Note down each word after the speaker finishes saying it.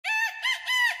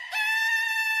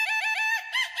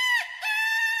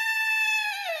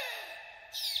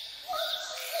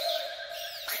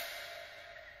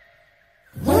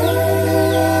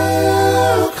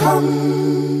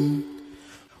Welcome,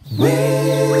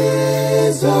 Wezolo,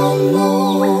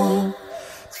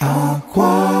 Akwaba,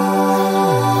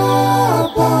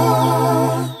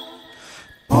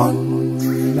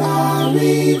 Ponarive.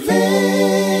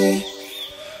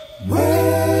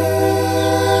 Welcome,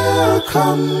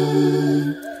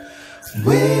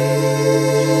 Wezolo,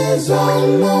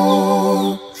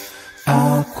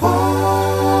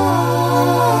 Akwaba,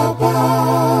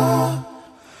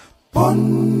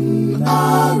 Ponarive.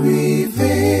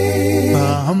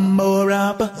 Bahambora,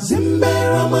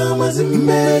 Zimbera Mama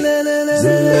Zimbe,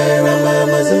 Zimbera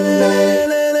Mama Zimbe,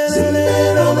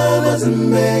 Zimbera Mama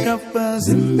Zimbe,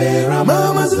 Zimbera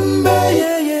Mama Zimbe,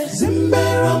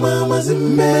 Zimbera Mama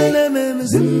Zimbe,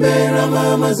 Zimbera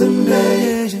Mama Zimbe,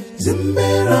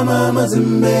 Zimbera Mama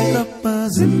Zimbe,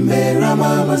 Zimbera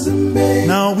Mama Zimbe.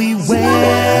 Now we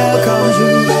welcome you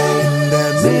in the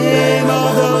name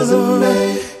of the Lord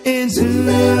into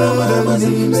the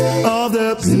names of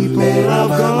the people of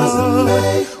God.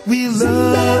 We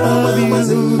love you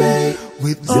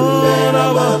with all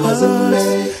our hearts.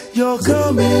 Your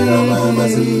coming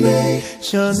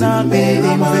shall not be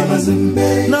in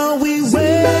vain. Now we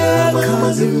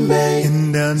welcome you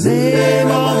in the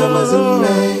name of the Lord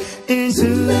into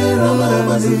the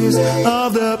names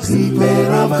of the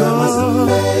people of God.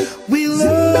 We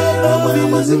love you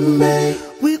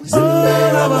with all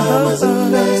our hearts.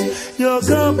 Your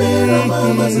coming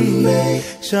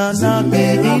shall not be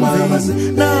in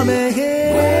vain. Now may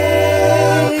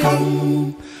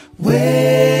welcome,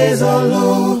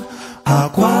 Wezolo,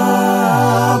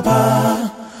 Akwaba,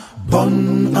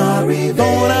 Ponarive.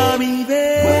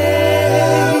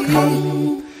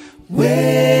 Welcome,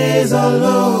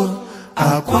 Wezolo,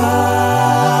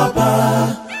 Akwaba,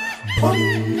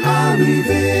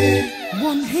 Ponarive.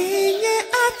 One henye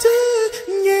atu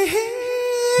nyehe,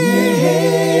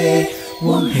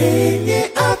 one henye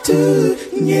atu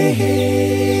nyehe,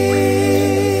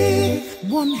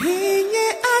 one henye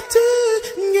atu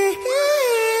nyehe,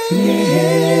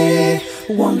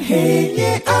 one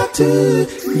henye atu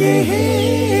nyehe.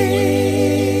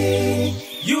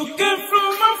 You came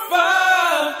from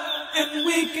afar and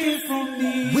we came from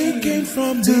near. We came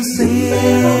from to sing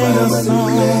a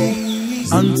song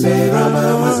unto the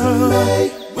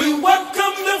Lord. We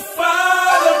welcome the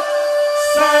Father,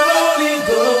 Son, Holy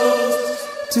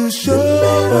Ghost, to show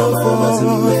forth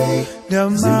the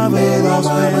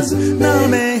marvelous ways. Now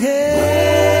may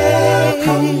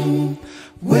welcome,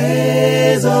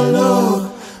 Wezolo,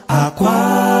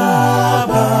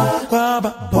 Akwaba,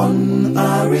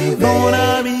 Ponarive.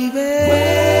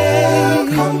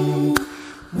 Welcome,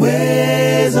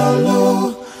 Wezolo,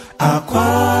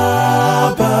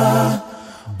 Akwaba,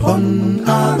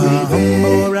 Ponarive.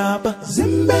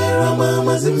 Zimbera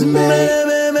Mama Zimbe,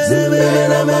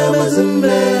 Zimbera Mama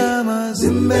Zimbe,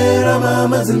 Zimbera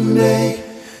Mama Zimbe,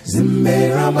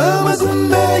 Zimbera Mama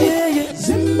Zimbe,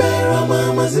 Zimbera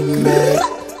Mama Zimbe,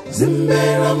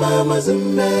 Zimbera Mama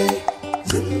Zimbe,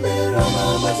 Zimbera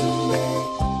Mama Zimbe.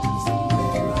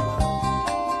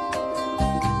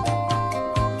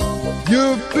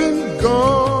 You've been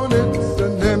gone, it's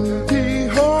an empty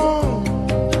home.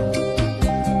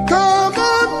 Come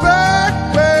on back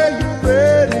where you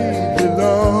really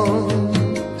belong.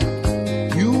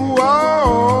 You are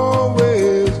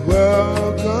always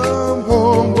welcome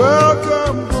home,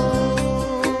 welcome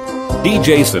home.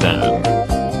 djsedan.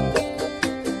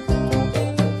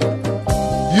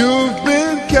 You've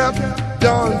been kept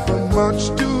down for much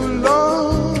too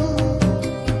long.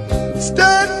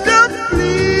 Stand up,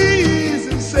 please,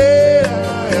 and say I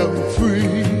am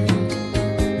free.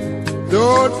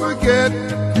 Don't forget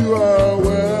you are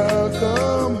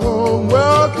welcome home,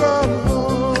 welcome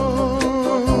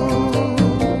home.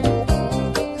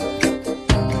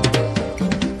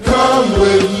 Come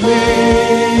with me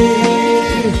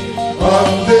on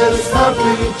this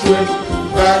happy trip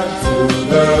back to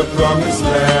the promised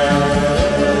land.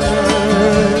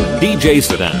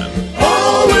 djsedan.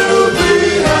 All will be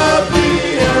happy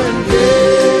and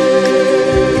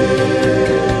gay.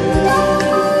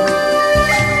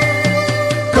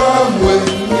 Come with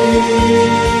me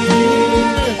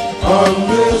on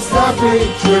this happy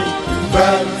trip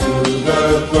back to the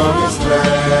promised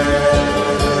land.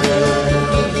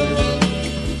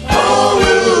 All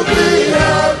will be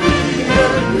happy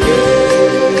and gay.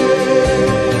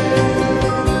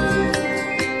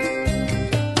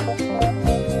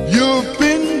 You've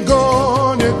been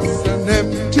gone, it's an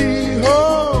empty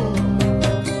home.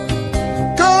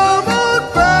 Come on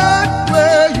back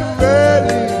where you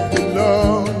really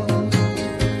belong.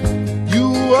 You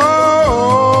are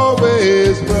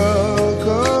always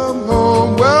welcome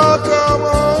home.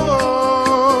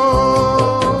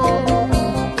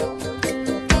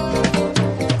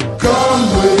 Come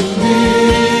with me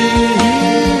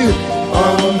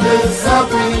on this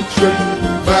happy trip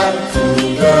back to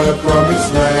the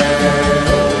promised land.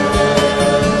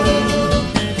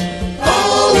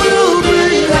 Oh, we'll be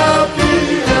happy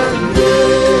and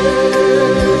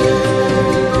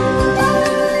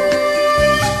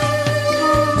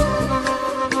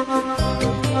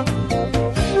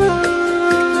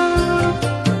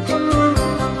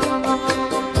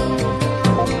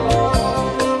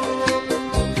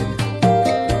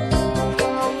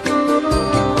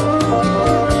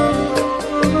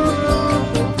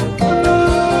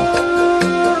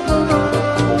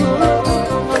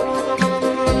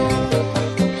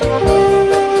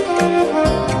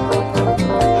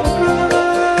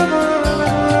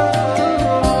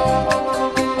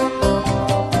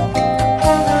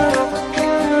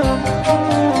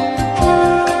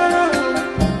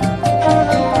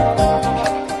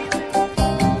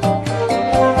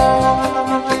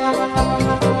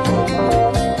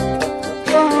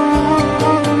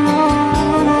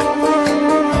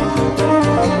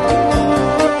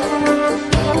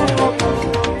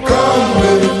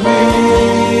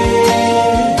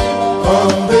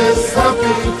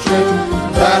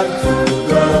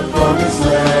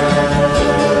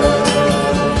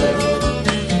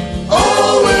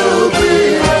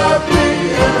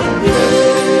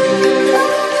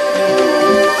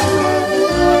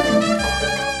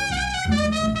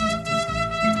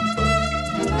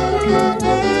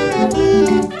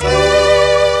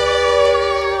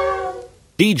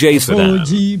djsedan.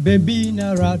 Agoji baby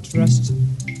nara trust.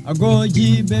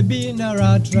 Agoji baby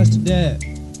nara trust there.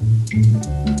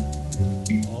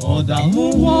 Odamu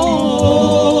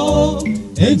wo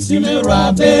etime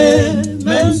rabe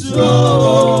menso.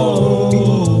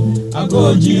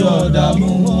 Agoji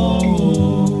odamu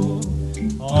wo.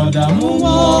 Odamu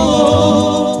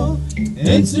wo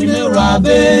etime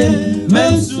rabe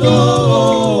menso.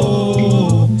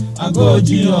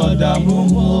 Agoji odamu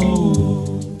wo.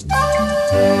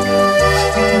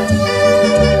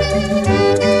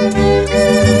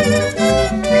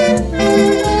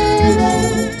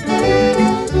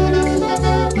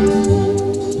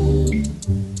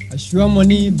 Ashwa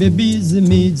money babies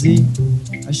mizi.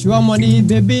 Ashwa money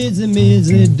babies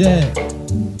mizi de.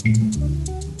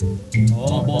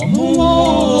 Obomuo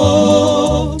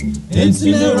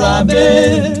etime rabe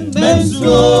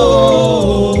menso.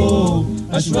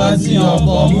 Ashwazi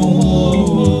obomuo.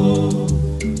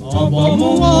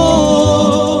 Obomuo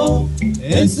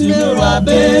etime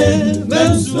rabe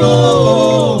menso.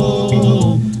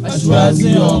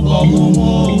 Ashwazi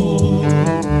obomuo.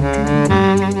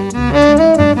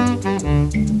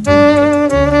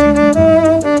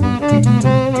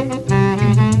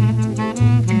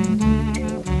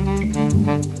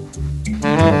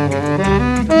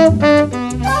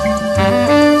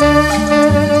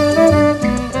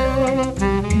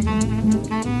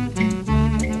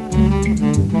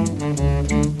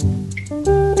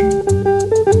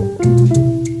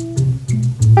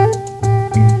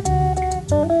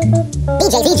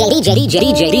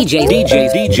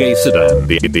 DJ Sedan,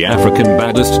 the African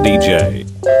baddest DJ.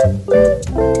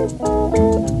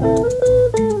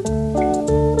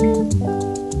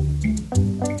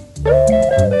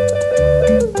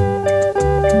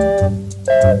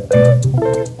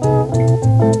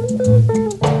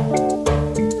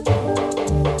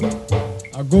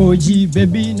 Agoji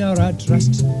baby nara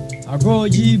trust.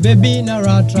 Agoji baby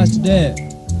nara trust there.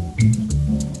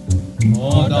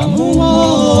 Odamu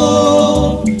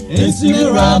wo etime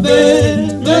rabe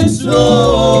menso.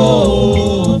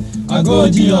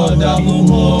 Agoji odamu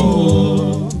wo.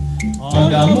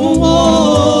 Odamu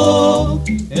wo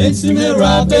etime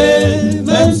rabe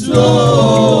menso.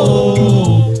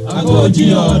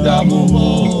 Agoji odamu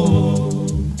wo.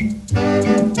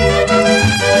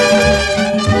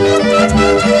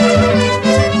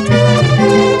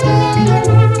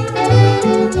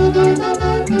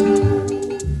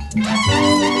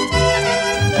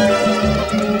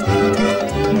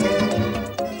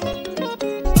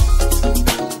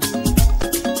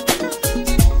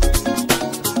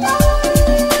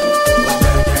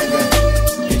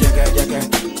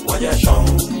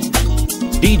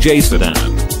 djsedan.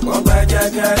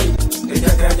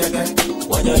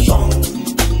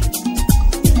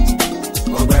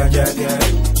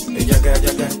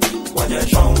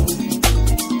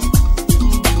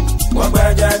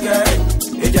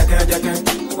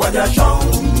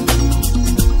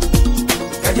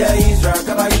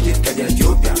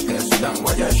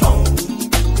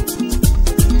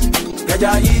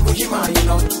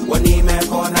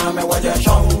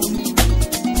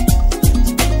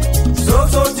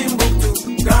 So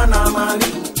Timbuktu, Ghana, Mali,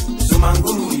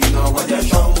 Sumanguru, you know what you're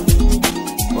shown.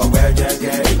 Where you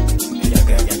get,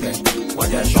 what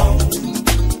you're shown.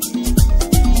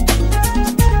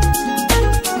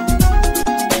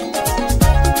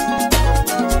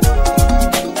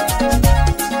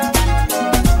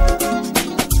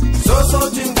 So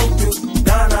Timbuktu,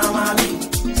 Ghana, Mali,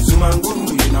 Sumanguru,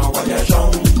 you know what you're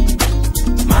shown.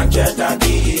 Manchester,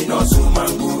 you know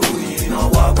Sumanguru, you know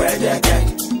where you get,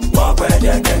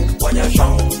 what you're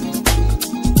shown.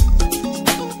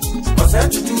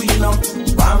 What you do, you know,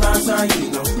 Bamasa, you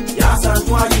know,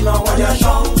 Yasantua, you know what you're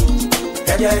shown.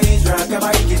 Get your Israel, get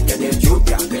your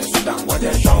Ethiopia, get Sudan, what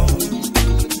you're shown.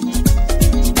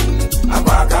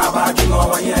 Abaka, you know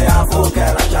what you're for,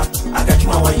 Karaja, I get you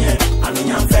one year, I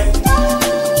mean, I'm fake.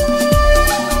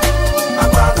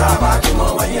 Abaka, you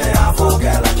know what you're for,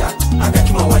 Karaja, I get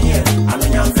you one year, I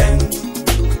mean, I'm fake.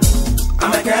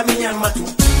 I'm a Gamian Matu,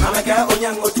 I'm a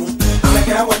Gaonian Motu, I'm a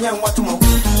Gaonian Watumo.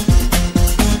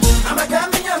 I'm a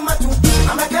Gamian Matu,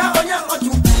 I'm a Gaonian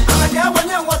Motu, I'm a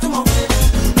Gaonian Watumo.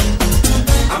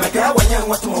 I'm a Gaonian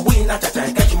Watumo, we not a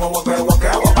catch more work,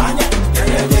 Wabanya.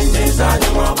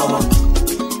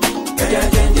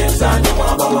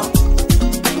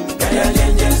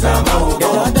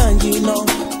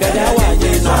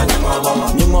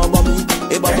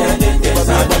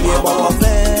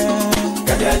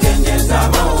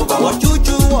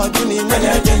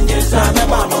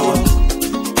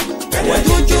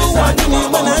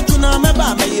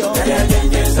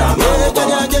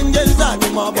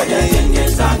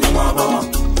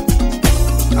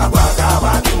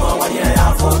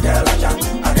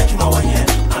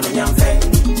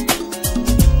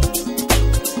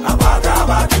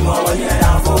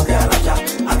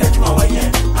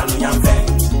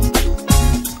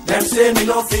 Them say me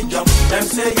no fit jump, them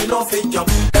say you no fit jump,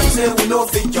 them say we no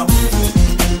fit jump.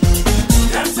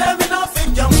 Them say me no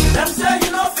fit jump, them say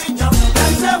you no fit jump,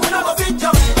 them say we no go fit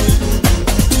jump.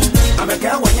 I'm a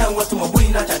girl when you want to move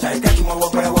in a chacha, catch you more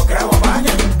walk,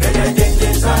 banya.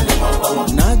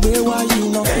 Nagbe wa you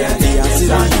know, ya say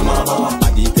you mama,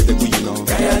 adi kete ku you know.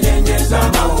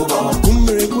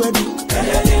 Kumere kwedu,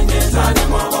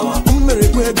 kumere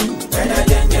kwedu.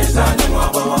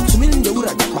 Sumin de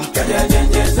ura dapa.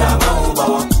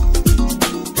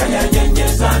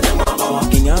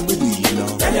 Kinya bubu you know.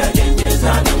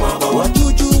 What you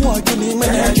do, what you mean, man?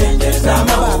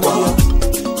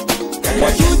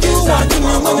 What you do, what you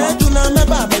mean, man? You know me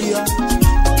baba ya.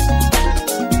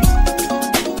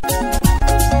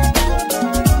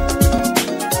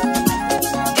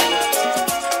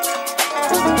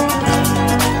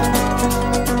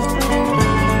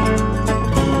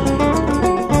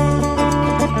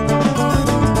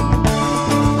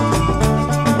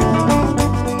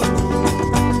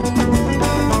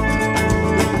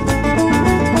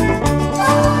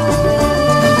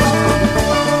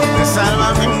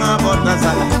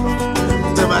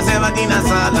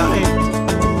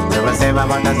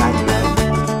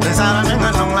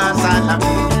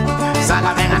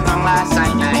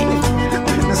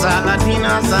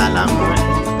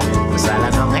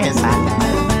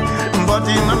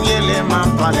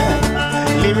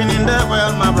 Living in the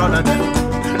world, my brother,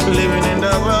 living in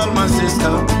the world, my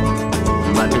sister.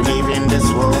 But you live in this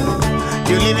world,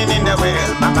 you living in the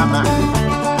world, my mama.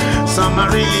 Some are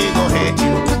really go hate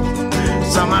you,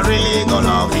 some are really go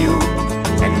love you,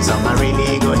 and some are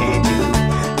really go hate you.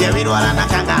 Yeah, we don't wanna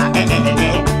kanga,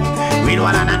 we don't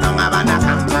wanna know about the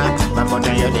kanga. But for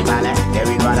the yodi bale, yeah,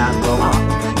 we don't wanna go on,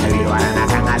 yeah, we don't wanna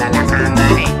kanga la kanga,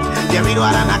 yeah, we don't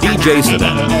wanna kanga.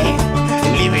 djsedan.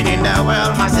 Living in the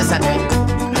world, my sister.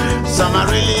 Some are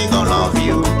really gonna love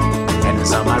you, and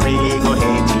some are really gonna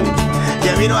hate you.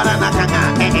 Yeah, we don't wanna kanga.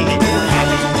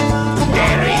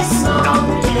 There is no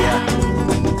fear.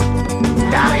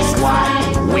 That is why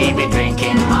we be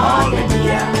drinking all the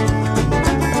beer.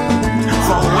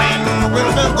 For when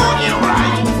will the going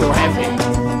right to heaven?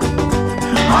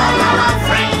 All our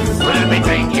friends will be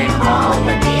drinking all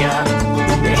the beer.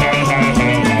 Hey, hey,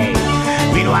 hey, hey.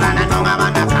 We don't wanna know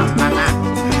about the kanga.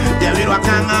 Yeah, we don't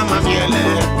kanga, my miele.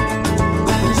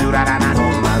 Zurarana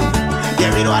numba.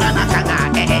 Yeah, we don't wanna kanga.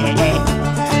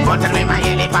 But me my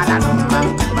yele pada numba.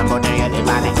 But yele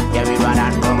bale. Yeah, we don't wanna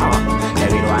numba. Yeah,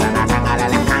 we don't wanna kanga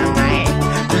la kanga.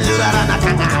 Zurarana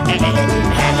kanga.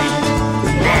 Heaven,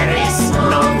 there is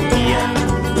no fear.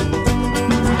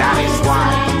 That is why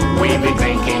we be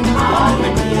drinking all the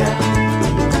beer.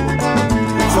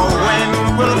 For when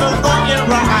will the going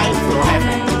right to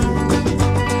heaven?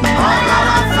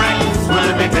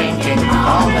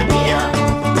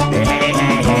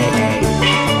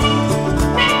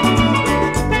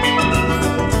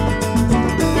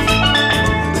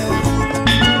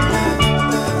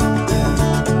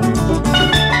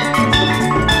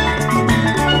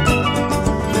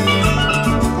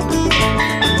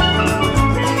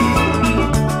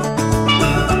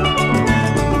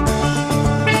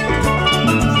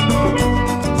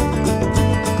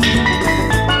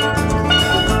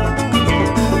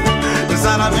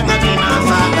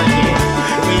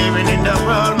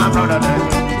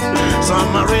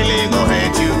 really go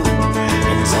hate you,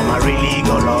 and some I really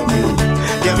go love you.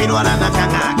 Yeah, we don't wanna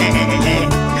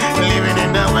living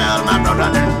in the world, my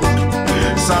brother.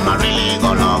 Some I really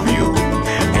go love you,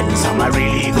 and some I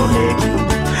really go hate you.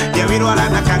 Yeah, we don't wanna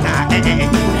in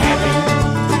heaven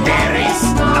there is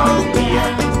no beer.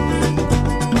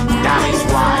 That is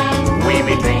why we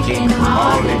be drinking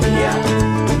all the beer.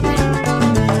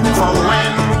 For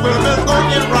when we'll be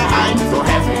going right to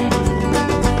heaven,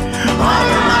 all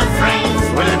my friends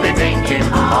will be drinking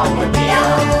all the beer.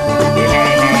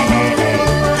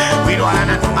 We don't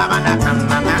wanna know about that,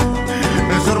 mama.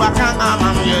 So I can't,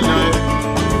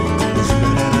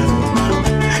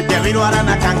 yeah, we don't wanna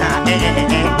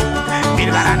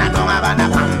we don't wanna know about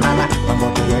that, mama.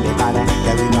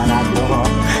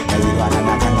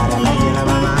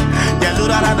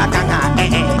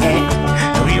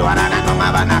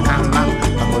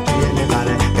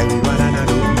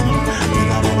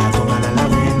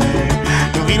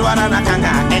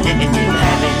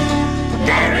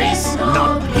 There is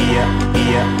no here.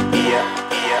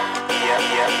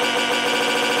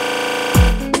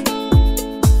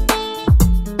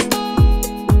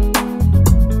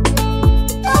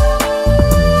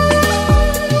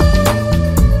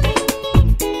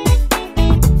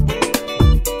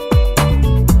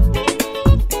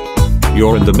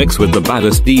 You're in the mix with the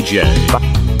baddest DJ.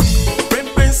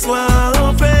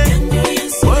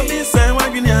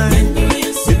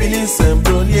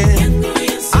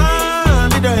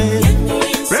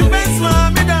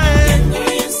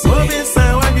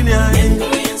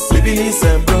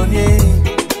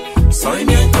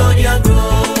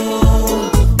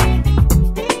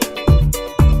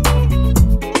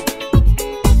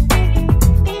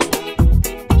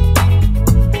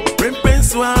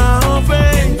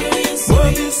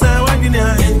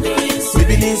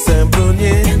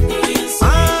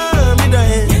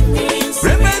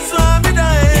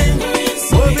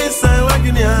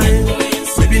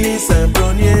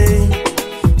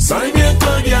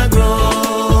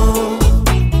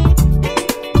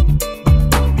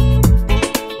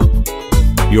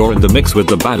 You're in the mix with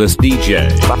the baddest DJ.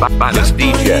 Baddest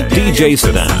DJ. DJ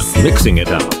Sedan. Mixing it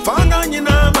up.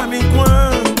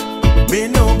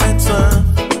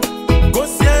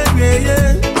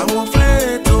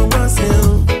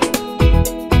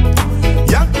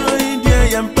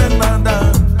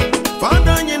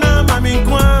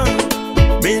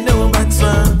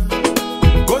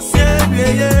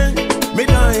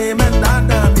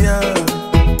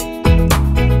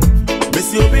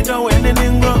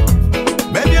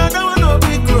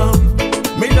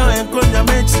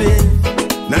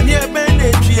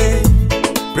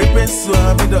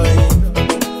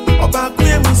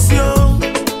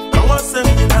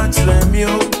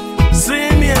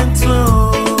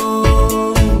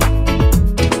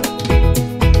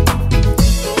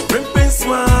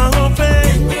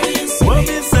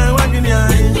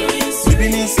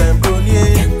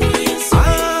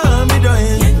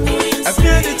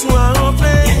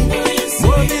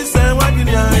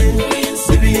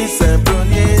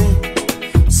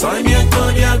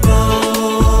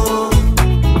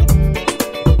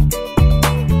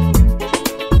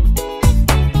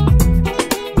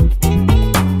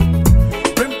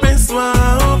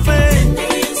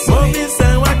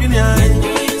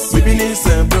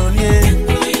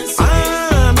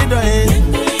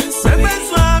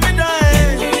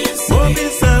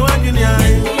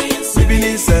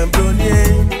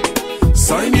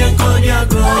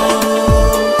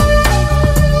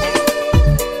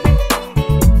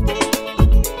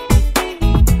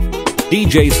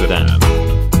 DJ Sedan.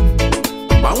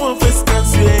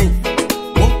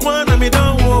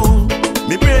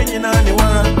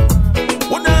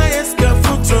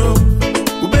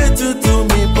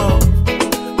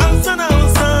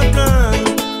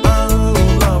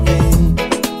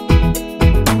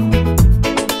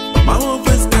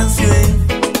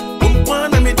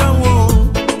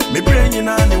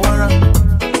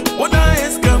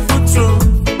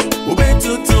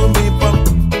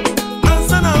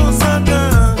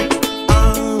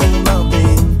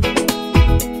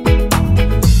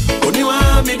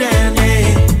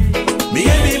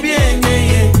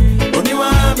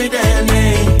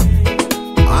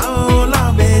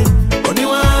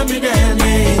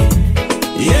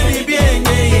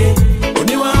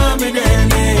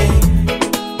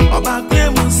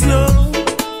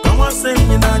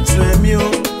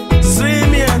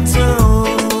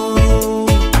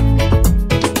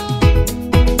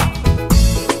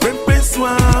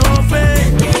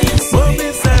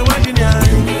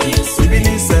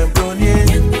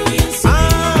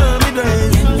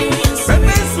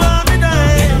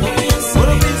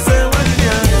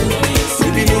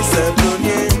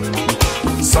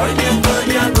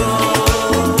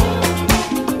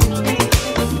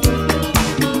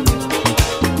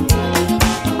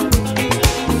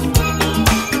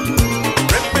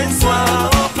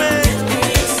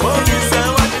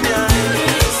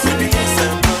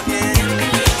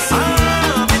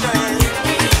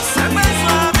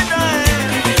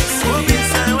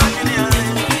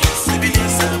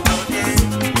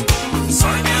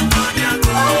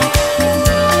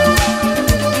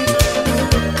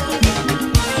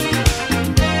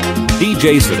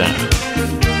 DJ Sedan.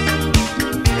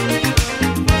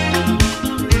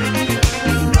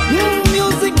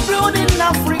 Music brewed in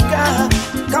Africa,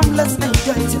 come let's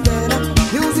enjoy together.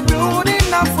 Music brewed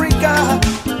in Africa,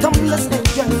 come let's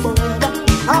enjoy forever.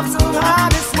 After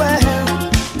God is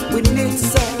well, we need to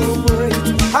celebrate.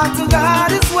 After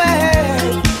God is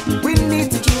well, we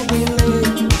need to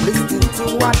jubilate. Listen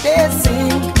to what they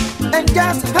sing and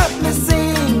just help me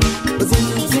sing.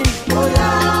 Zing zing, oh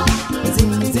yeah.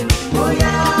 Zing zing, oh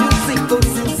yeah. Music goes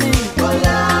zing zing, oh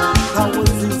yeah. I will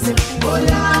zing zing, oh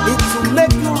yeah. It will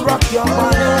make you rock your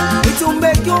body. It will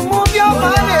make you move your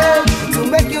body. It will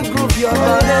make you groove your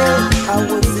body. I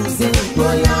will zing zing,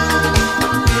 oh yeah.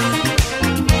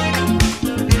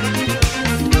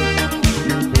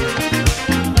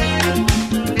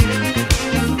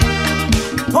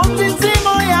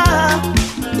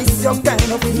 It's your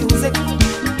kind of music.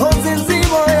 Oh,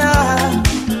 Zinzimoya,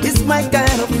 it's my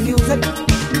kind of music.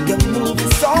 Your move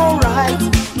is alright.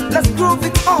 Let's groove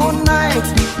it all night.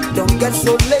 Don't get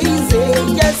so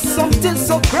lazy. Yes, something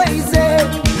so crazy.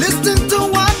 Listen to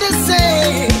what they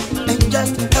say and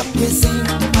just help me sing.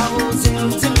 I will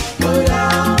zin zin, oh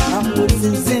yeah. I will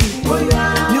zin zin, oh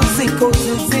yeah. Music oh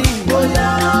zin zin, oh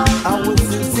yeah. I will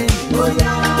zin zin, oh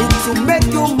yeah. It will make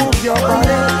you move your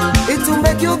body. It will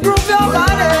make you groove your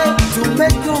body. To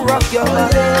make you rock your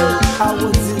body, I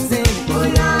was zing, oh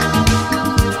yeah.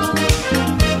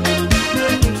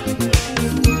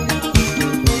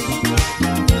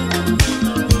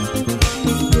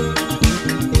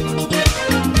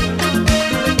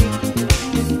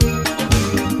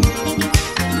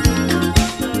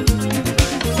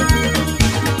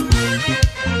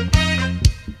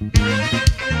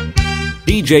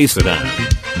 DJ Sedan.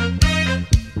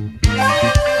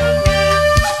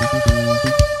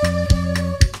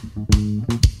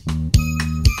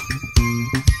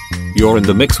 You're in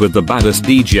the mix with the baddest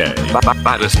DJ.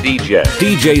 Baddest DJ.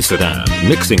 DJ Sedan,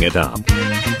 mixing it up.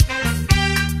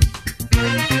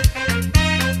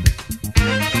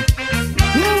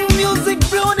 Music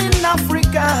brewed in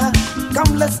Africa,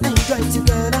 come let's enjoy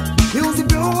together. Music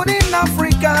brewed in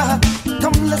Africa,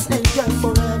 come let's enjoy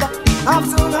forever.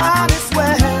 After God is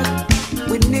well,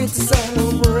 we need to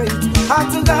celebrate.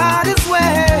 After God is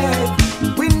well,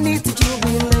 we need to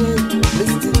jubilate.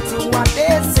 Listen to what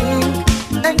they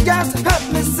sing and just help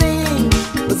me sing.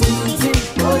 Zing zing,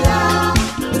 oh yeah.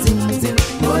 Zing zing,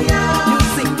 oh yeah.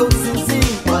 Music goes zing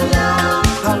zing, oh yeah.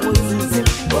 I will zing zing,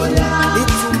 oh yeah. It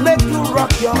will make you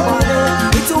rock your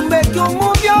body. It will make you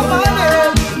move your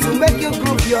body. It will make you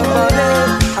groove your body.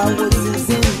 I will zing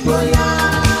zing, oh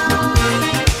yeah.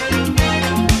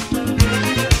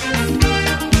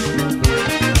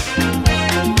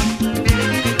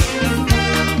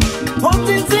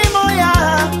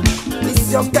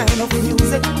 Your kind of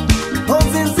music, oh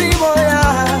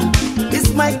Zinzimoya,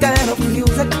 it's my kind of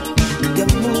music. Your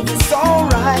move is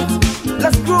alright.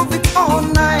 Let's groove it all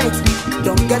night.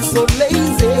 Don't get so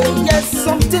lazy. Yes,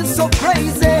 something so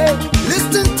crazy.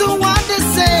 Listen to what they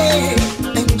say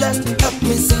and just help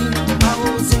me sing. I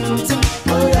will zing zing,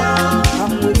 oh yeah.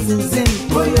 I will zing zing,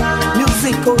 oh yeah.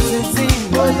 Music oh zing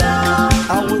zing, oh yeah.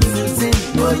 I will zing zing,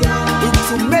 oh yeah.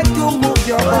 It will make you move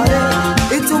your body.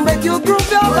 It will make you groove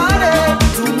your body.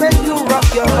 To make you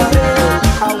rock your body,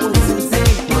 I will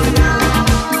sing, oh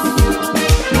yeah.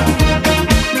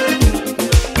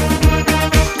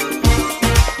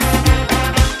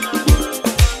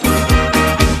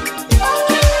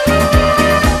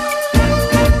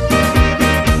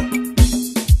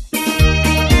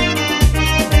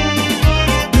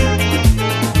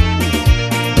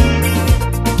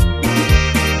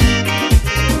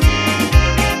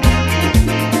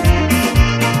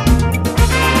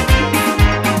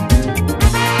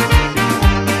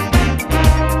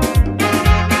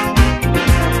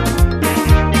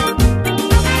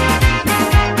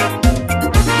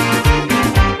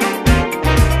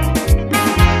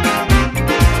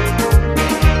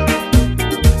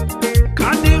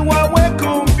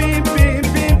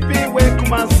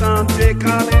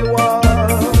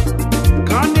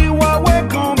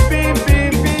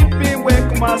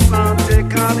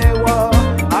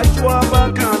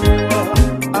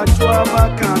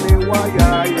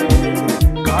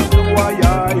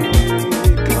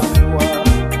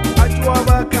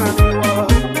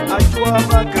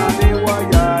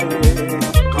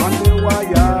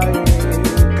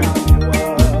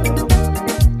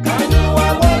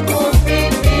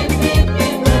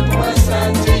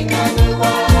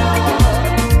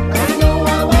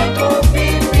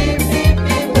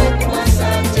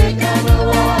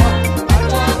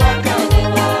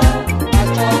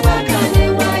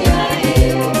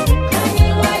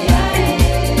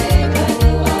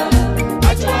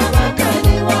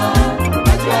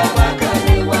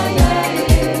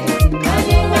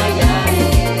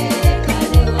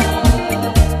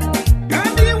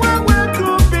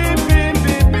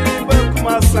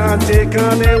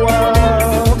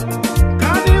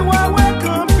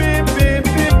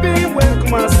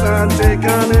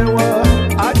 kanewa,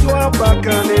 ajwa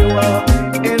bakanewa,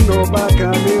 eno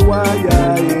bakanewa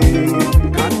yae,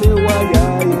 kanewa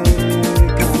yae,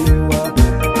 kanewa,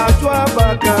 ajwa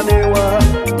bakanewa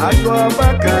yae,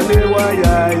 kanewa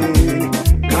yae, kanewa.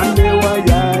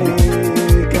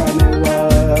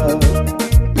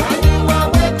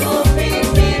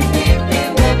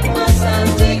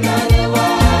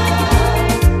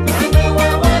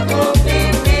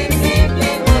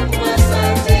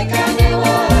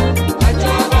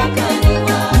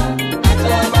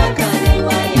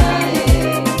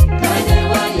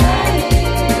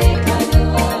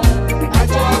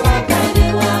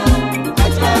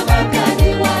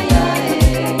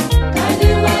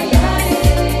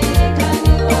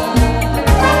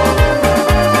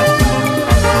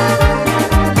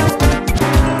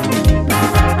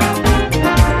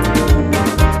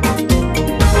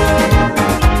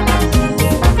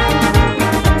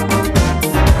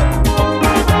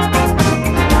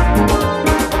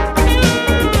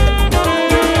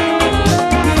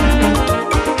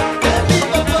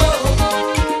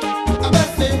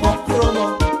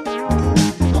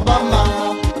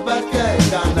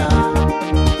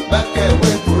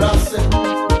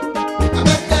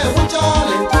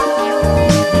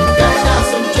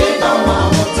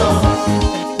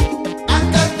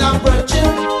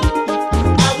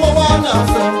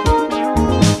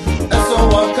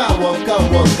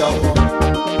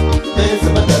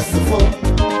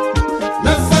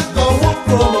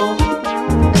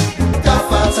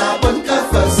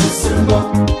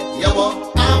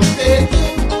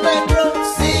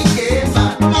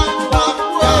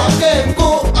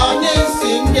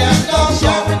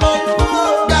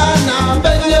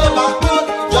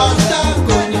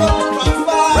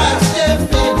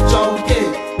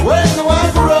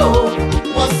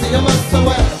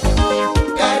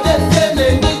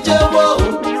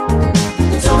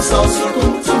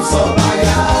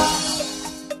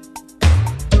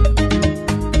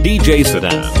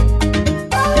 djsedan.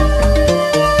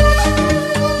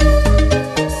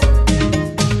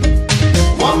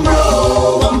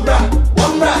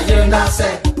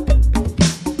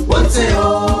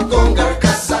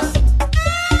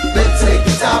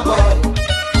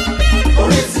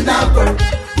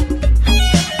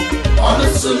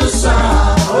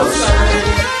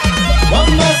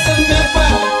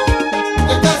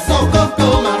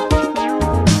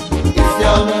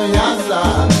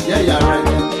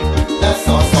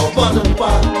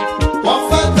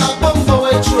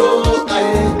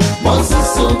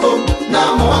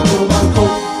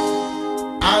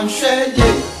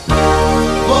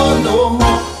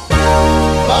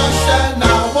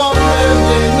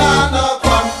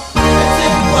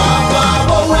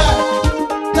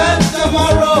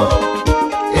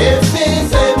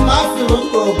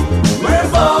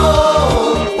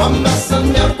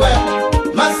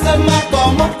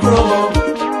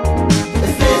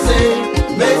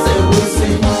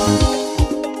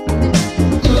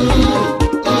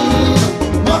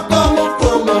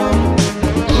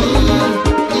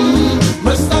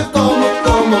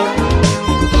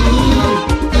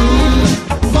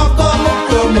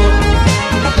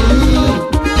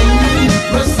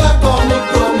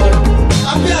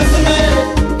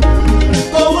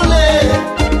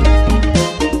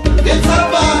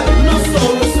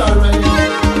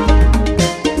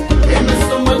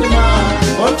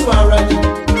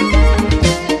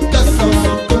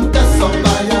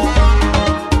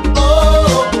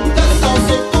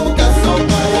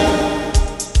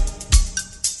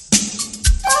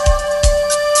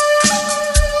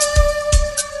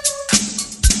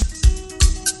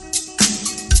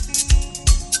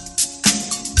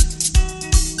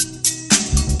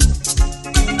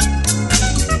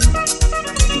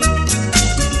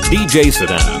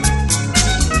 djsedan.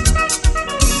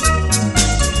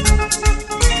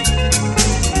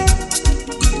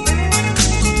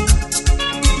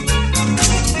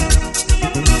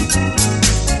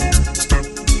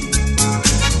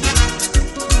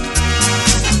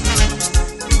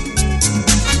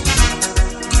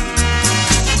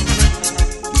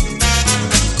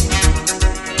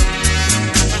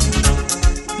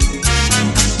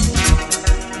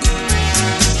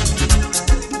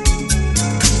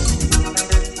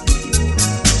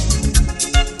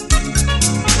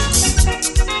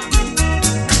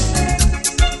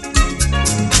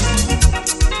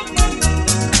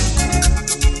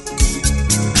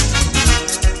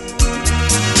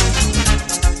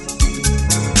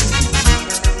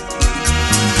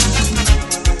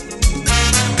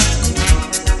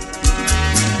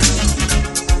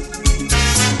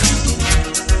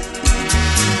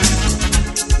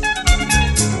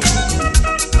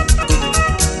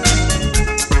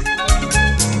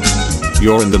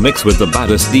 You're in the mix with the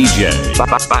baddest DJ.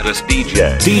 Baddest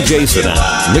DJ. DJ Sedan,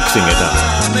 mixing it up.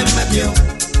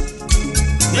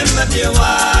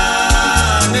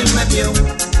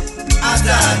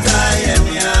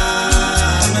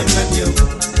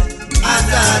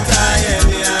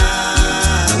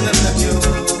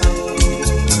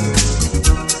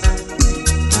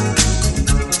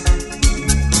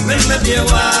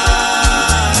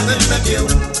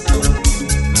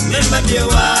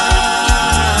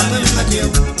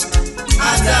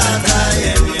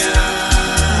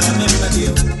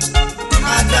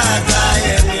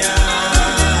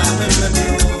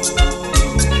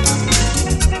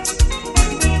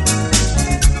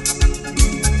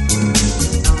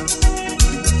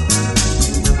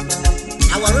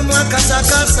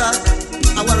 Kasa,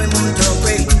 I want to move to a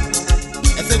way.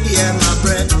 If it be my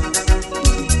bread,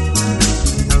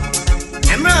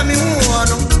 I'm running one.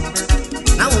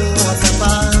 Now, what's a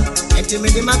bar? And to me,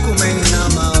 the Macuman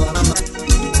Nama.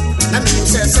 That means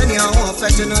that send your own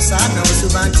fetching us out now to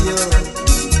Bantio.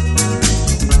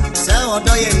 Say what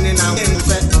do you in our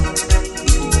infant?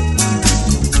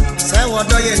 Say what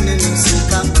do you in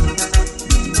Sika?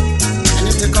 And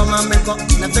if you come and make up,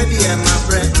 never be my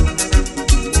bread.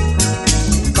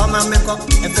 Come and make up,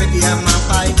 if it be my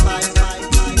pie.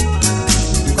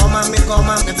 Come and make up,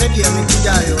 if it be me to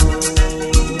jail.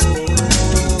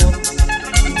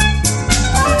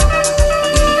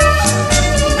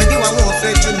 Maybe one more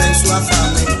fetching and swap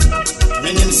family.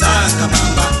 Meaning Saka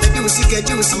Mamba, maybe we see a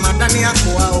juice, Madania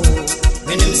Coao.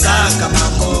 Meaning Saka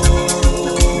Mambo.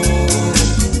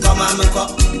 Come and make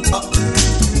up,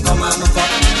 come and make up,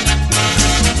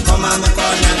 come and make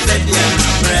up, and if it be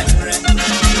my bread.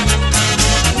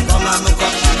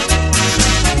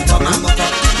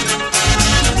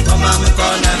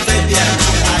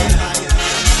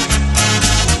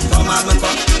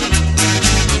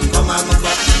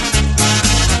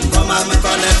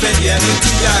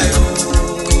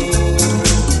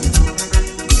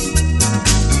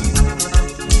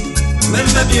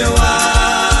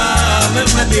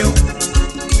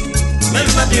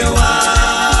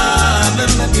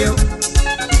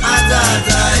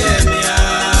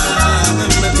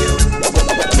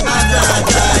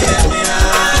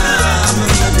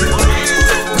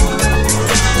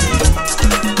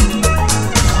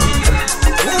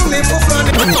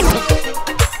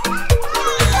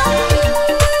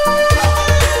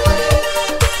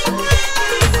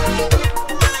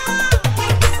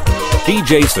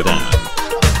 DJ Sedan.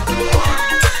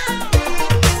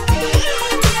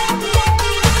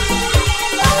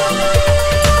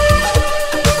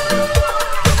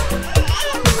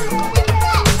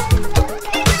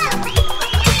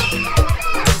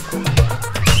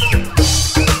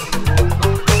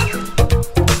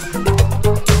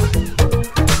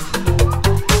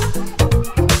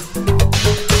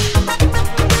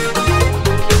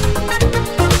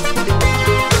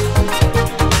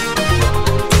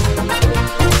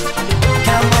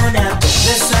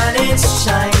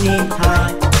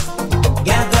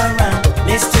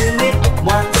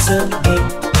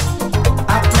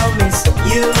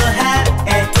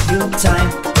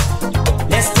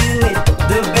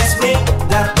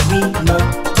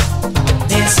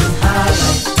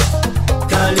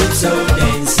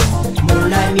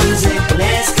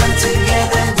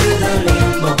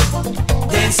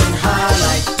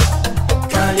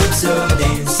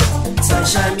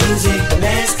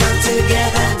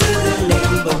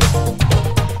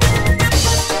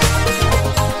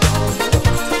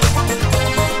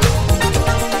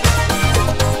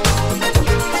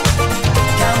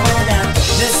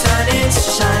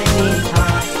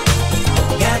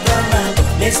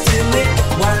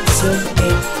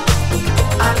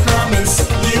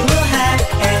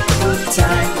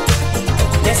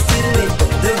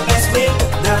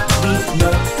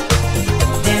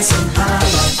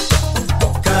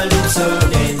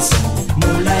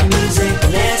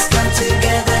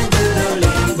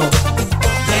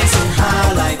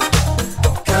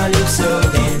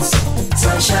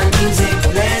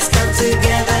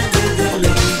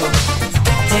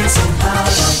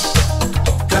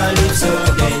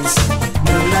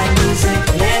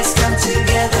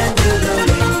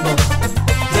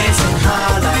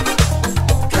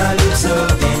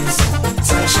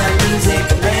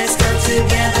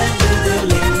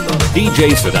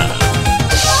 DJ Sedan.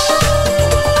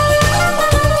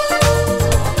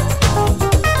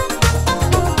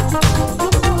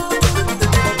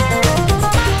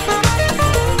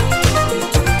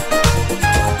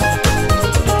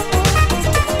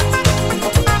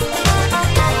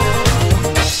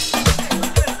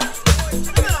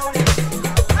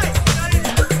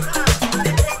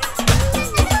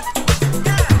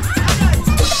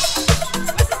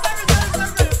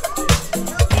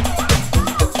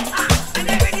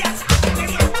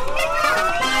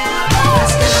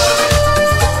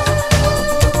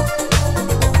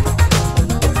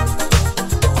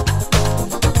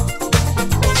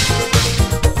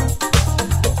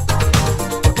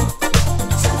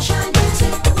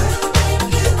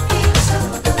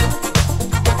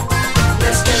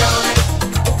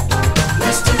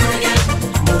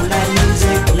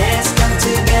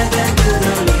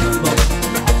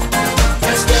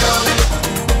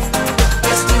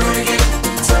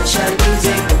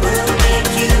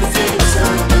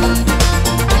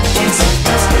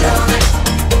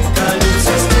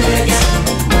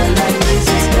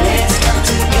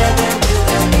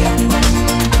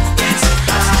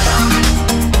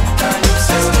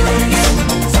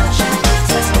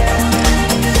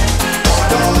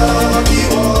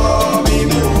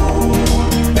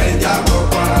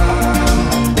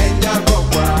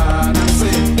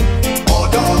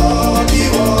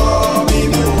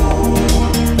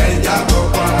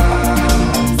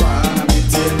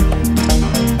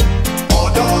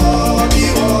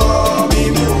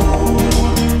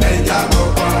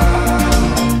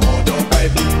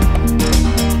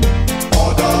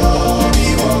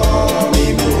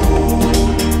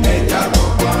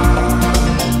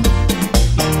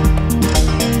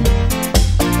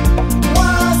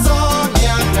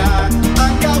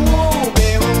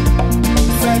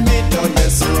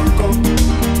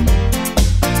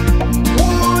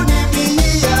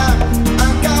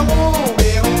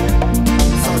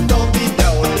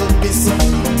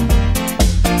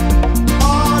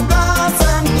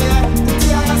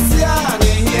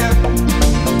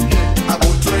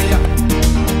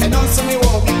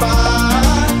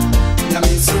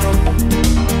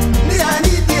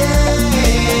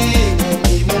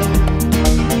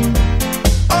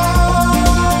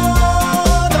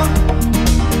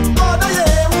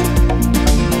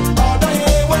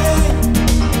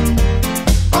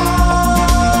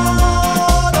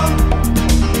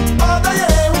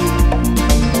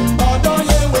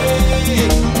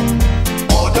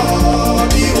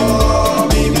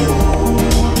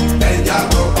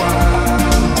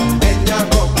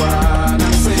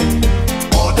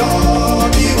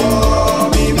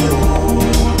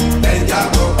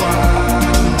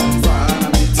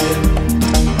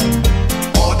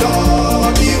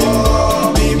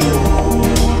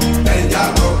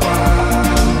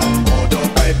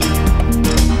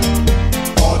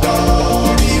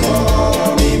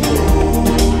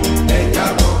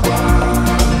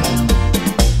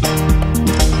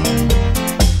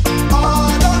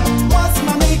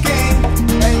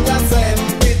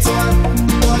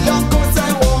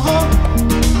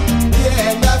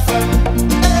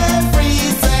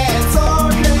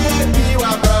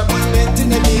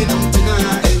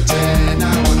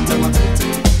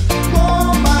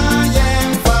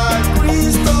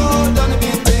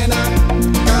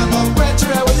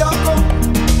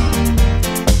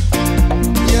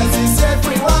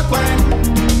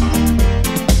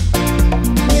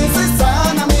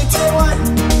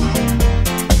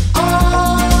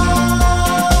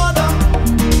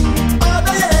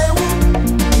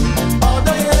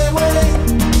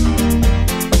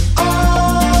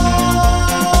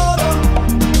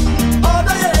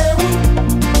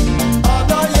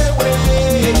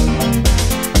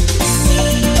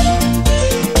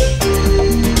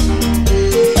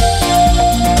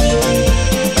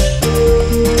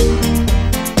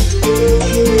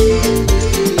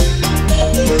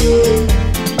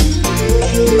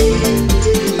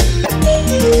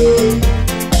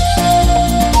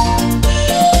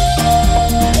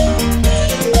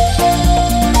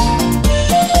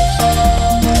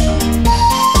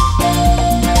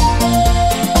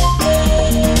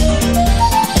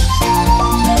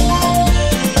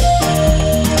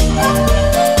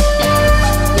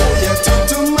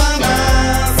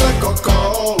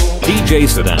 DJ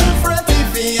Sedan.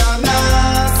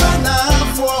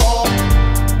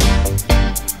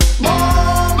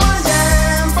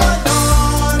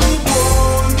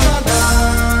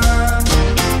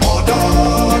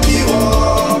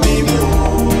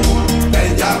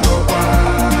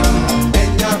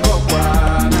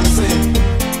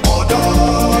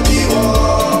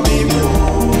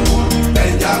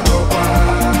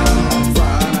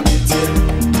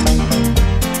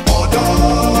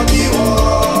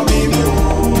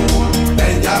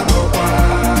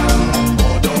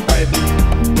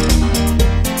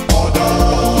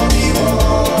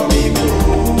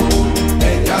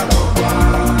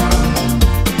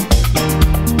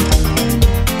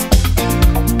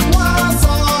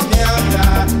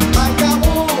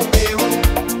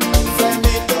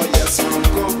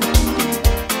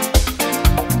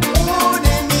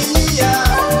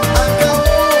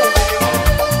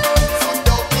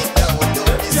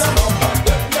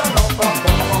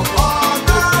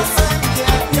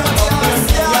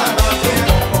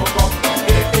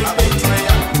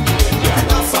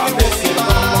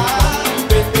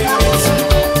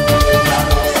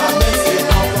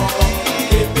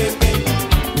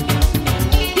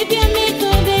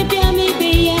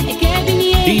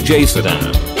 DJ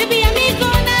Sedan.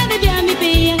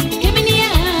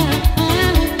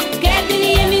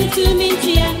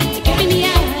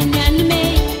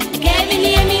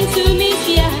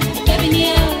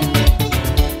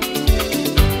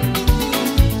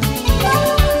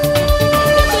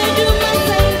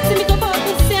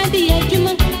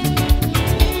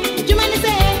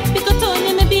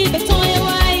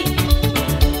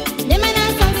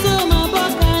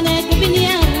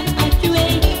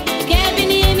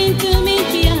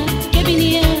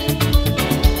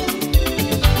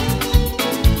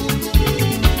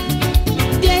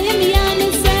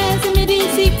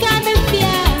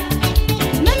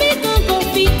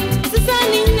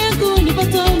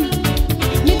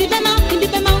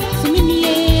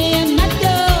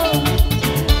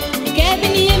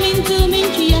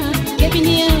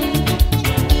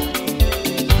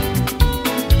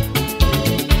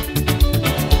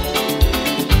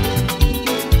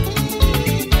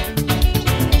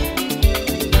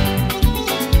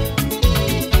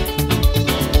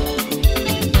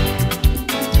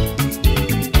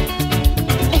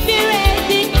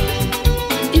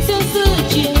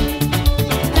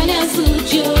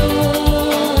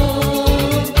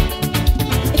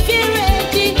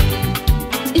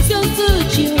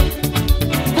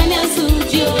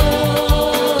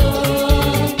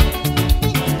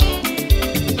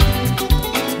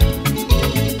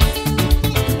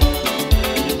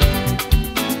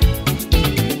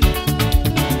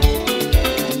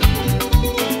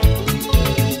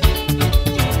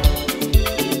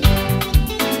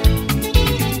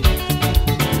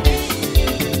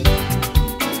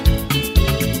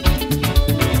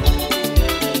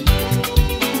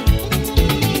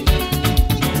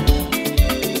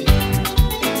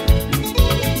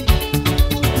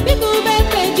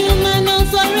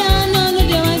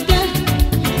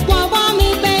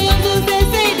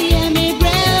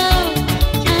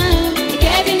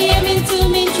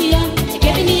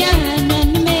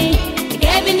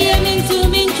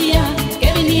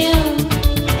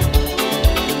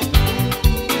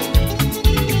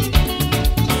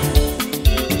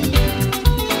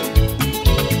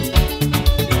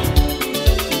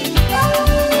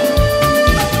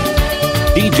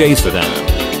 DJ Sedan.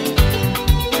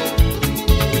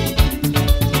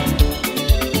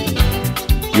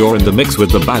 You're in the mix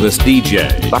with the baddest DJ.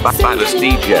 Baddest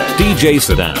DJ. DJ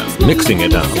Sedan. Mixing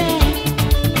it up.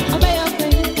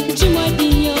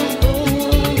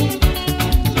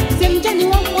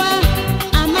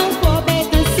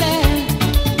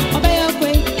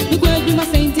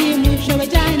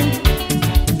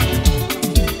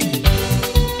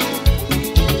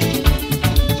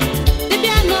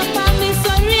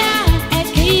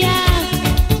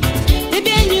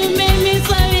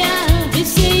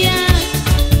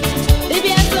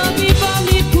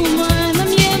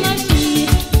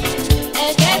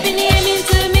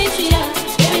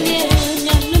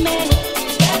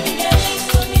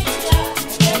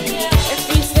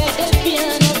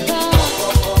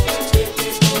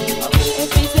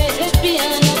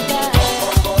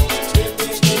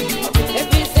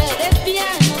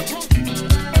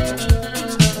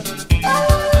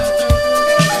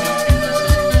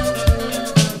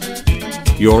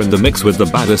 You're in the mix with the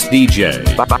baddest DJ.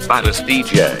 Baddest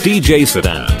DJ. DJ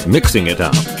Sedan. Mixing it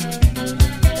up.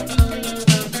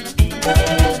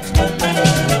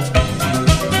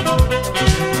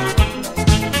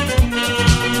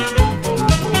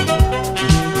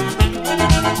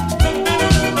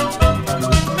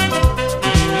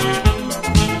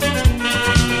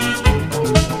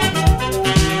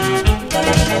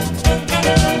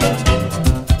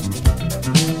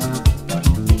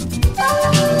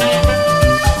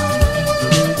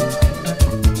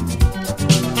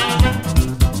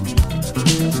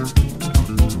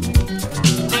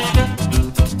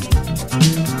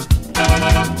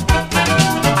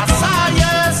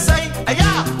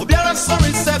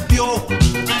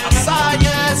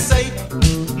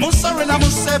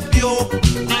 bio.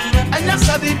 And yes,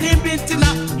 I didn't be tina,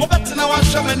 Mobatina was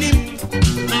shamanim.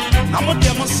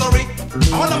 I'm sorry,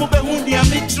 I want to move a wound near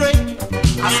me tray.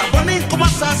 As a bonnie come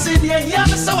assassin, yeah,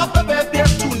 so I baby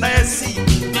to Nancy.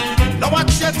 No one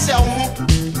checks your home.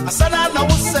 I said, I will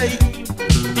say,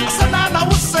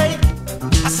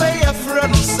 I say, a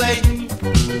friend will say,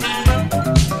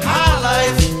 high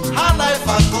life, I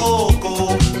go.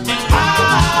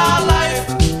 High life,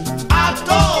 I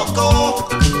go.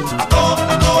 I go. High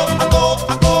life, I go. I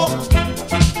go.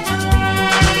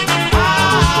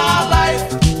 High life,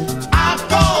 I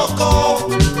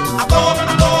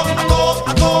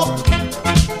go.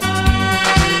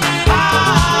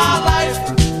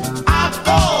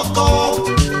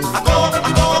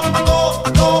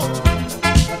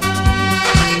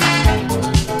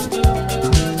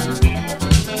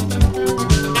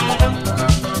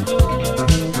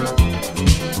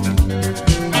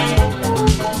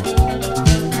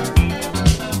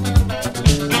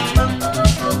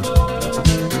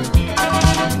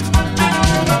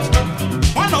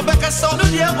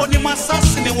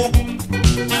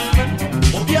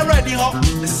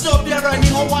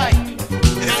 Why?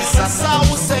 If it's a sound,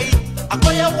 say, I go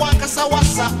ya walk as a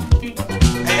wassa.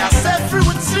 I said free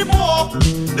with 3 more.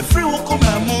 The free will come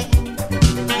home.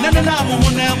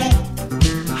 Nemo.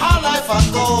 High life, I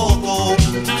go.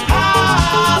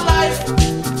 High life,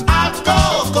 I go.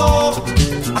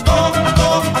 I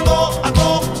go.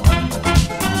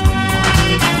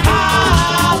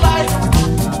 High life,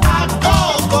 I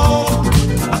go.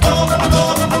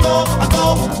 I go.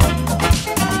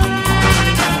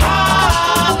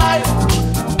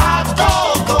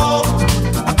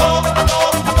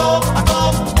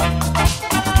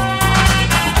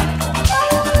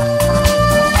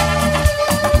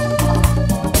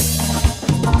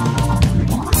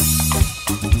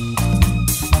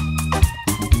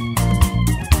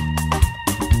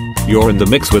 You're in the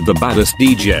mix with the baddest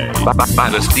DJ.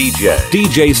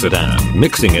 DJ Sedan,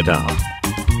 mixing it up.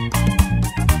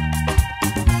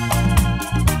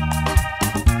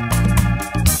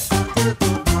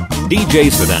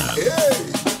 DJ Sedan.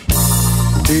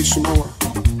 Hey, Sumawa.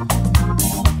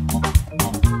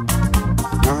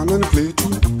 Nana na play too.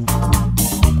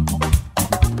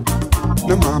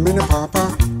 Na mama na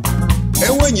papa.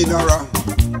 And when you know,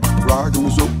 rock me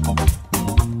so.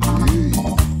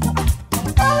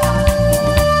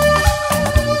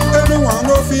 Anyone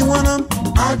know if you wanna,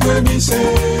 I do me say.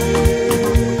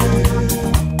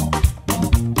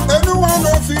 Anyone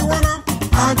know if you wanna,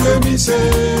 I do me say.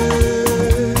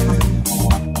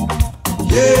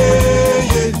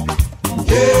 Yeah.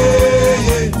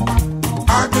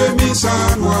 I give me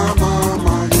son,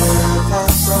 mama, yeah,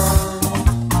 pasa.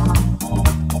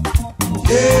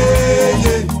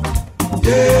 Yeah.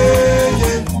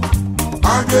 I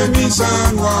give me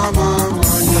son, mama,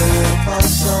 yeah,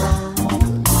 pasa.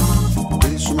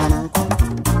 This man, I come.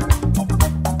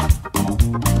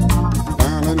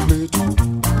 Down and play too.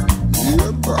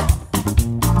 Yeah,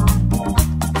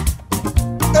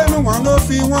 anyone know if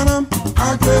you wanna,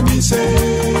 I give me say.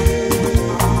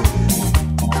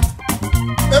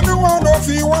 Everyone of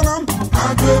you want them,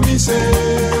 I do me say.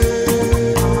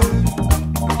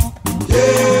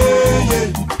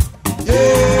 Yeah.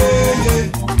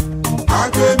 I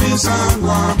do me son,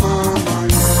 mama,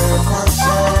 yeah,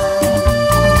 pasa.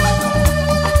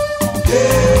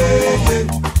 Yeah.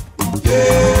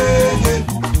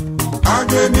 I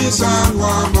do me son,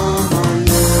 mama,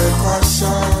 yeah,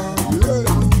 pasa.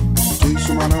 Take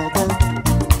some man out,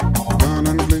 down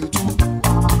and play too.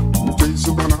 Take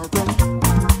some man out.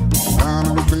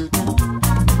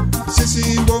 Sissy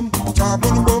bum,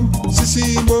 tabun bum,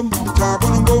 sissy bum,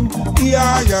 tabun bum,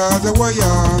 yeah, the way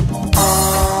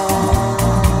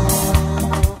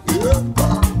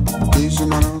This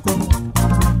man come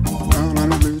down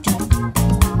and play too.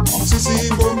 Sissy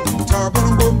bum, tabun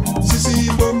bum, sissy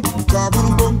bum, tabun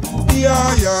bum,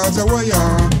 yeah, the way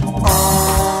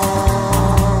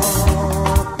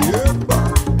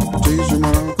This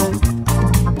man come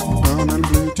down and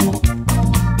play too.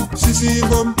 Sissy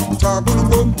bum, tabun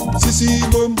bum, sissy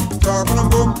bum, tabun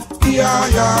bum,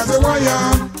 yeah, the way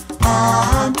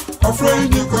I'm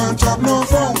afraid you can't tap no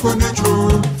phone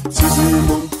control. Sissy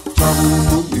bum, tabun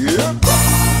bum, yeah.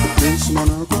 This man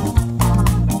I come,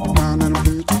 man and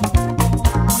play too.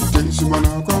 This man I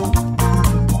come,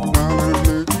 man and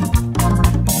play too.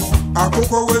 I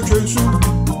cook away Jesu,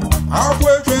 I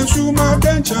work Jesu, my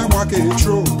bench and walk it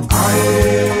through.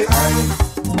 Aye.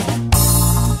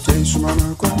 This man I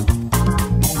come.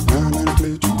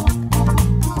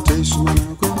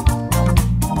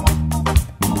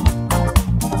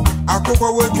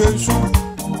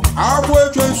 I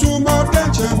work in my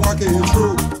bench and walk it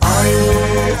through.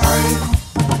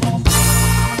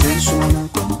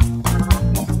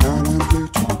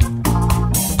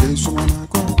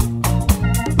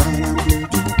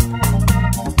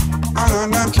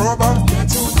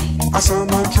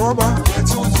 sama troba,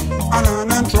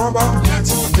 anana troba,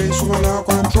 desumana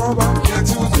kwa troba,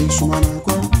 desumana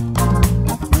kwa,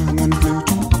 anana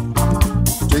bletu,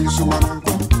 desumana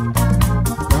kwa,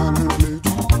 anana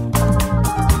bletu.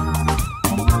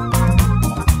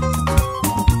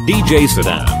 DJ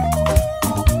Sedan.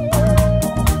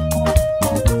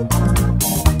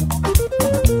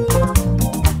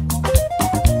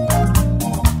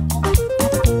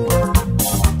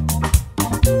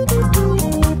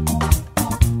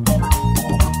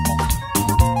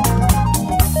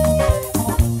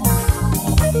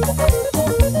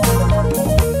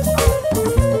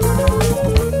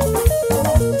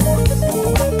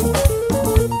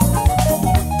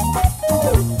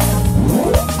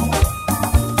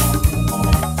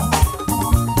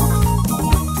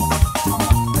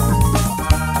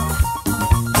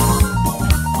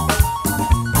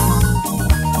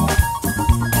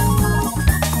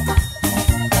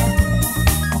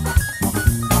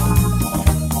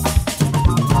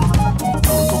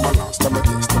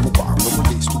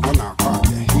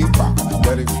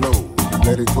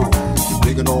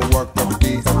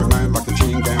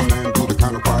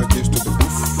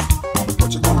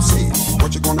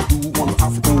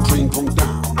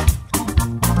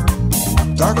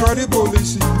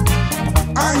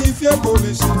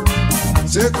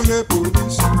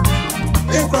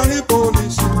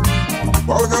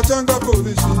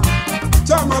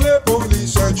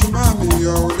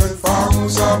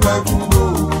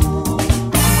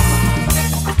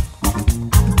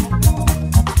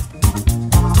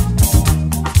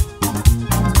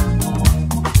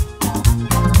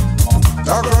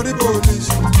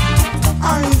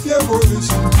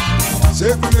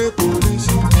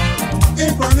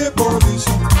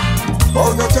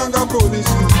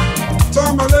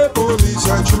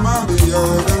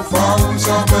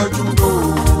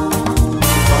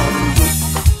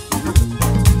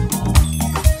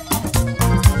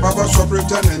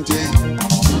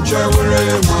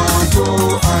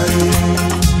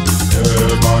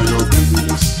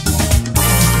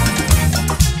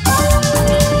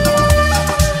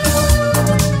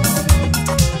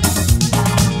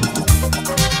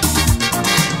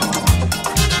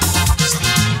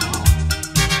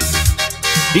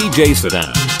 DJ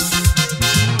Sedan.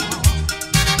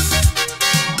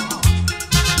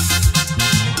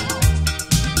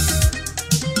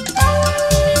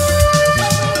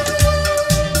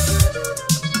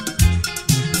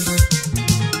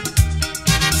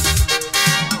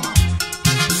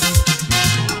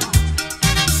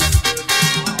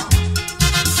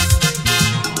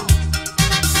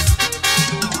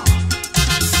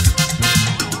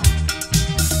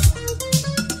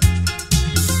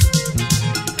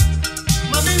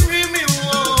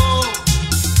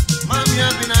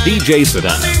 DJ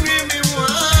Sedan.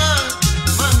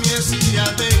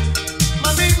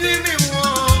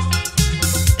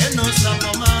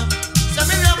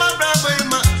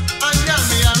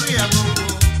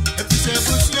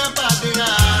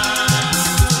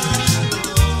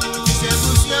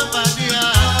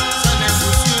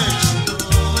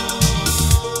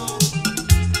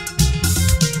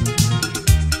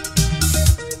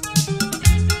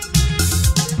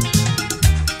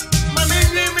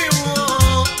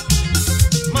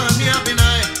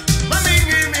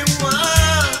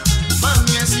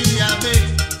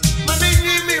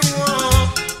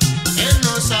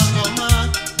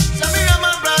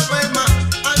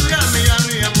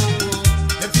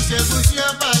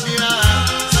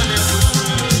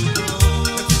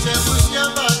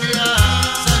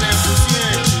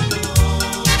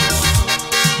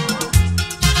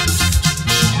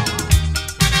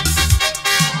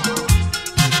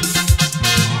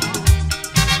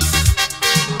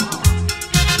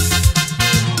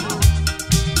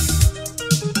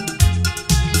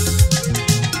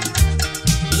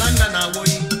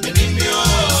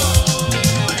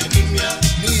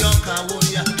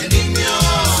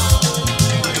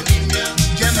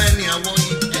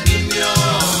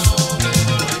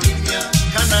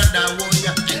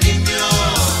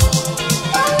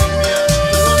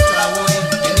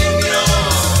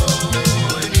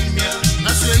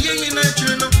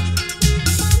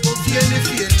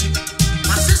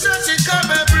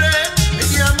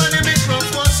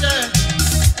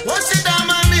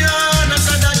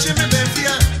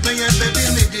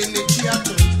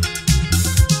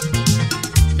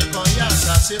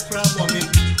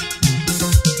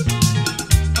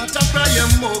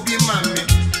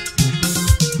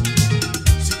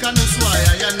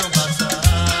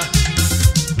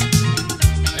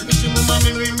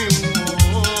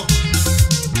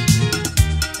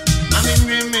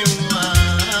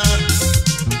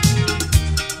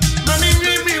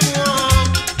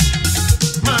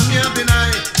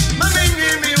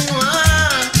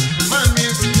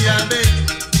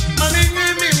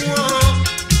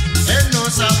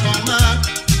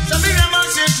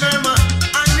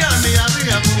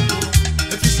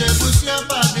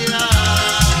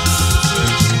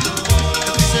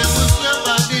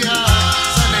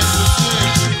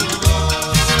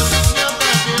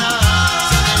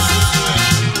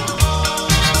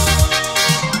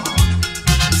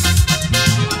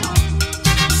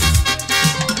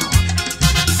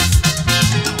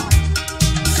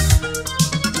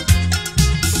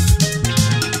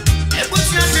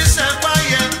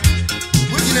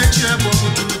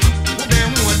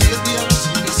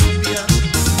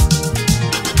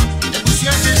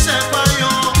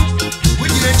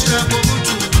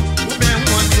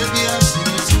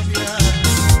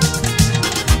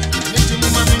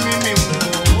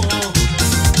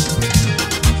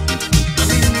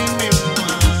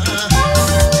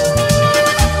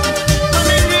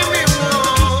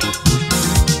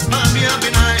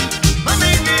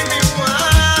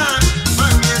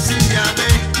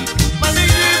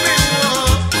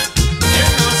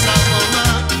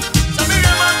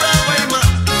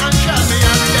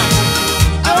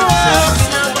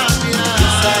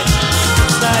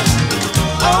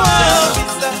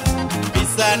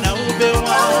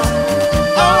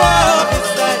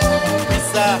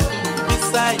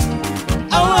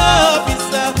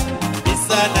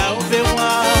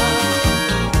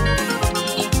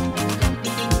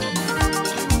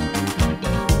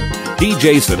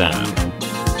 djsedan.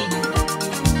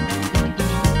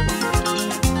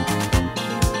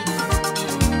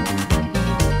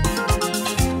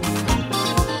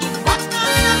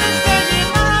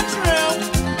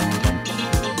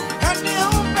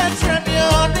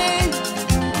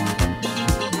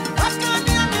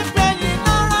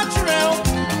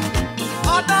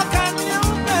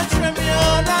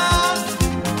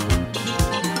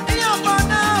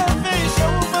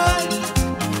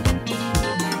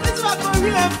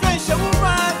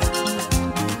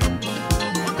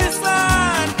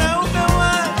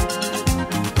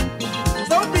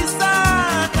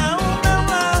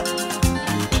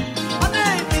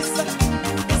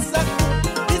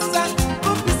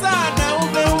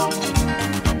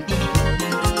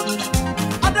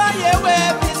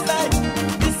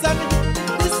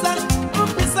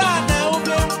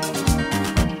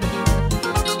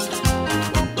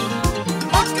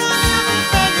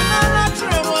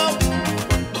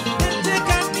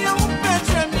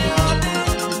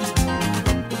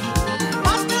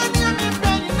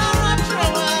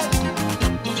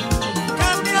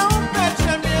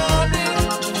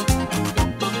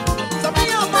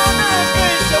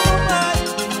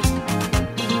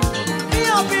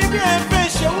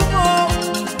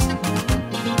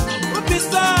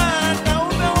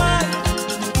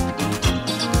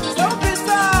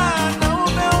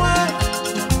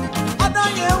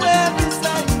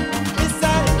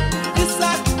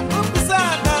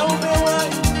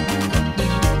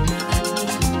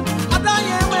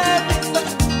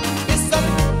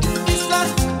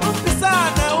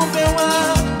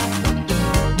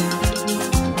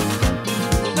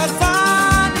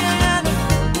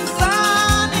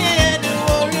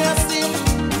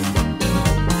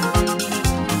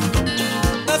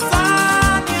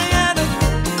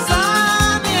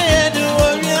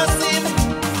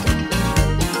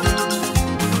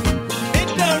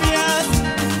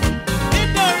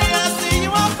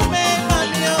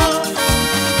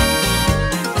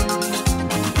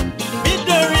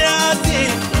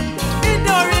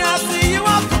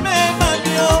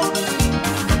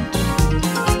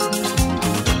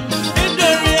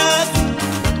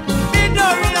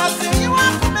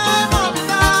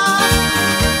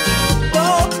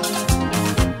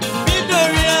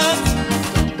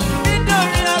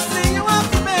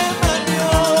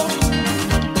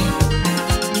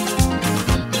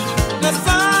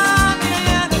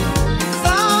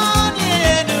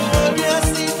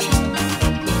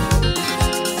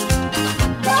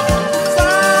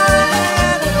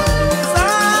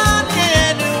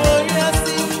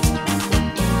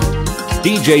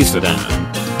 djsedan.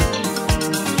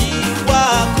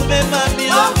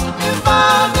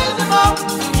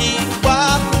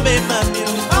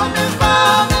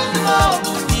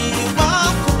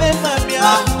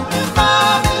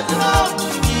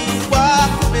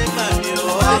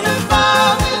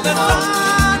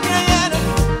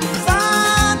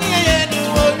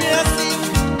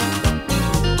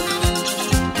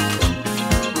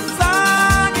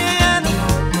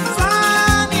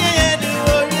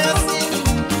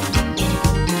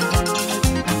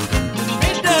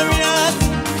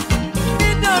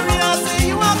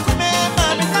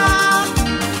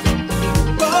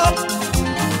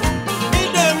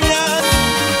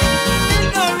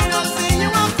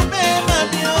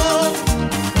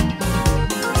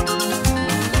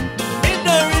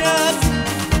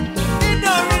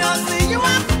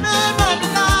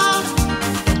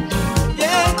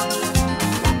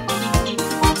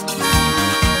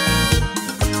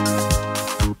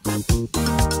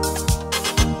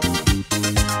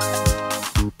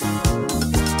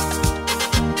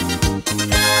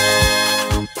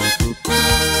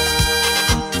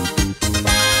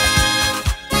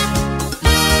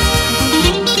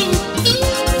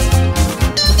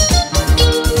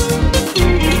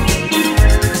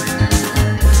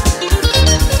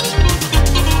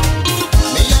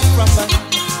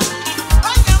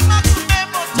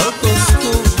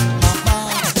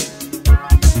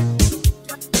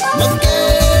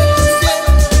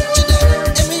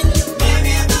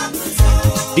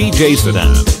 DJ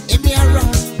Sedan.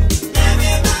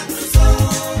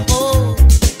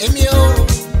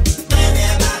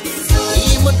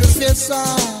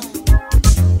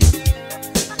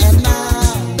 And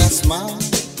now that's mine.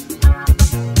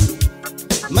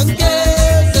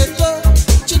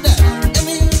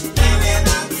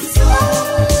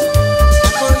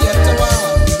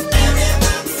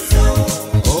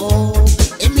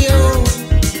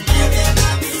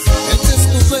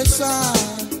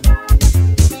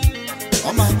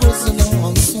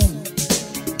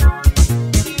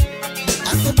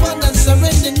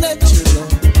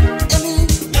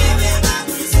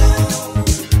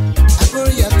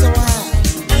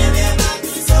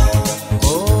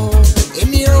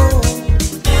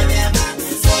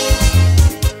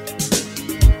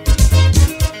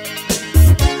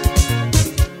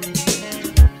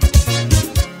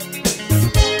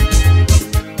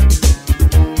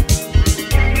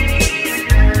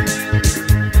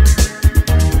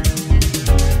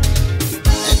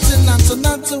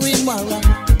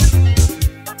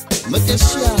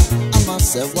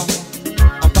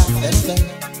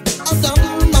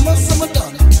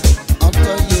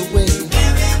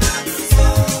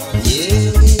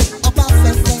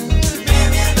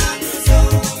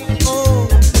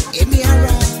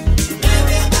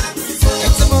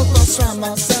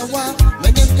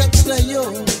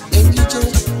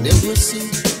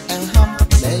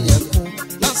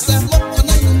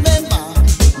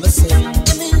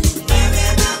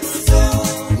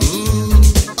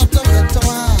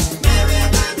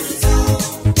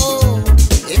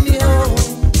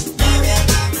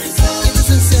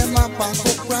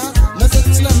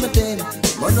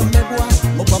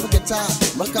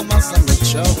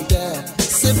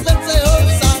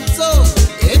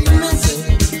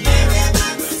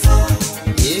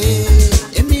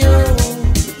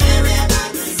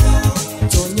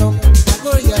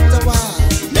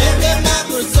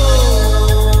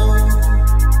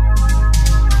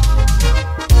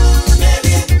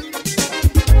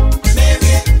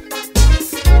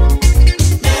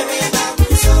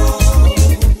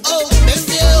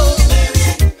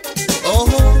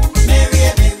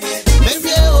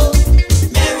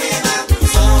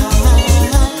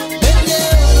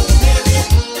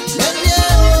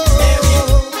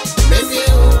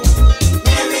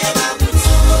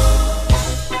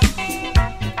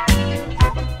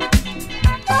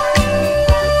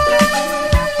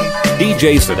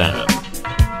 DJ Sedan.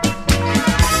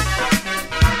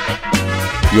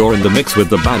 You're in the mix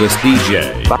with the baddest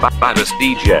DJ. Baddest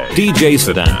DJ. DJ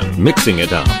Sedan, mixing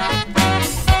it up.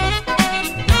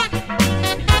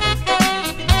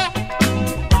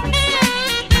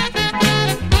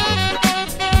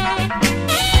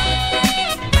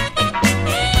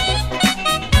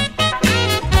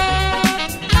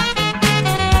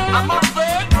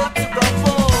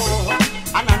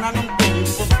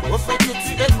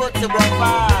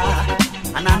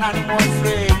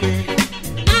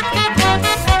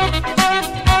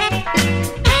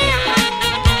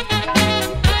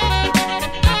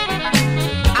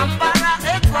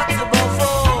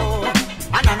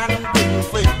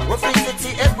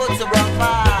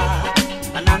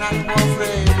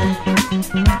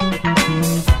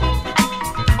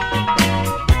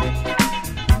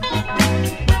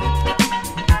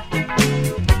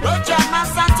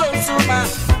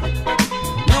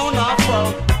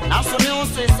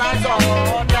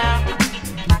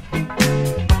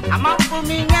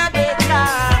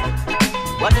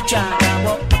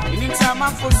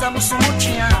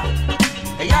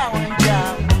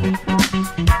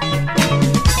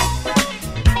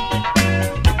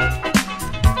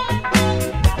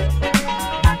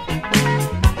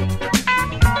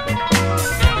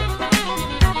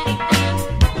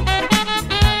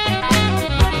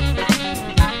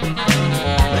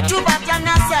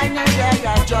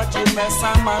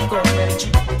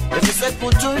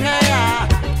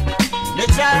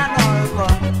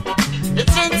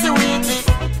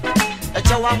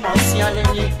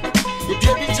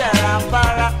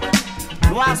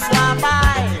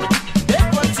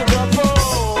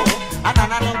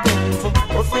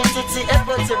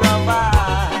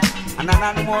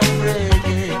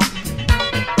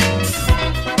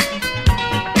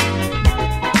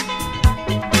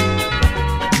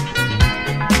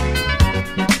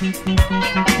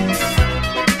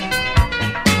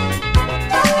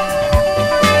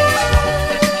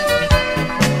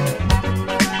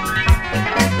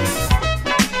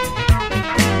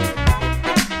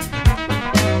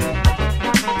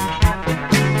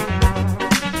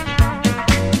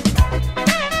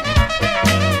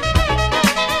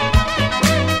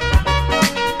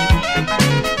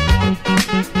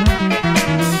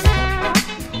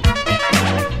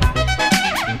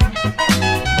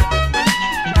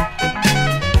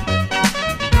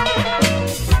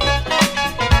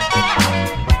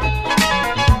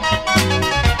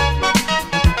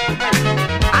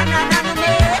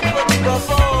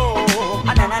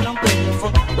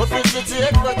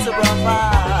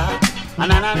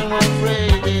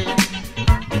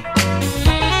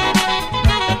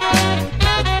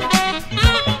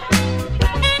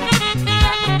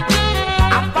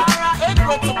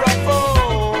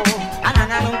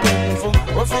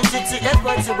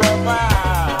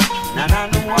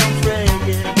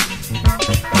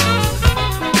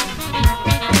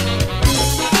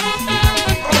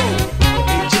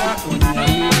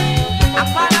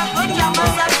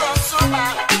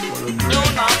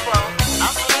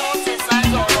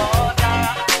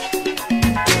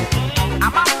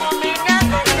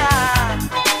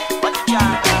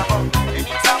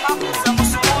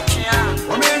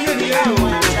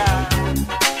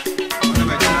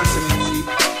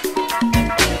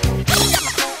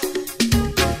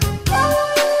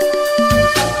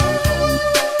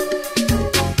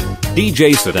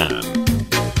 DJ Sedan.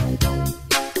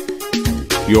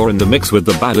 You're in the mix with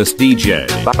the baddest DJ.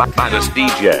 Baddest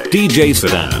DJ. DJ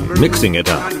Sedan, mixing it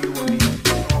up.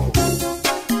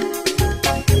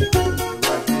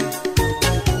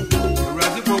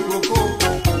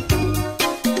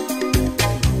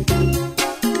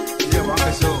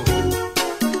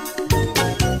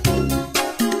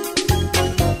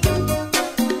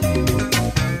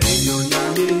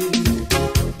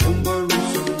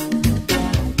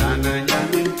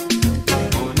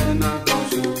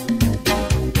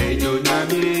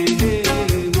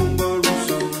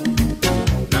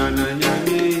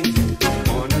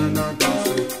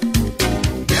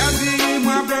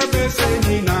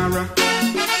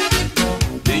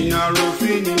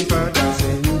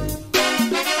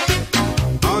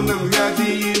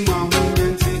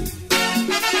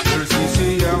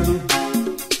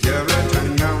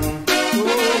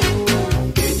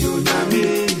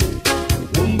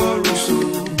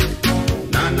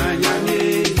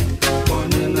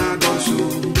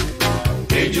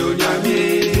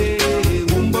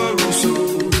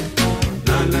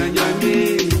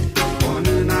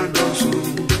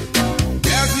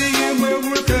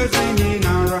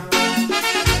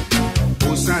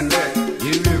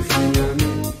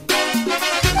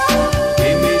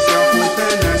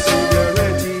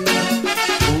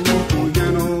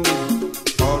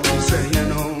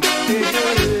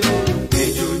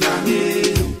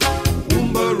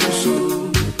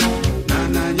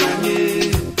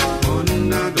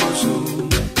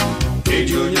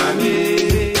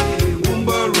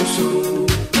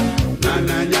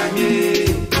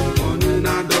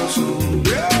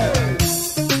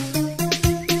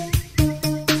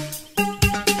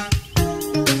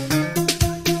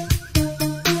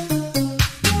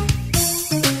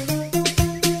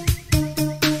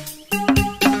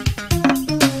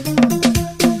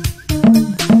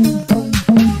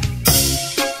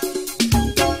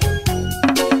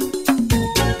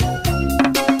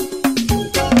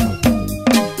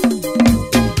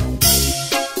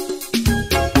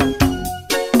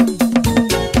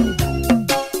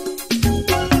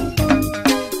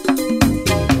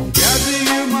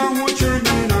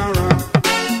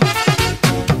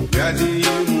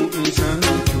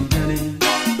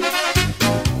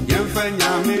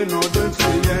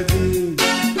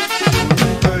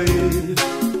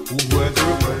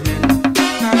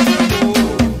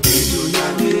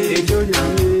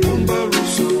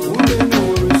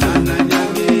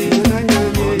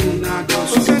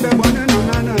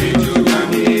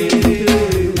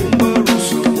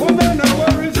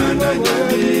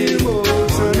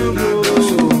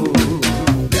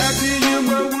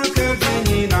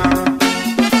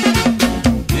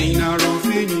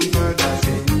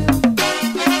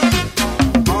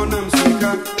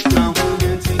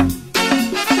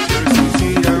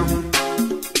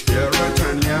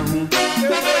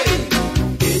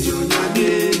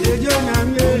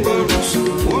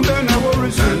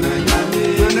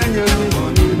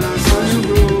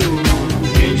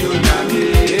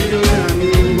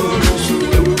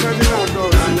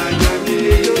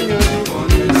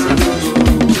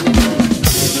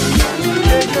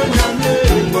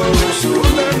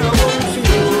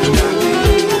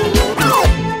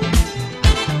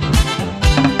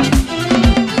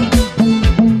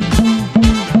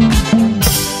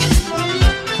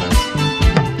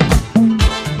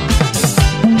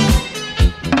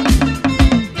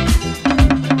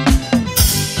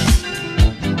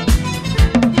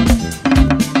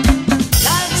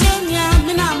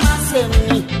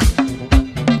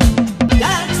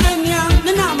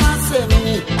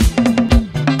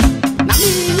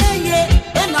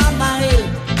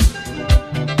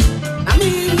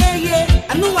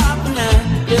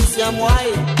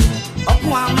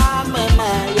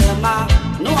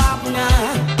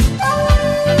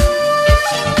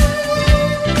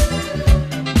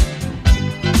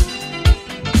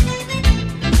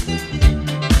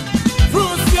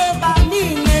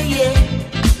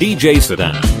 DJ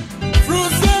Sedan.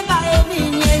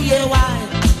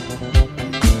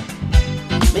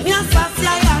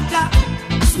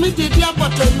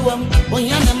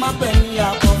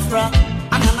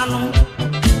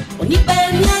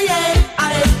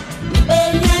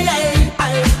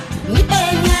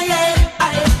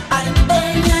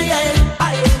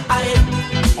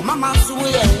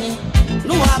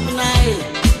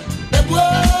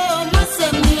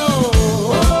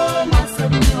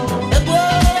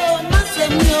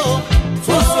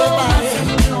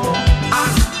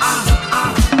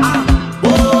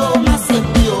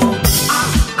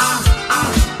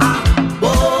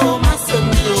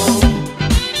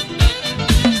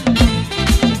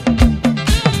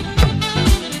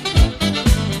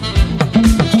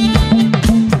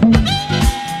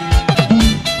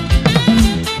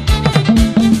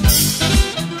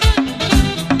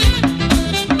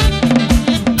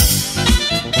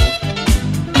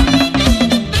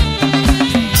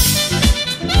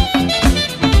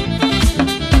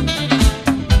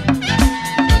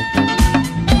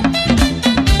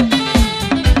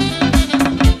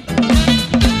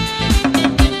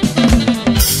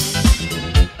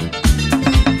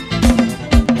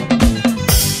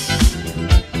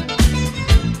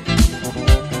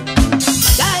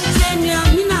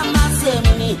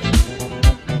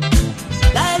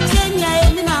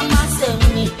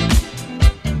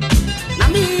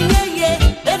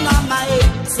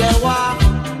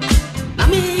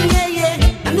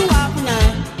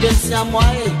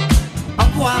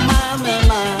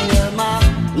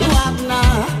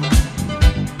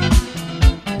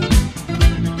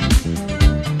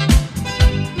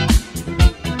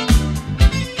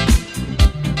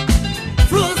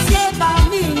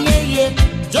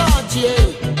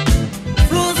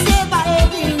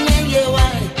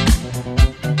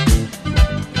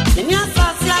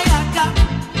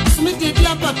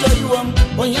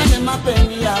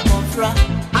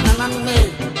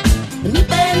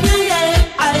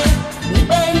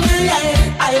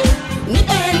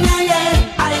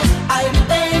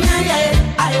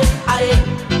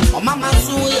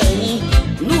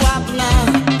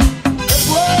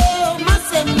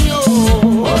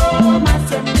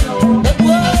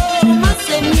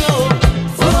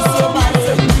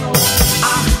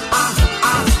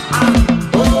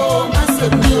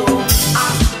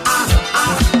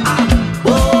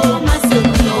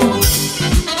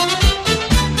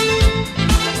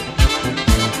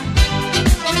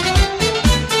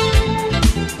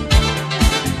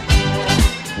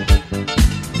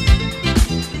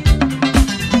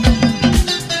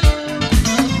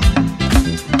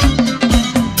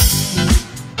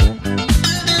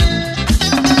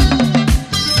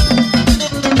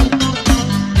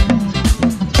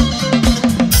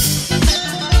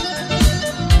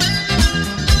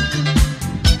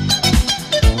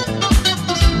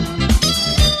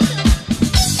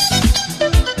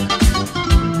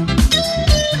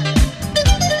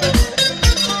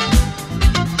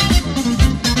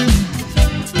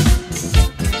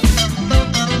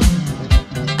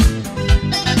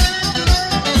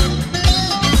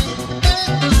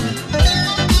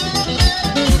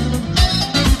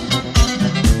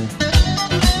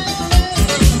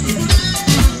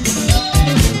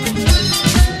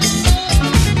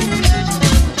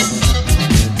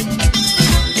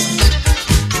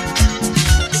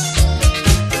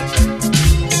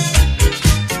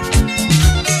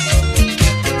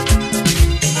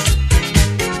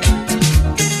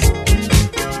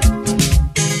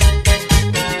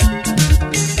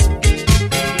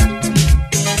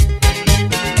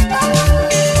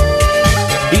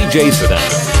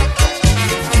 djsedan.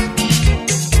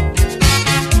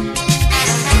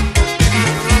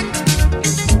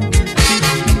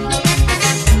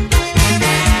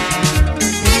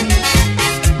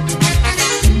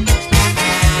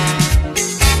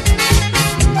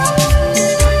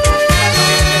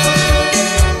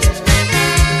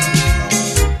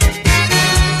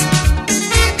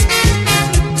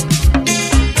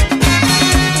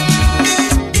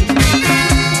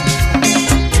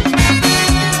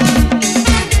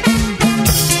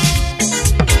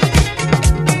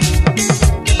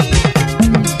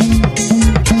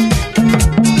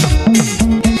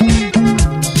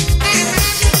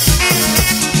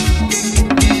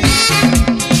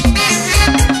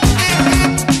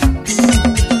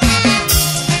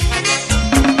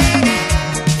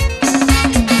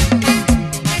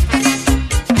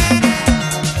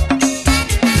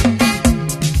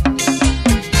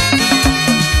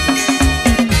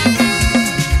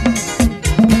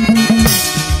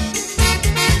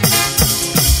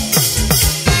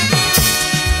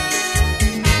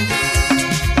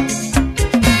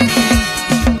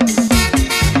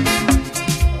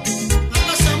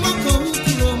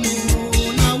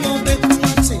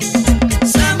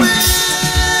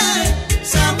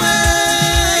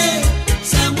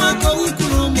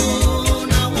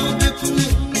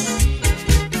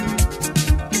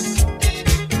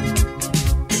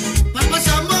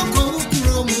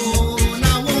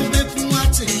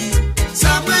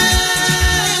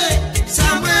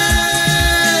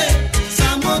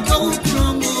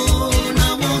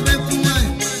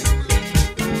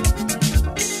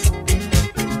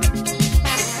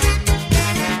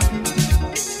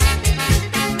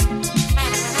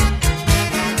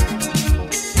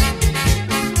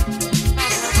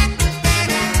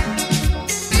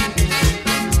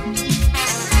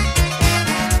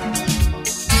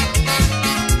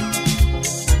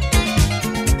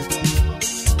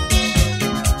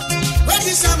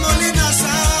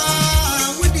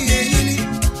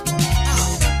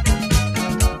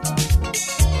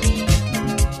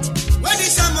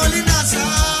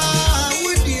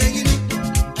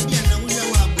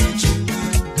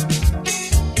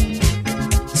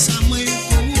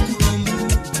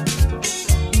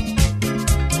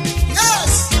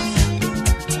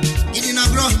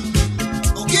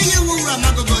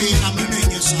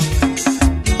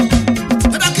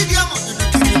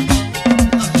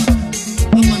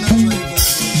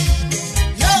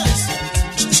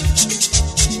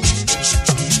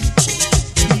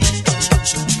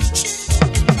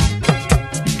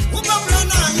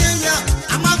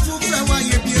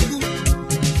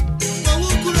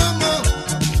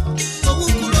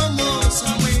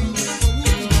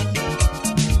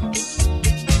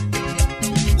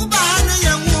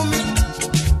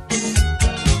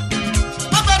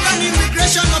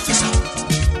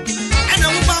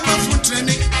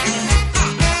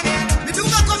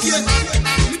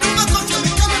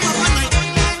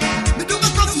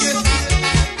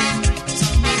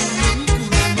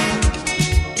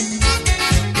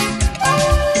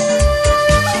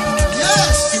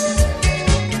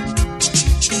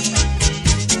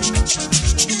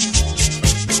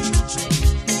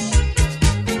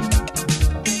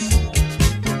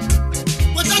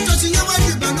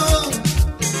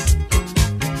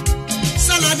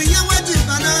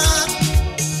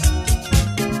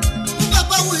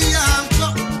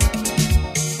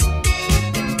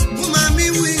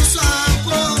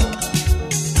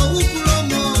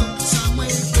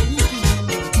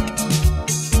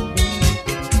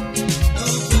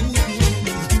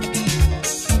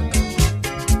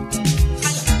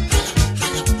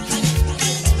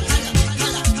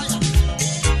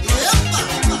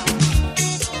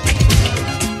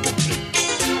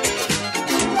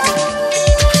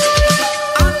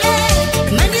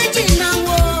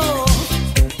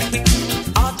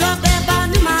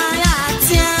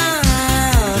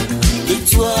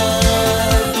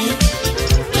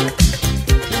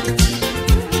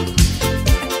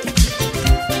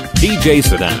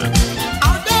 djsedan.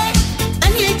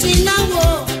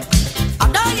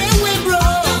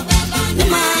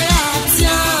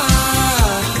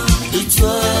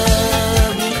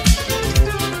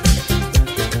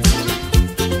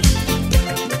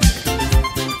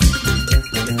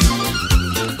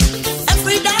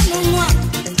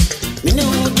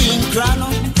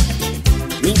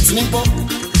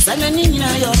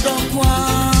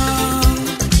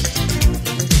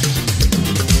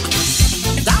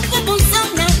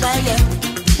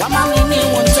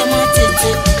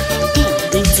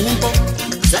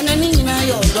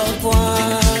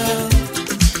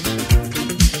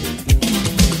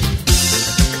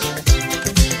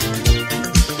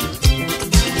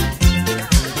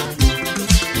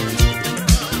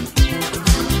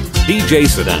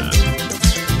 djsedan.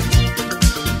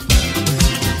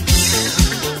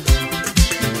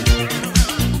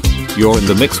 You're in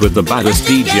the mix with the baddest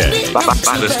DJ.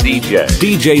 Baddest DJ.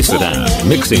 djsedan,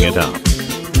 mixing it up.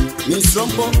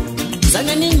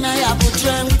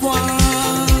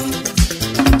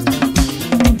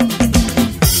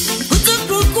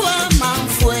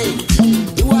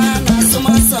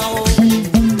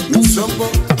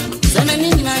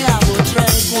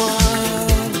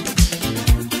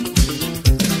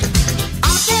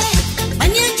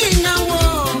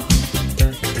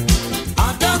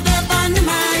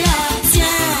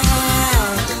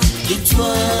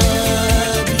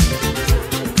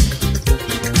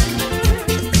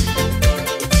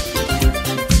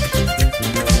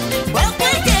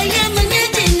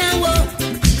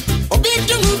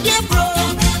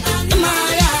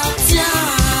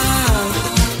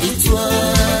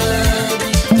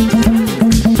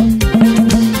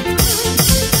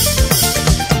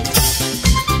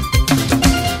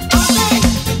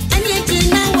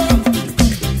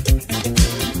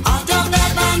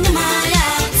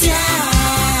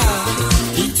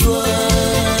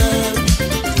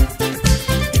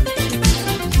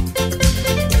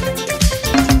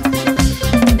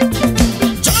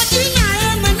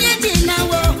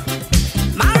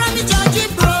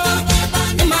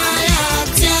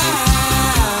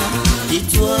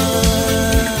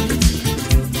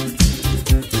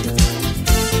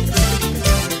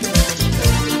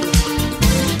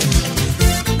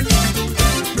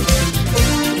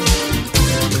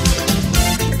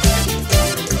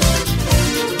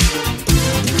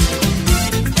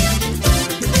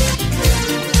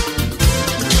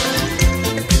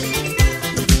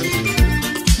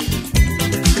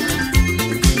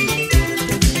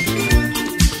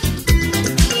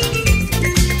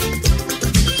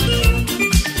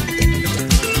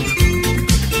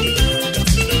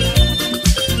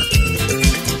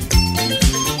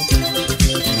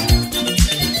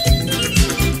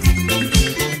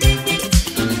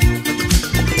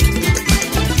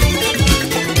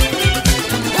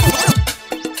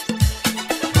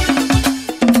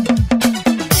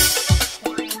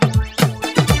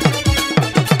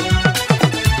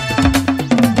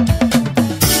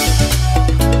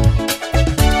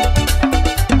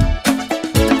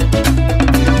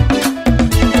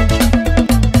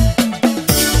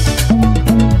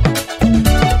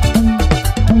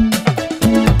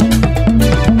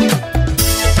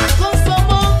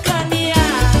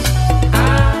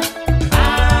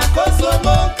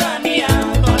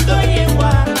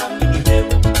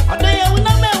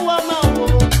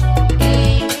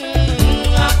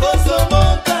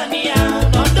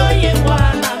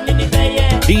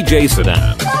 DJ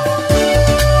Sedan.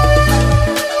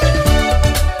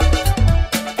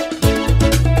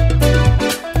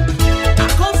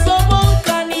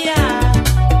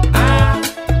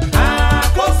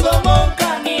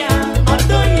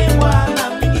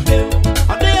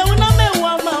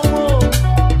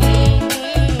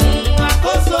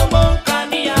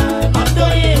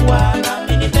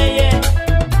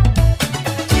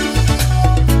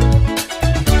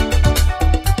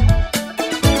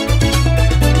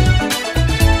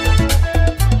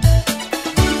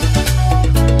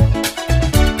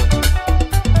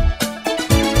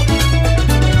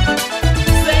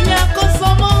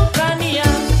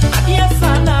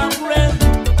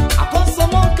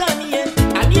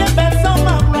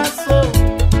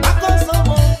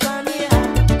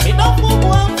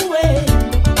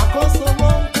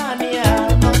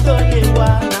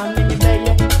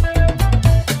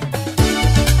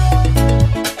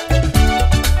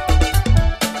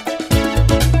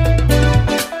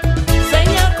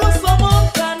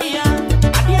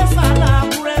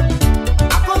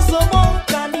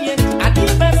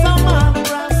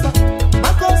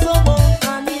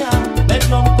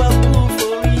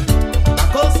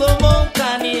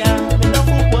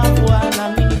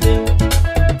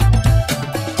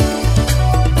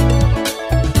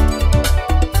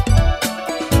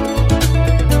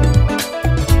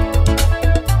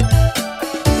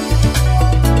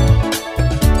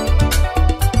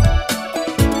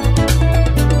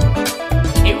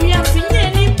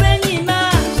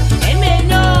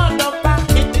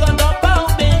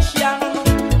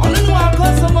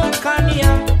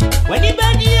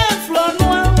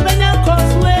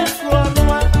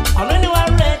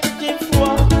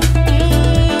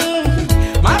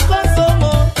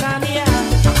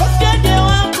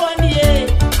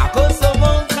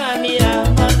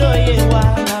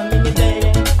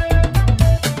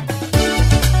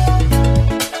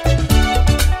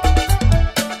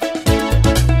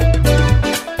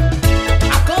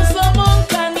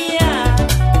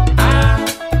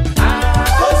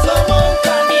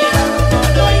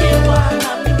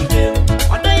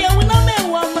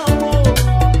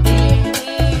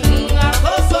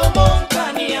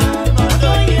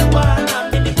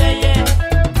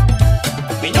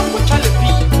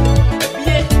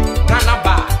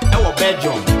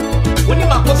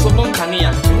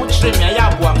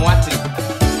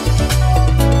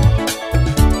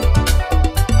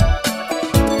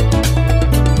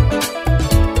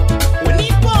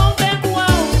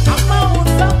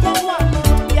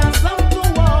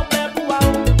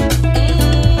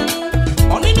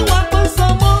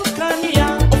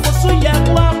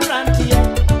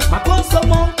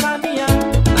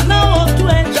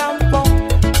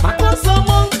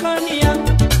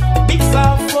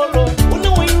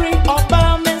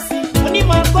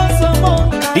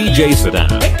 DJ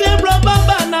Sedan.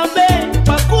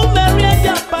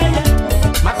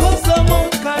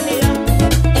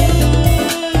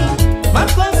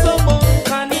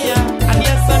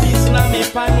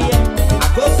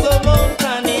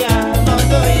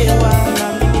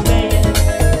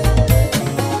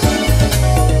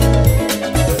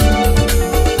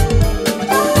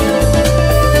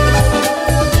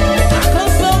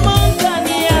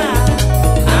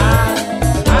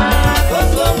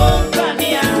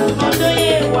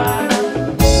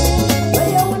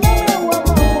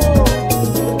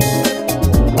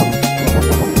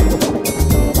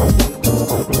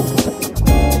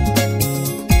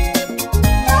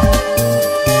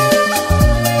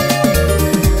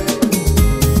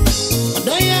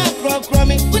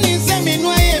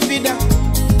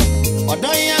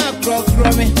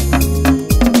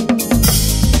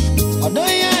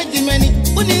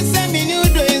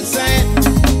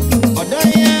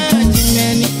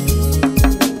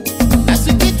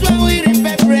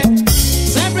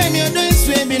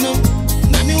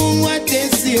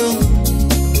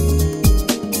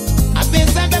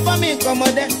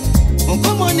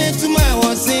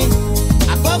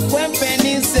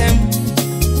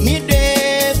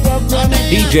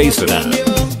 DJ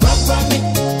Sedan.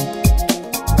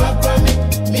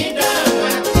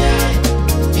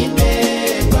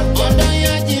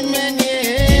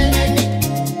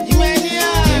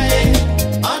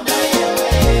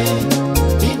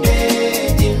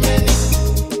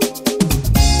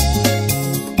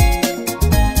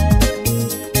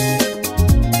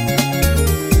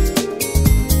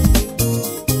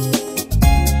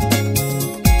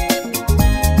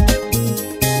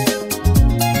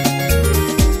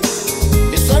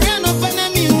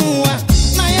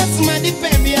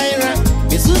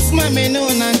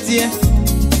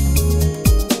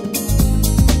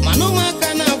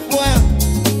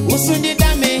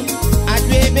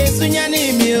 sunya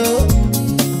ni mi o.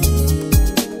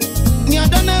 Ni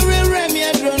odona re mi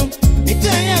adro. Mi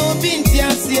tanya obi nti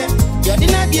ase. Yo di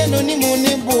na die no ni mu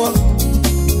ni bo.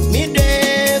 Mi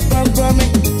de from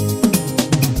me.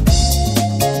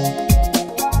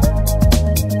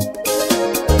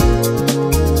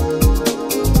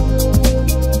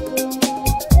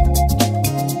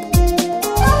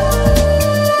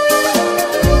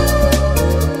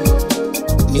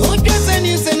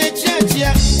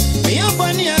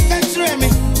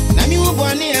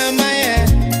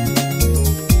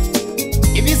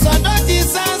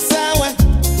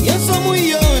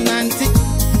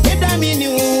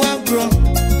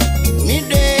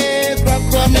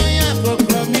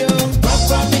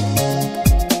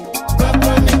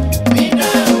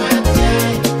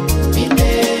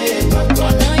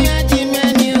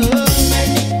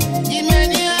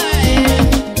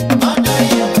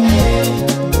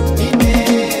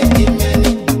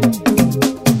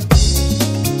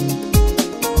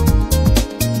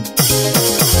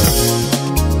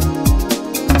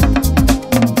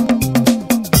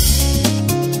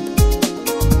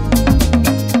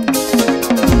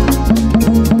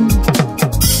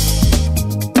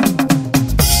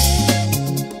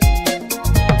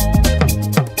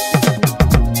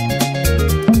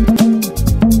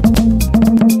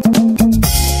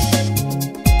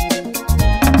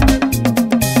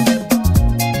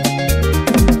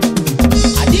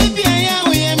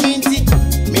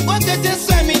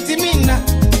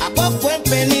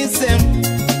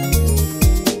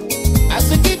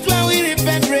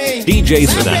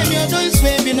 djsedan.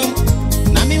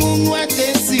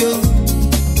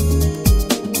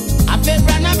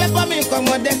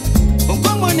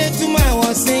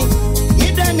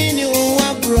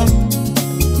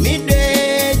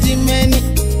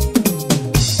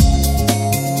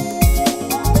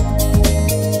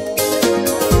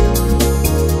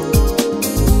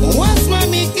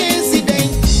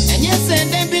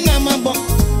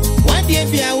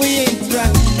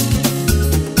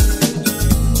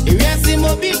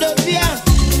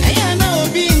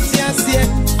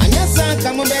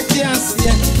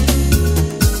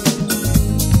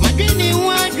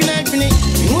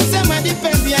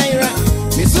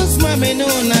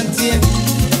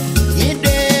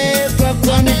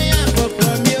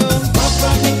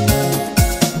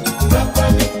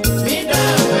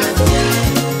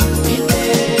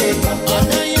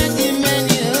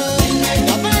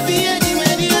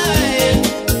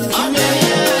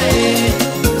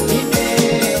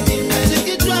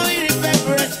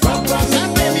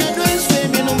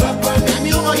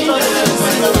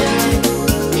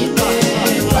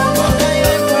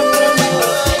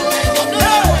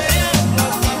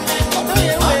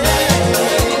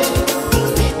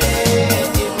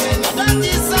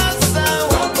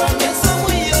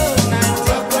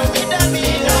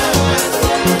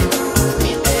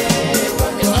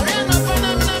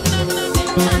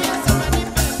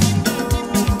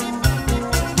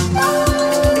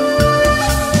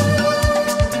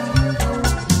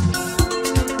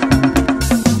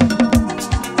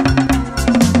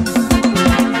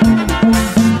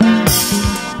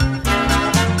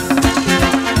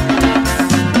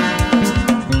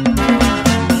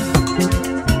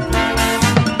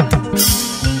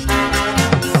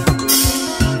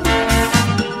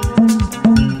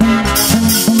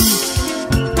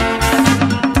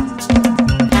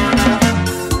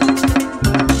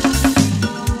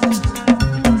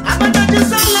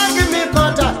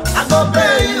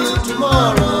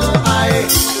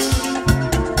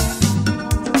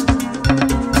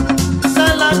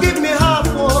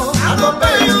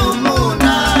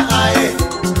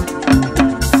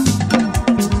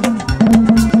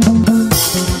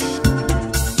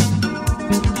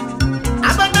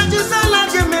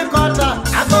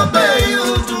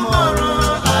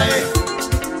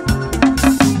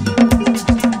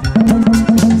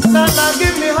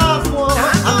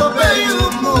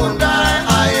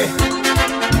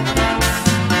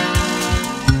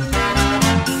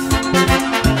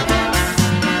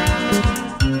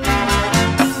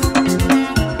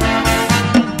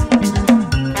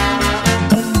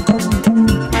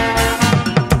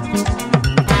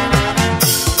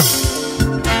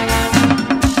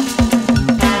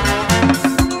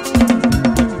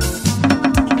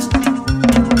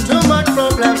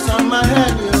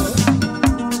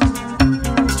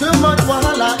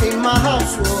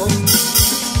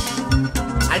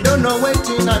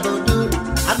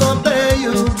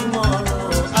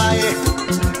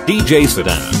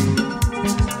 djsedan.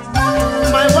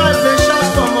 My wife they shout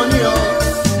for money, oh.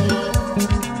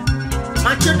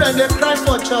 My children they cry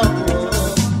for trouble.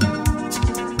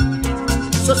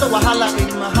 So wahala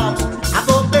in my house. I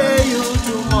go pay you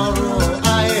tomorrow.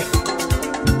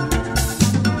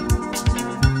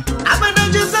 I'm gonna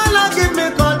just give me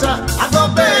quarter. I go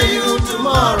pay you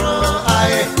tomorrow.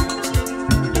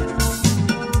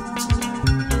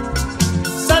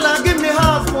 Salah give me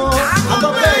half more. I go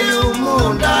pay you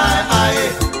moon.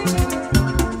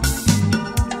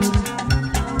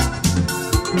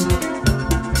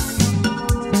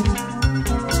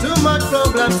 Too much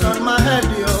problems on my head,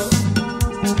 yo.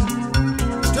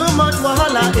 Too much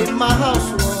wahala in my house,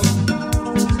 yo.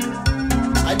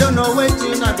 I don't know what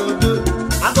thing I go do.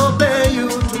 I go pay you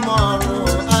tomorrow.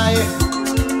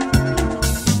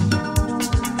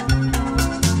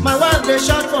 My wife they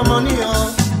shout for money,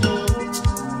 oh.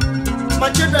 My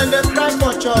children they cry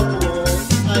for chop, oh.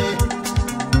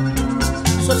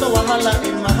 So wahala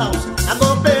in my house. I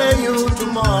go pay you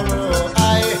tomorrow.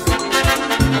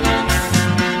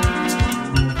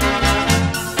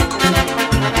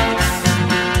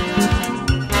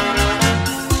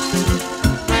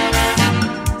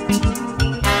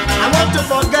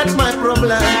 Forget my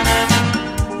problem.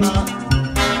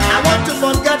 I want to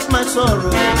forget my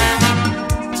sorrow.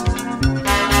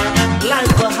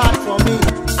 Life was hard for me.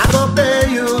 I go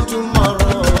pay you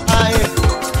tomorrow.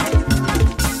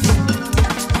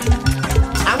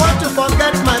 I want to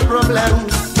forget my problem.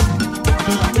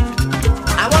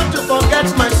 I want to forget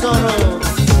my sorrow.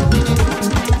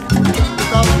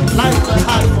 Because life was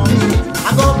hard for me. I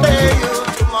go pay you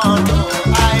tomorrow.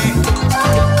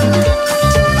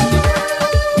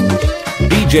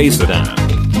 djsedan.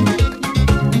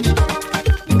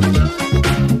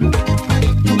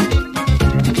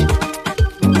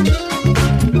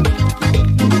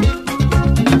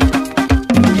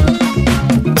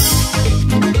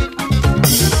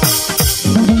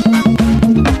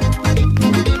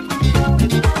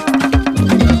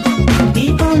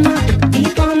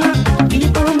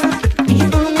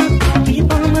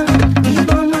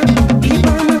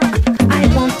 I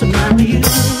want to marry you.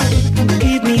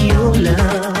 Give me your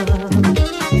love.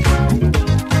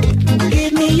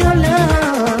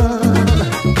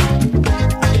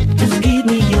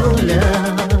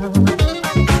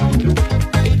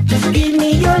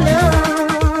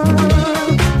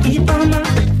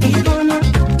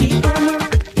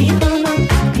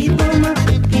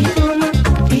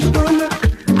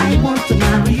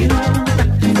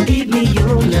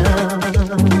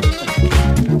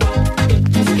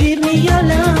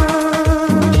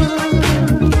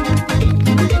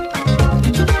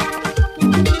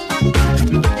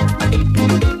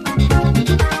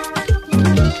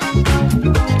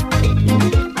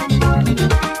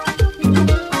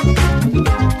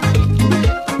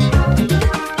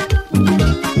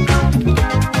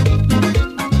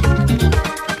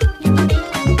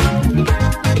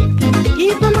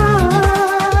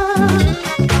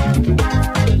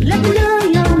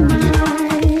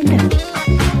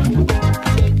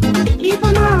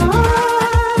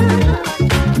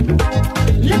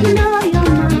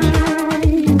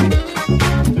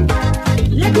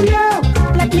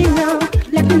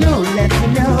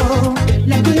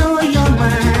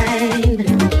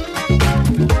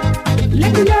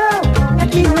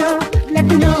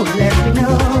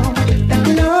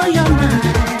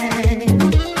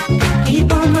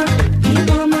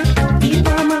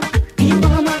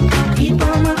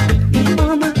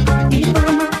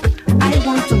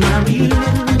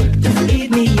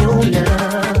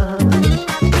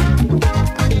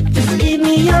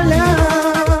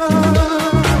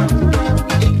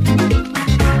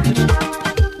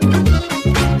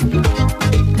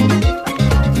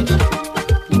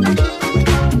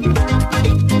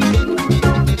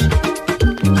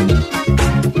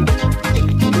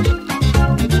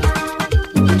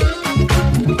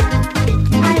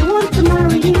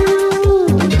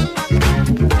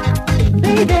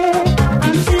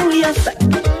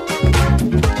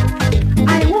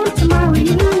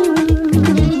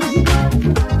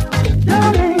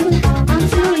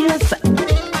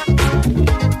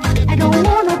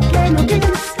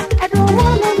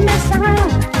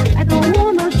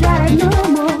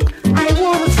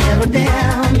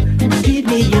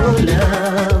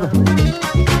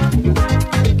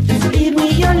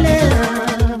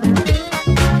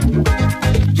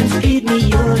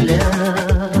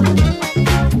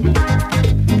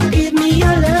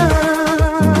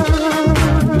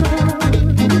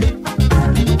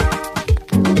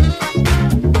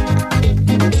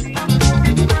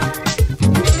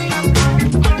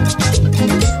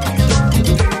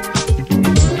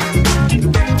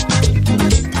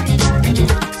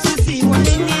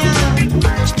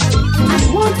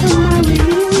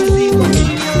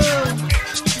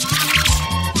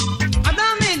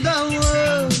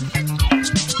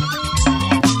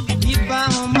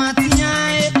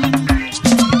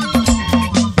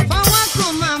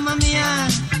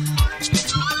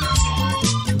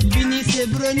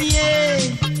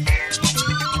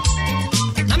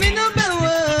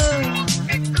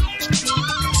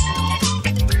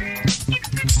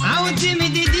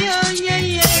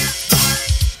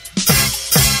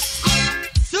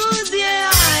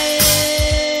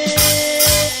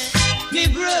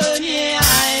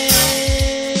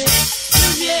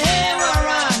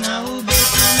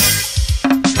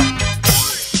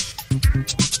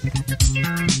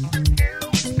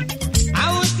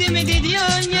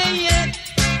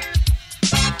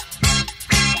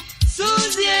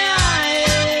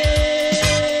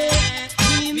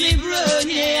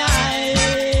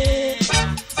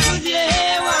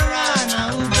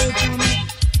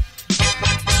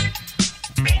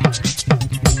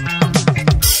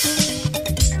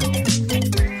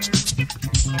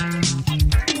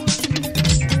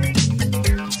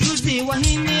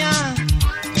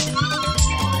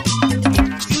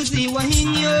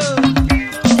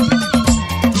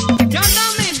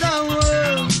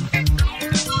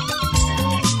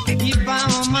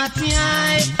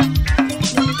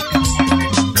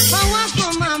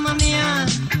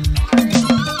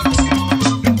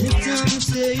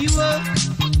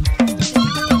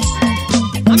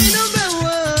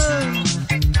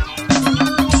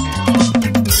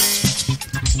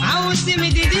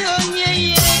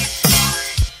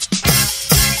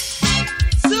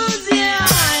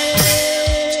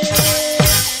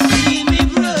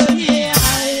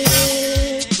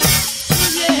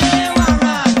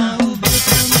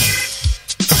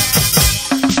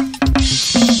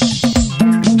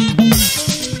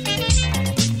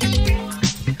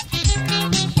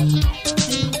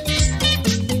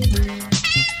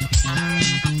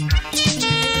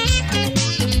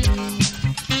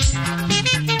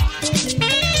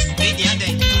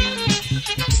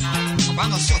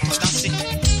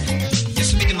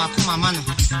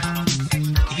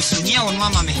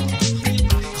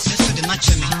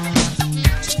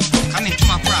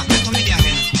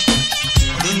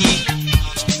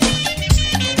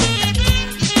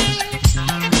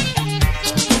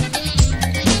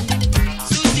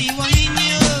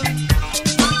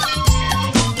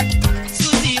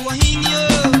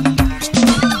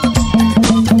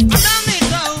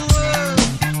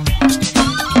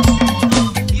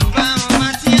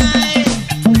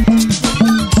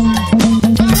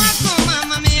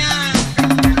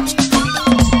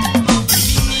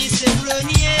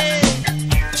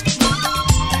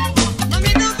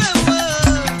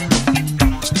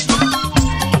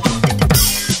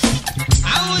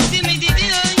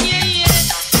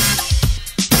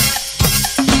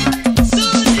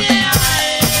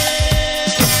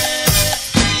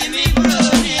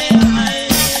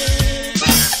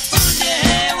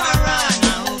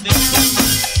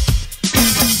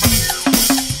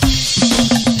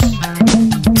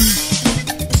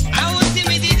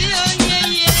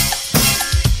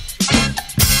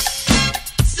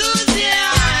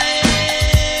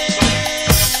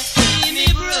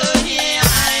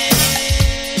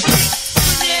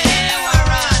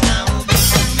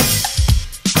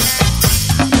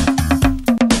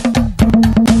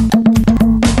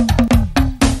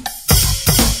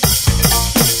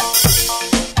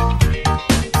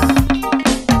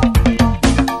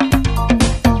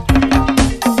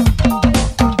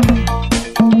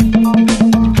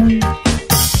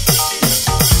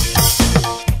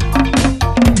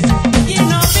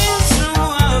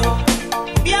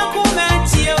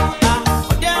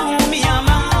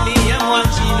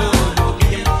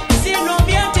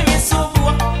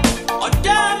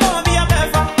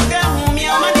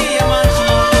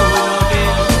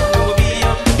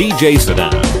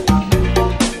 djsedan.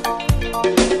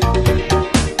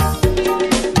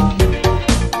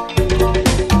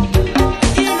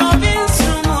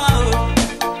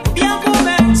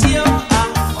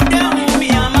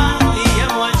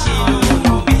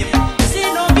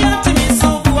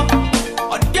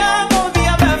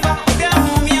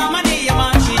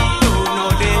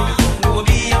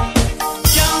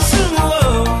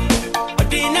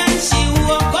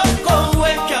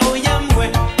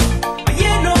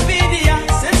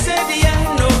 Say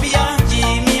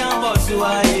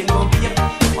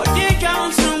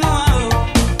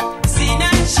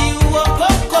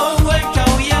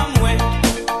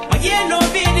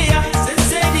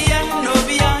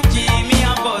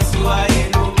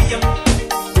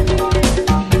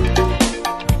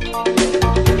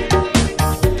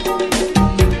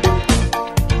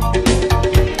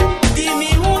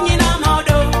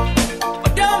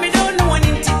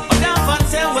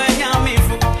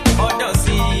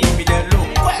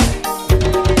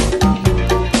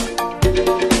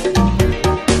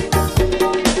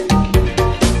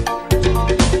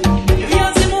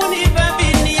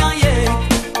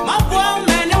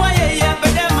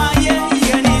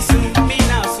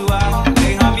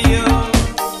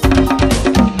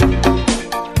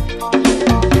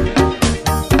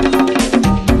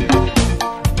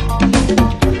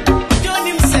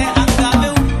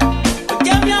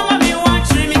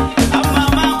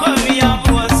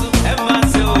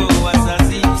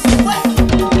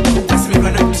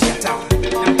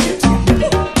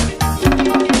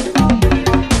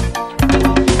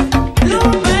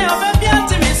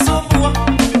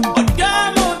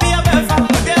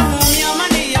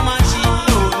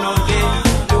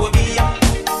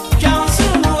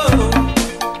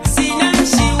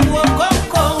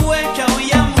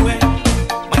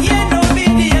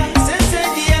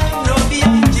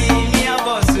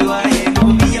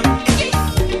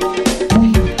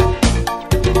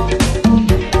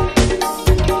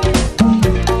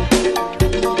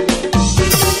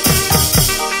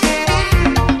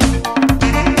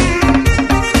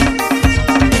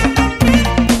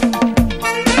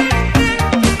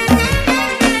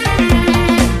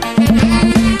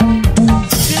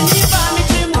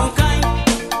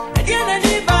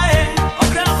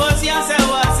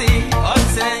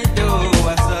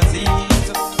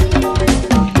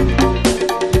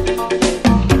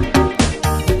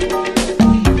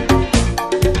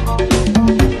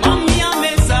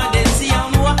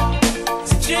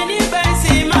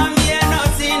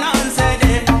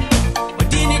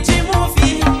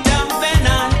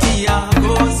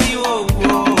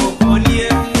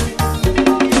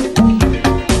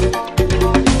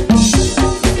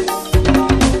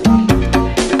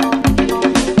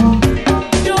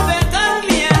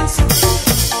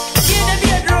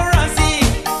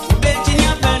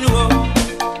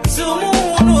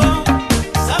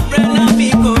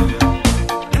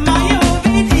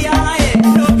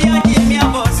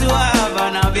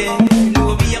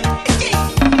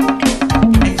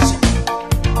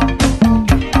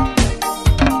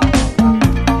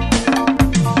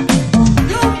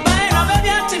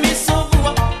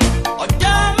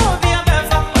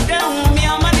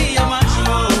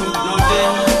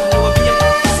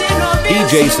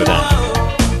DJ Sedan.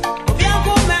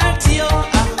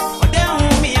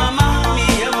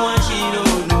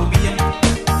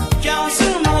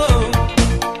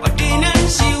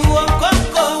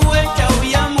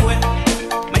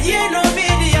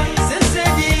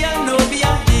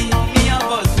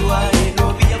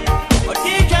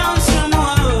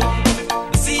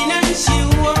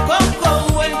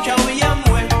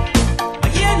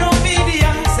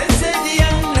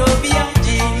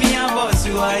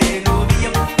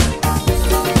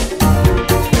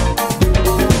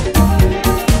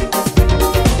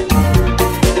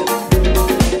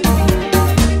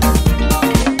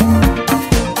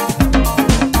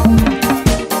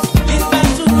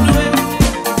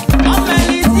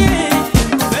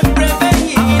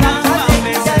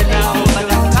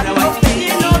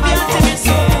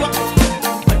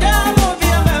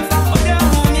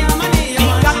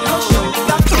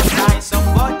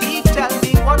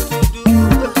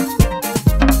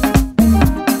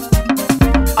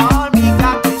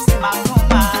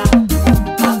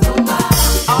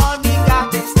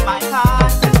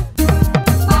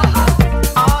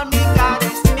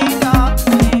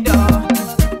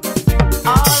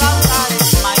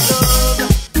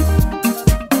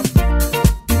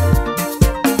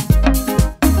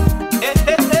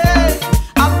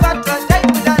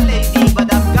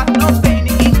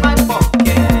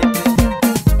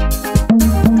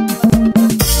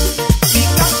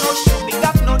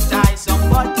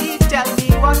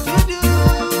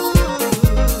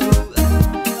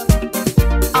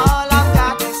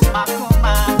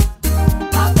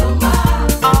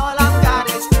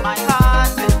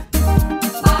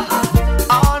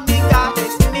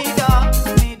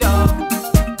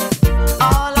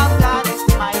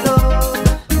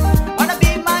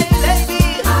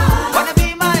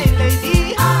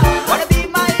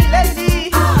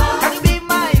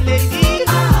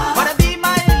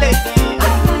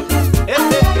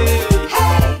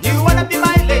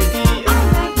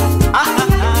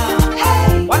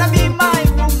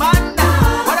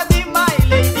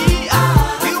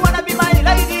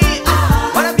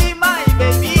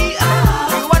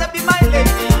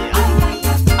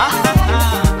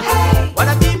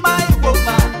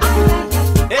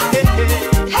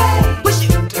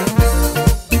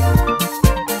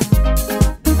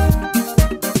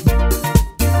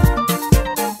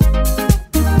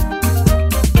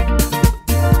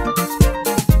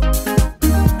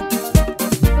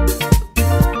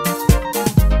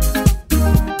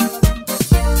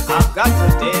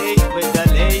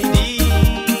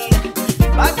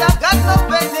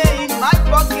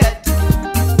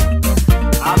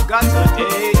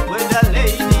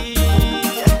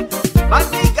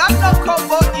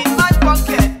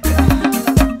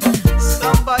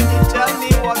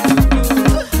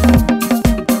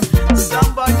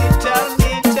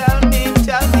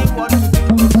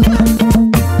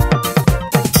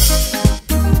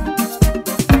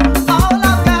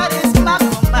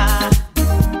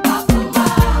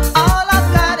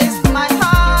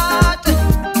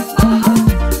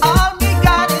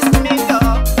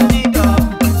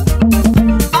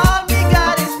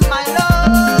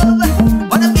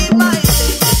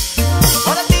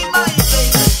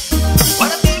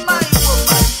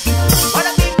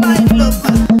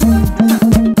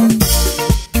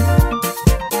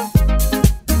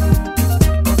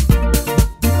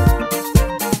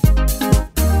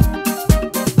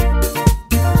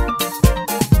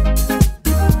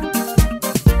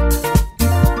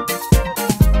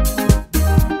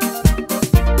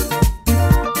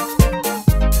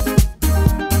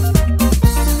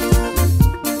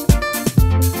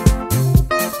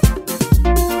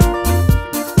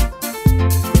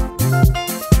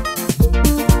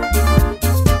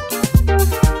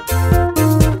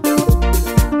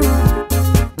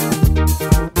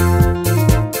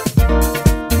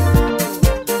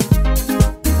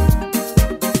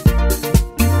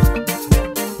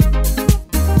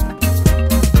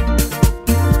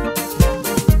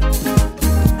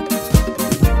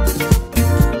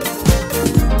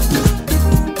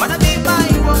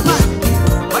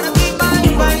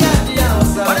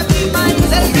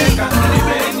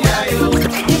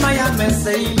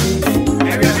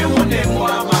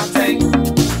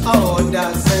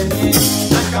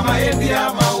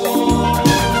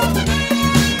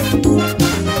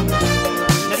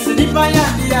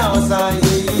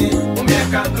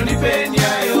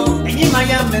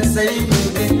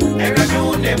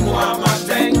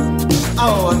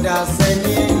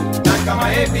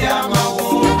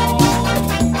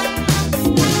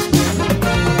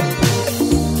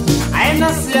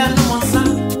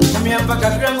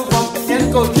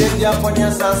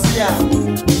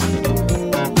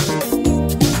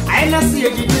 na see a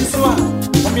given so.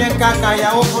 Omi and Kaka,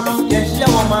 ya open, yes, ya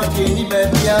woman, Kenny,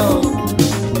 baby.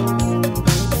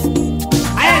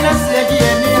 I na see a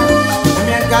given.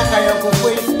 Omi and Kaka, ya go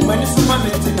away when it's a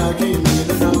moment in our dream.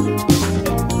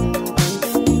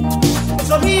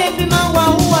 So me and Pima,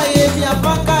 who I am, ya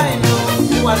Paka,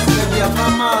 who was the dear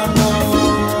Mama, no.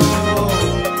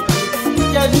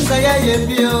 Ya say, I am.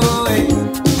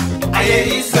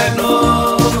 Aye, say no.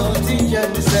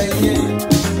 Teacher, say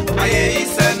aye,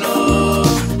 say no.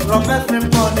 Robert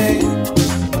Mpone.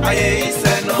 Aye,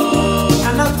 say no.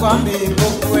 Anakwame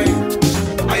Bokwe.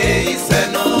 Aye, say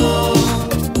no.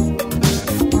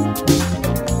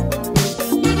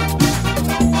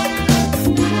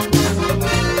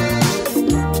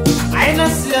 I na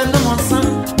see no more son.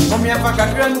 From your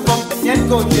background, from yet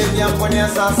go to the Ambolley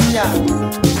Sasia.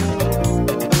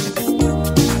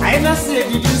 I na see a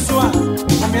given swap.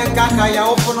 From your Kaka, ya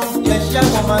open, yes, ya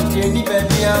woman, Kenny,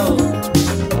 baby.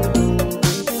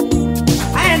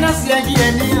 I na see a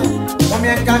given. From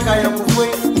your Kaka, ya go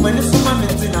away when it's a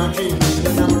moment in our dream.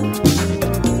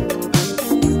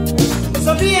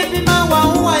 So be a man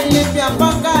who I live your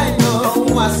Paka,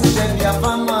 who was the dear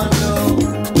Mama, no.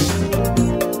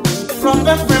 From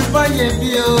the friend by a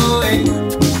bio,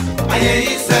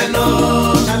 aye, say no.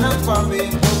 Nana for me,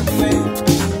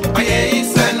 aye,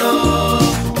 say no.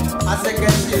 As I can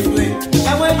see you, I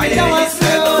went, aye,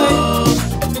 say no.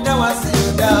 I was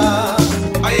you down,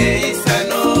 aye, say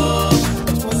no.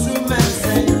 Was you men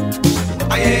say,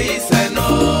 aye, say no.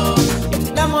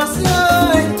 That was you,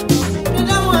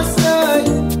 that was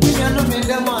you. You know me,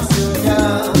 that was you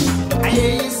down,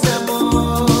 aye, say no.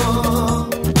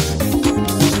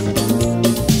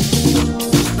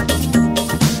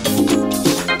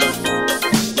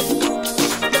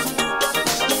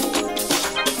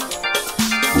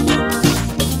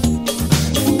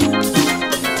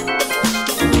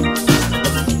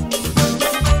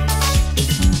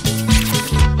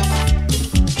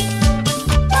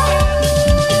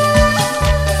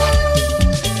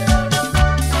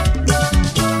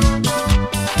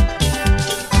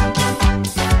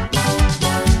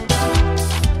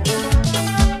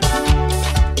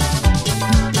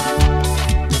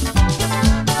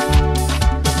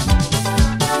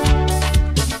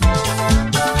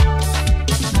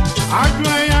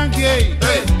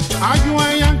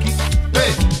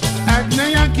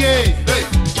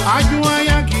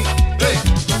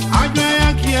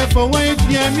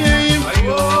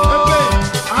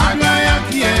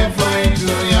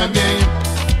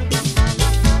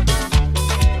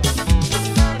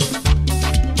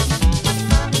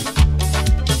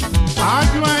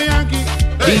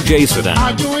 djsedan.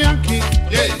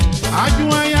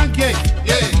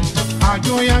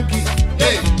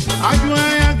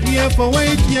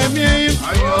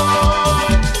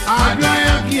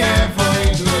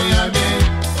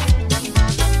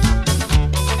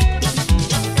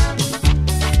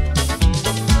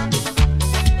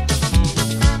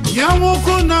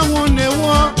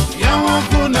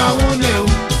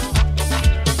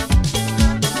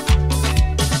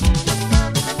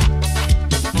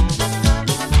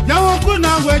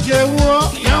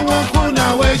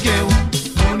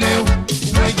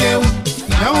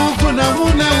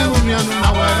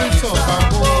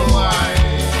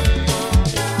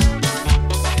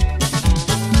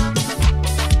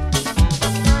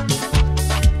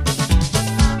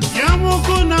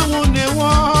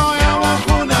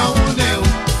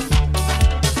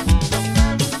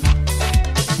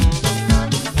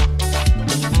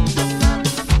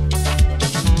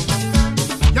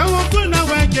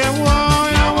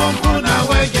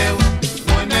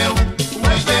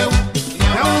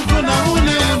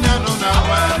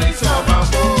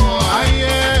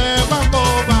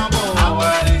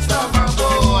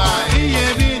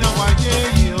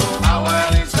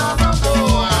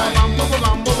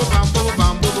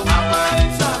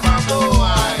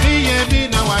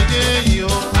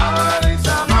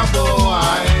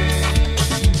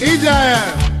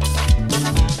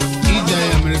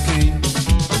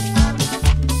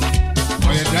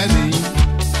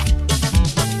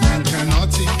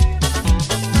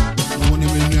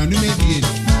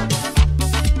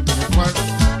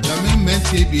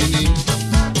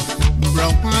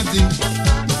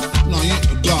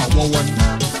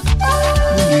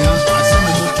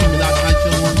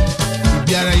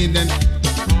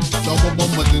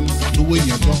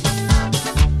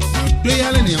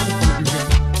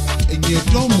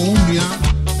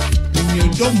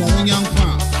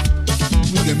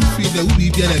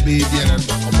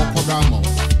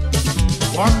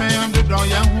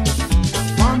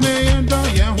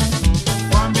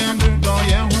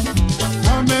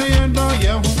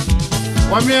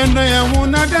 Wamienda ya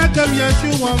huna daka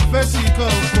vyashu wa mfesiko.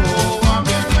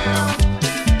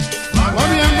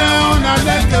 Wamienda ya huna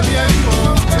daka vyashu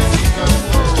wa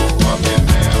mfesiko.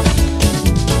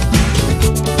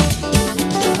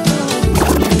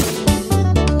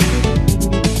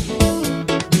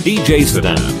 DJ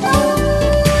Sedan.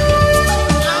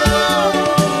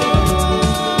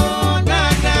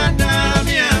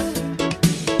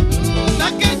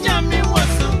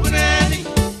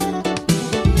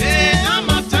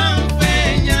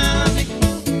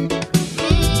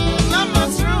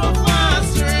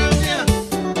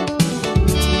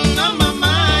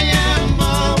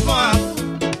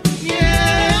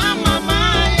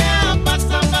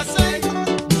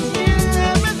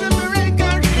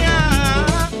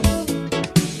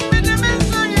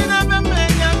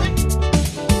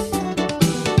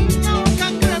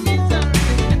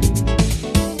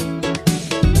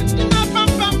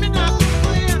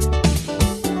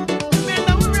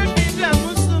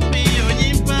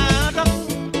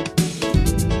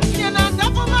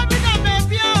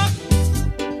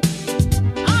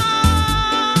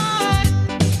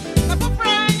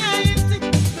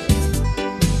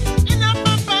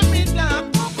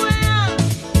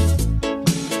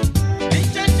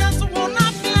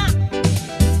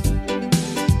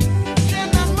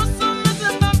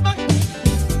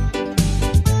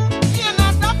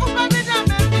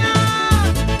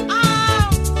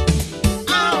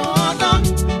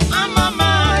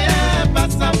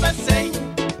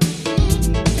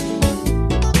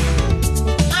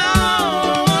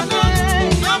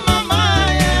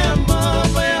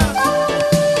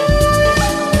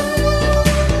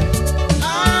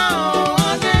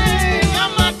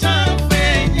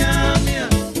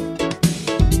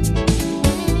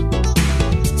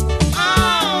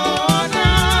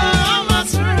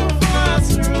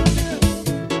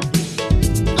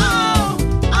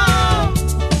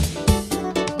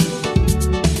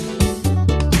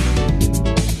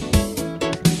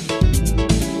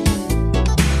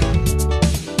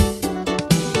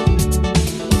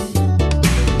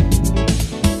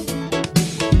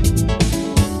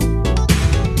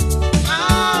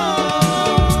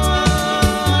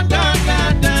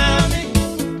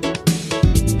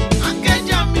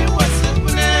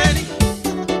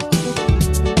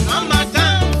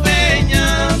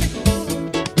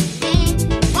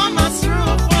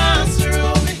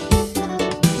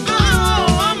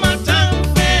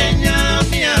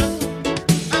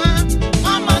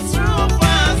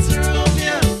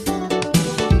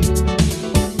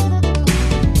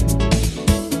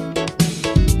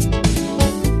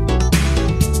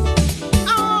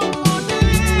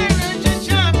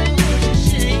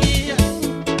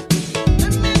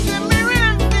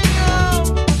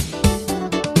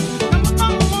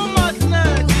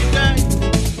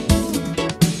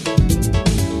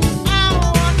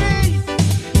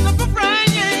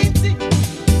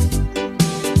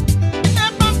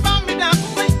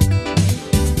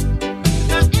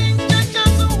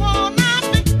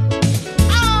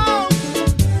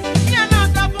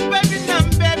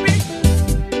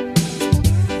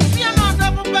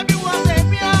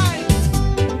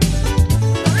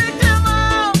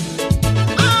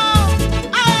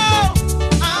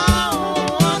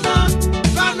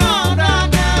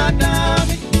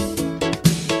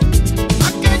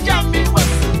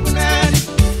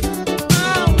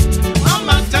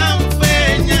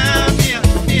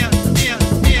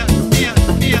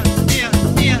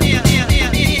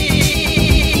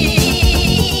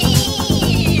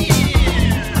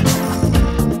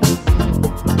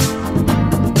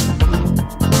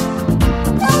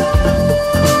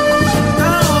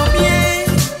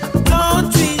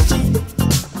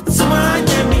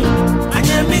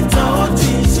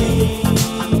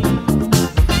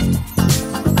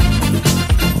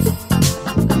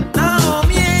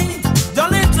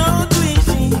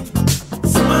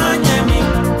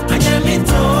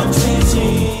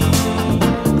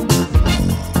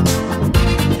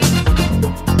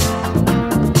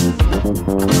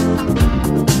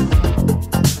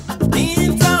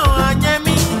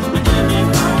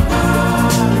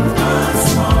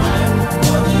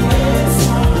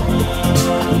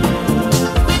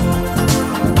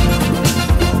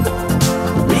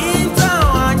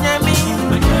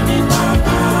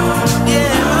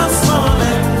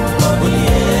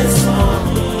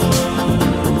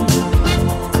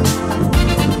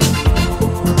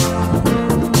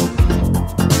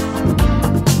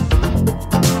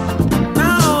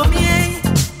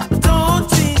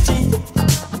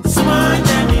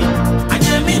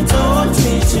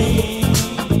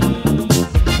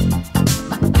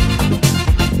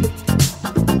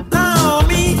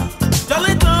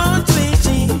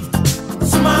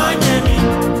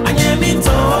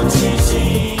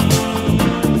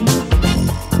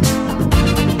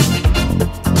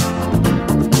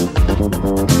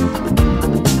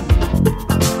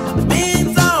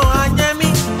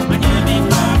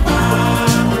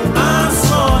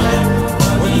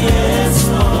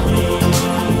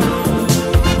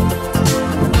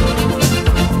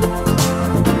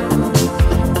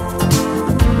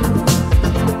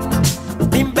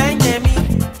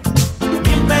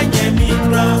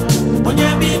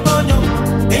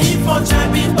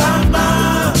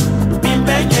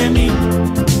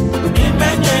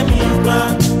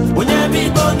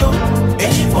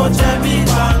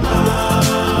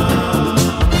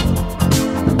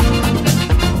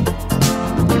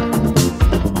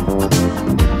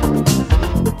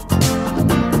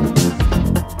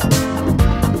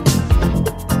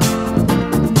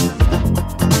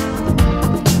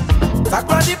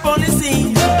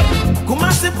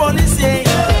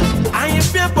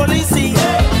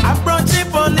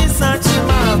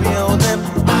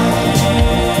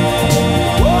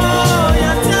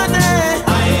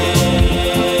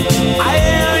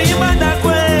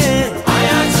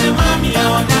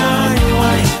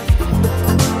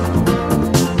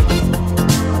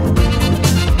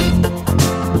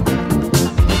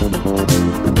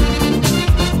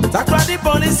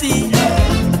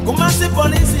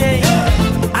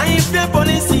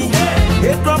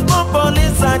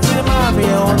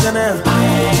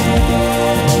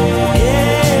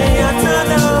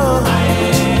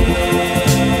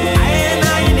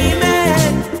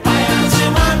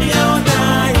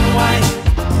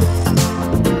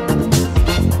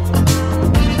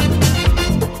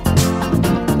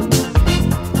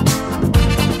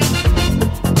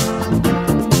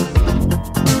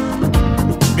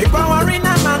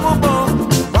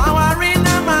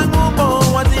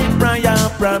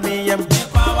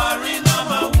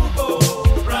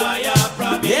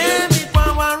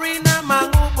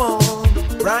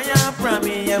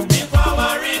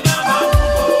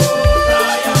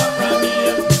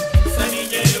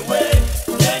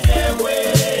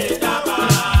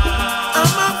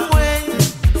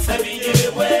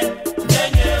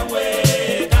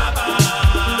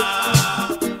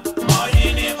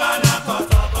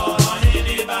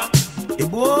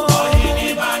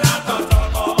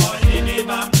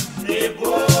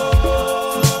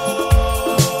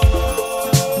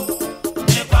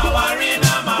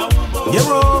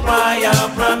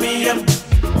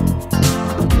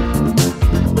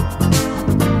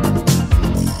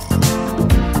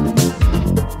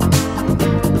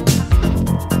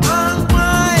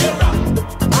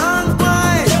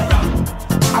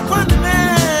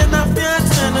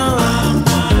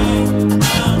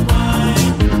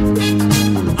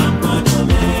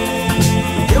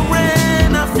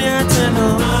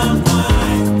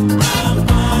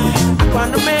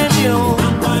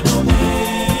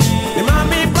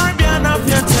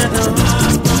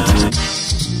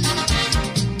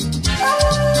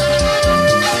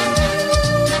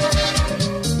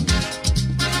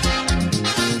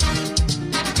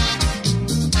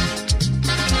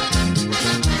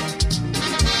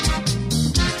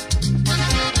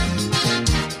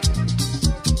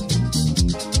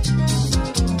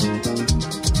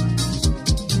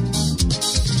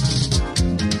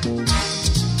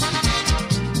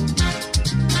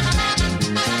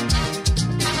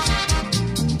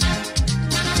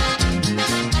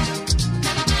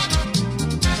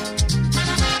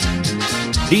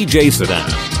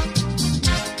 djsedan.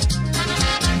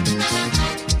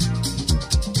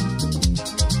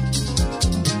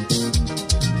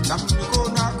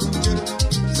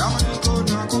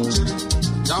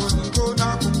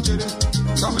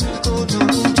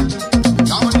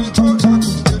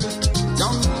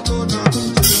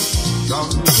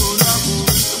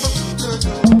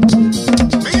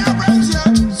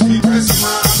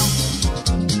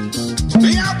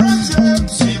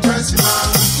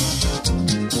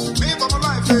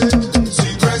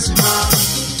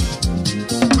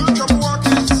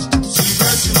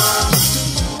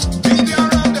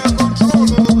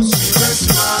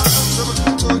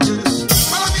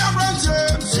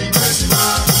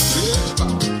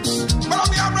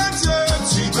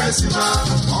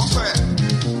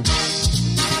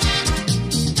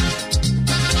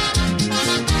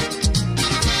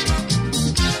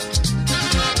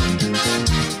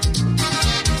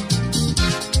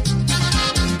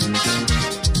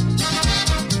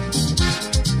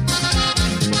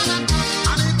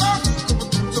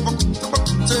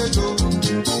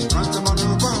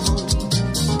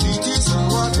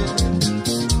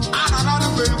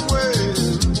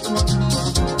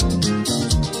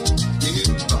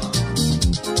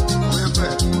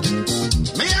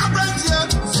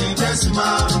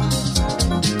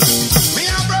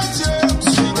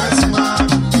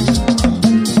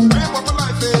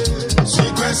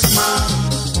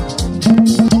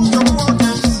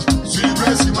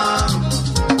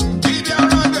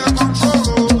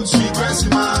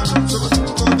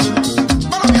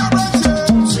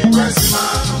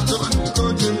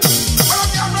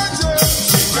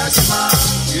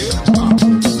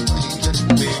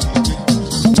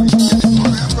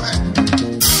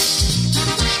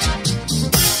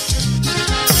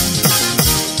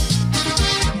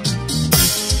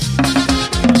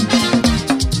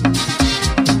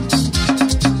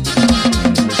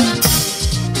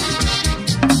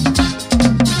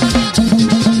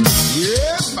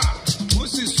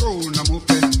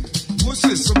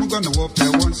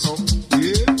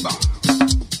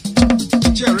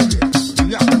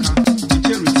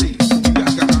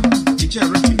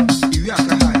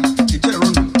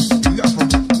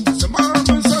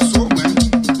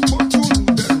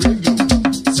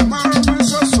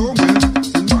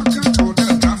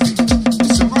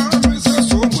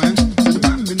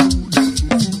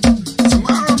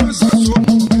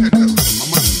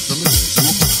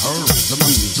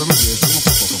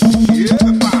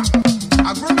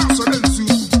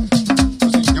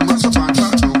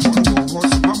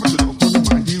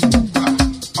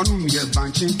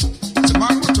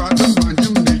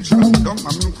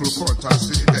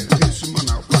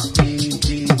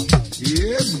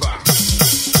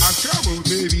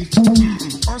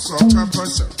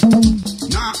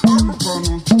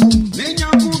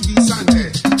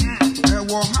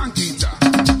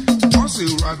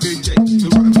 djsedan.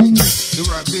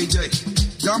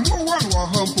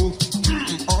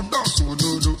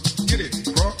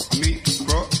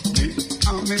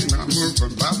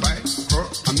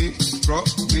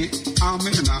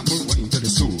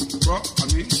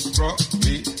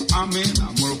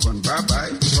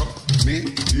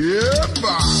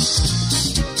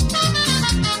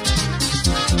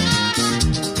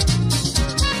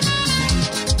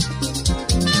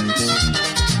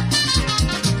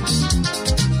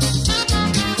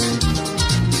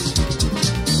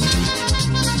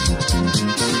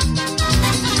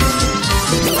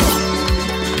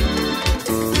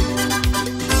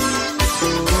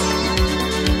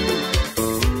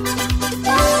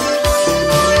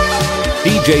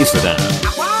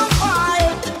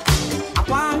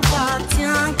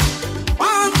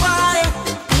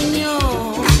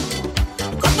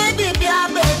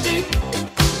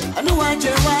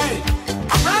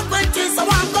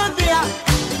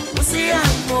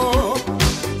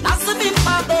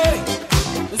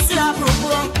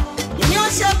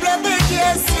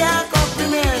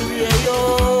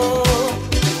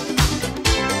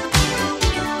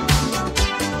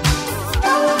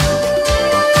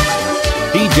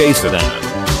 djsedan.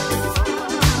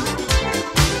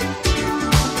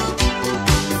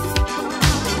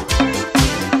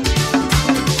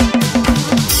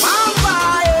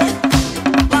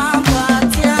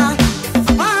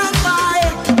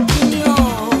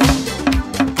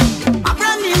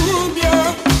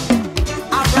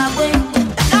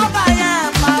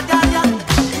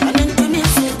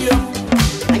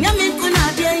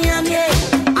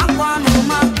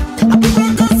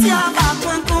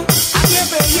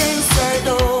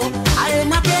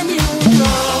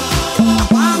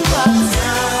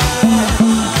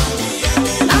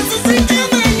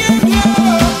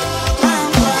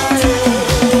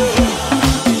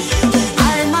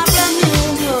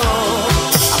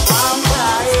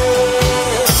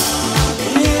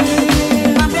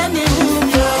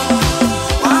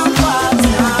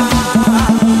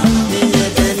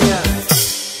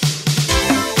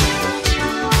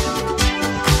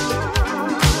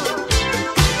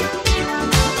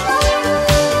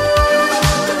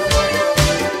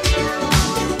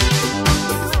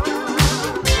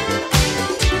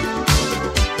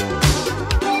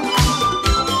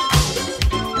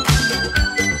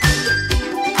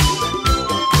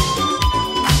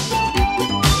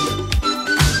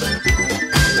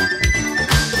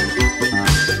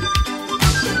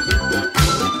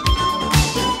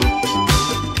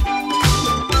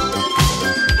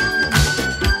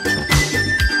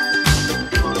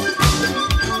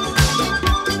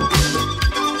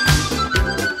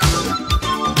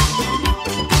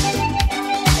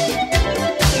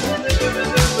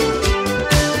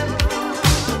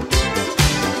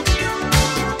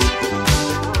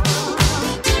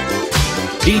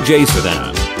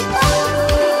 djsedan.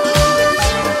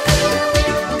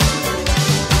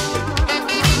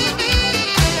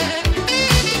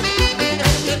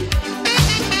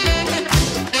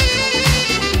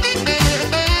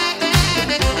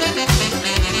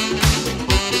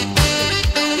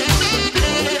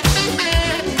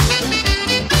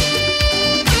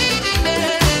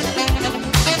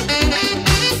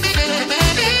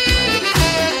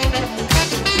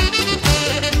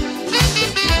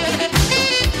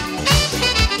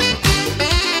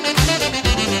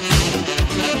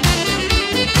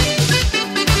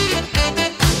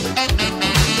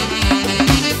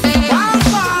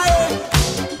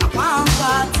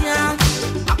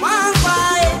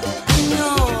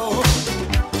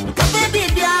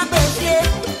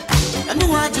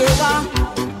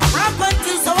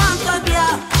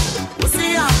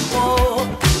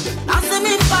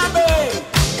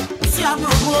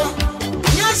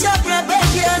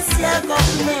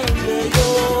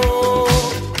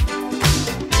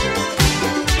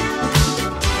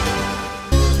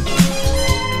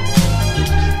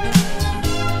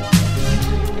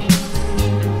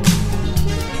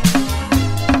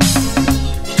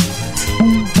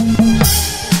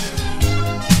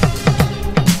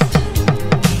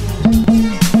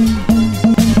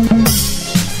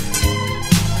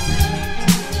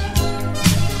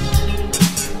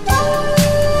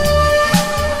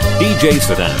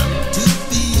 djsedan.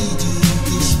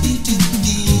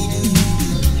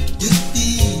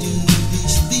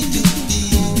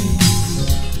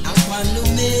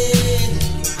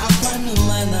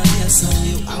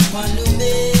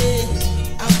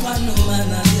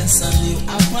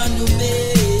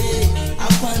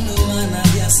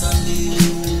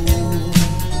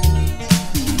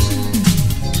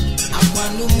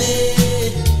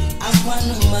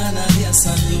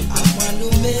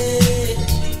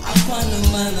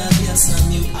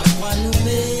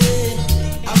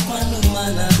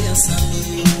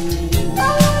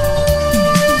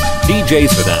 DJ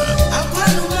Sedan.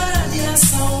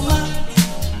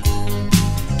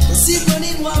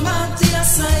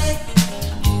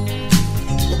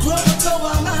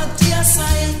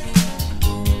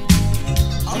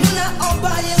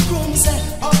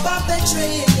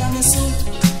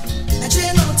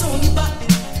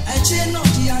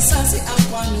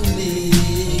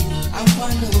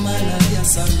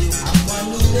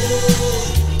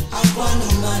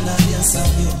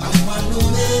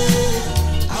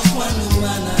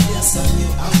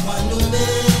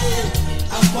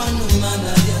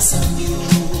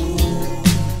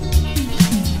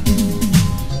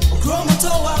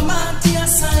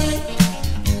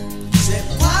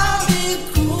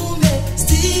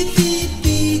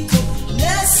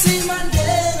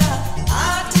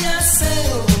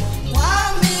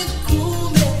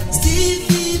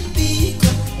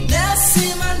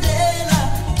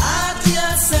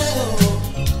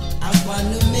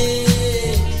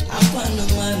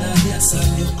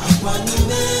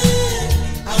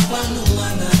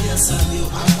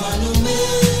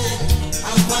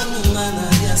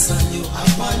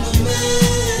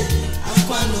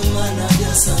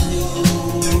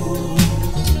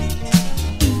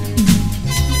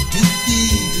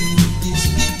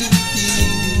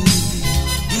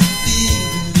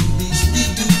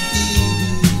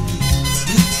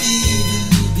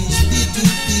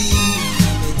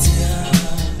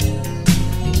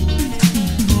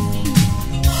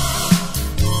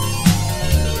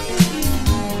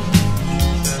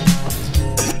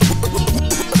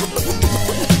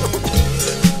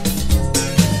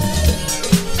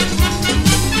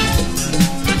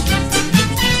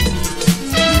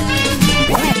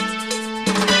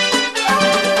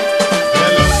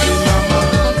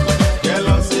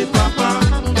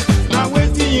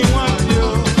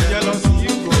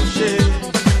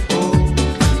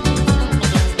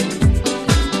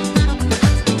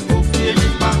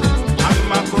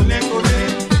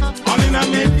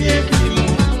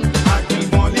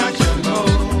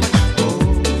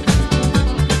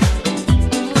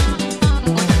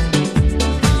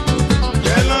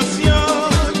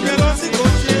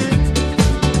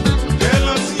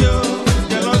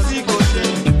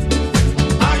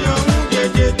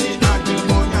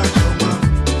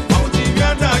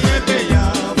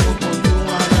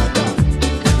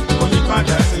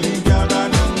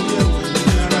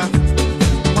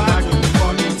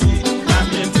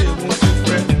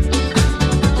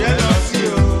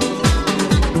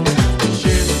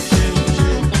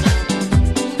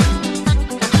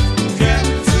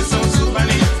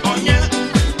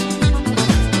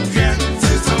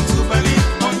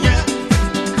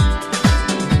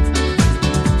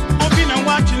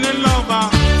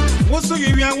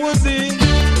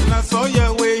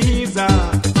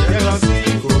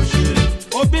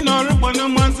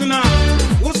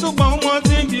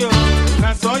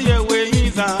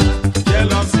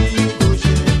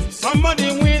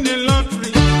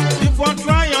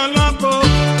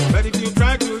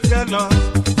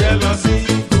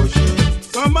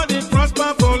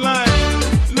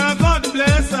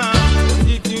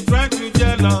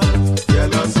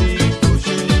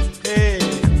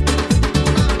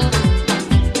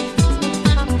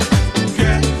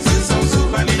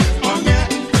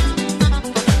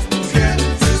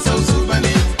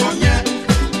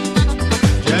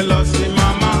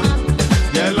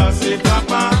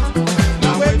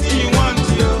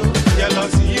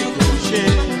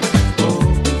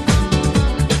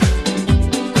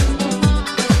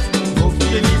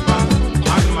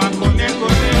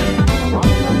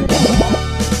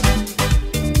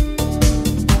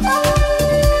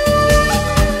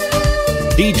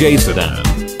 DJ Sedan.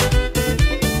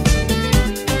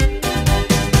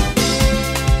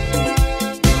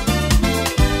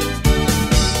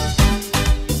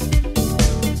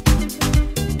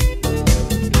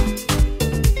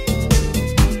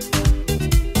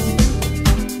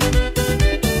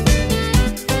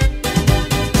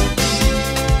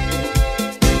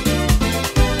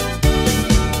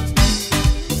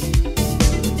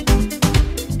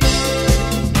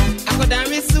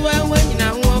 Akodami suwa when you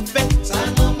know what bet.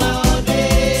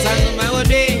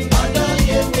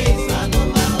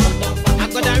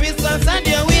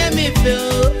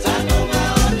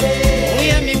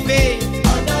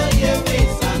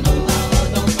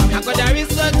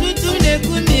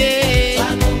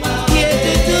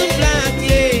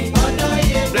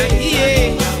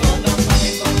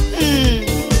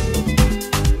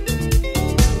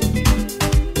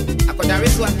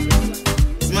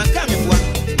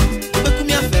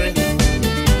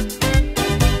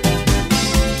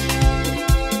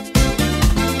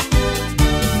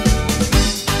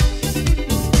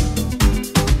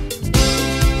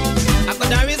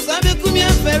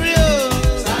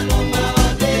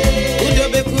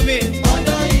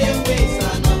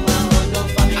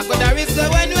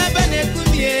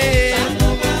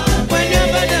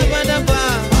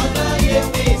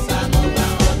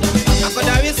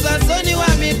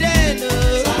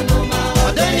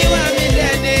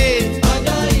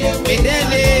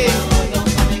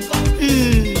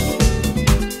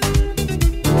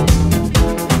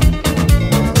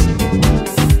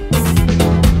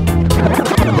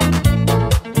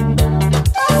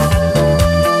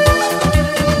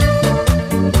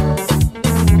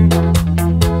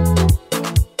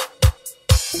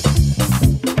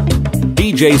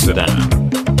 DJ Sedan.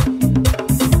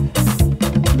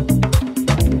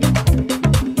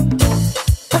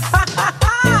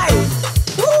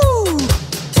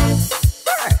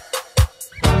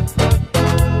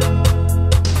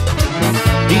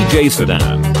 DJ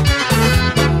Sedan.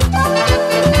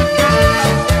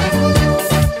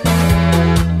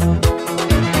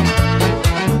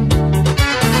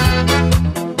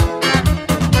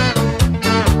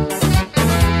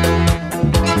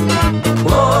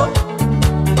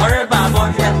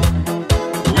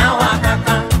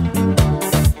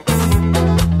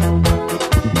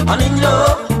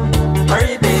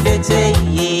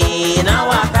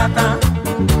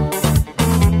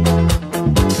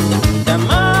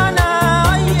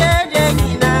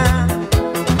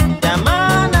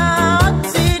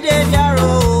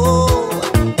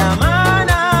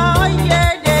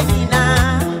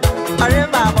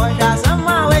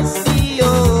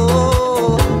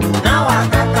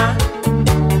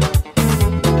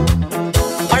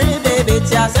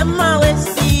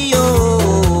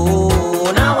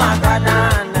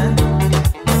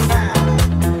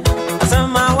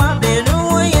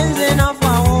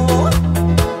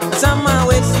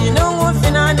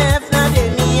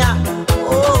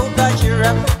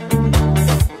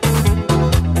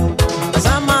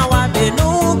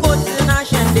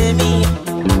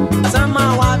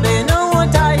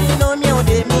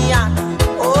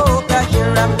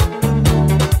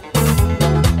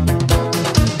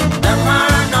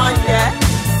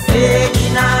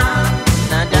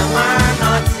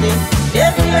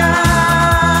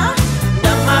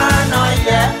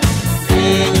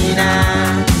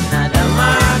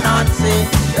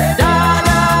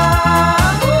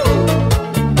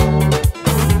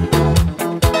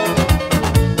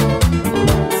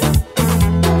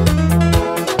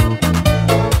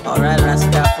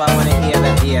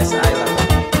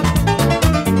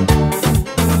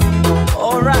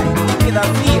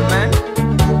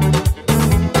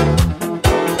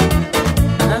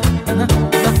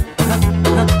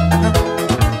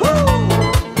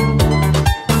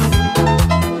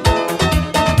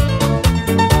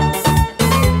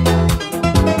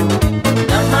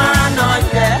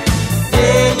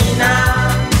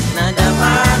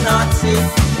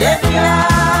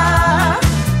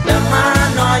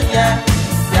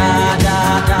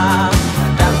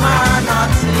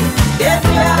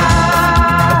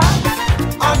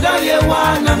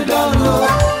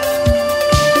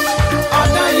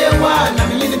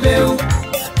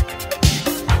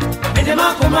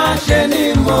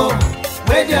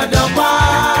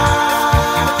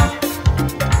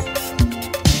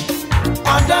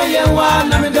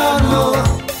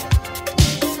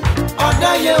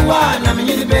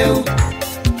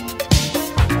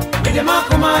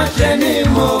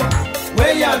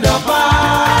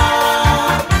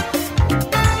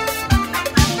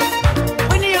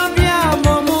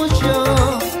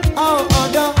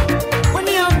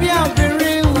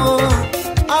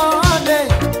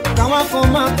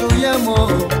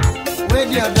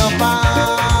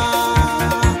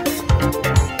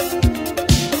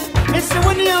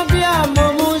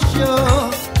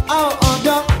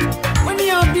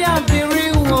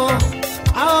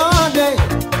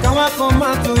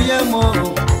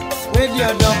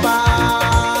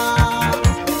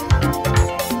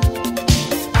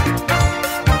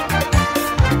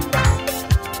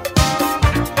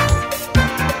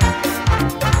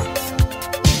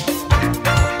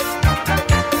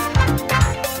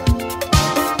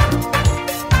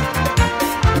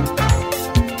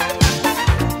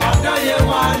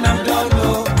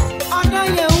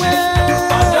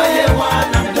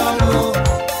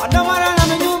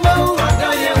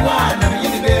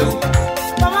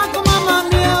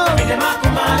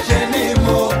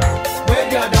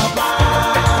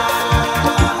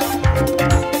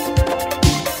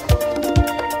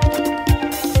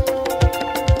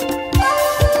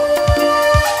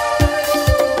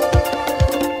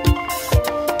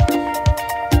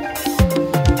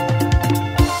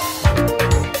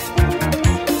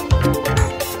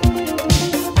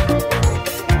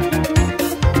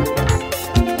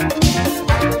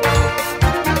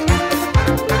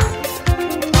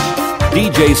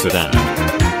 DJ Sedan.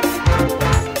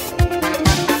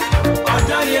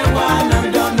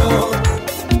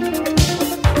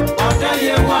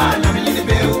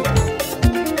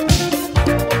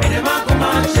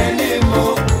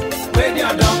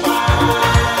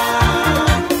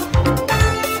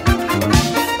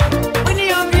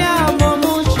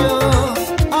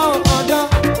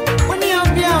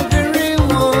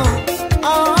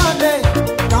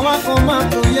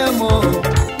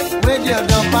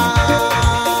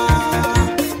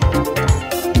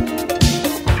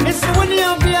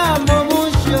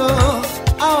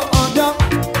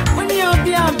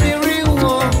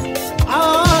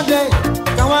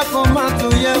 to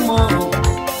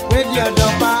Yemo with your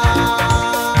dopper.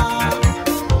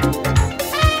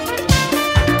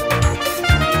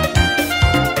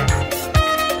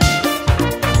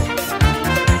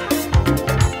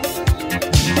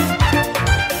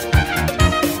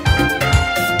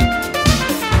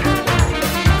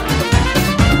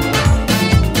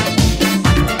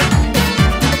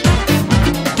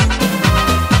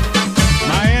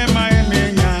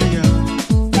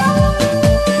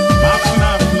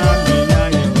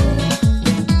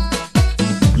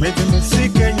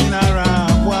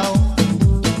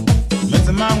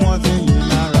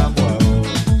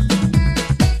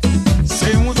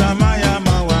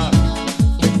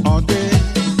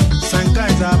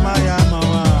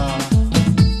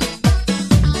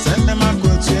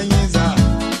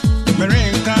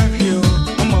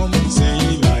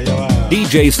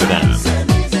 djsedan.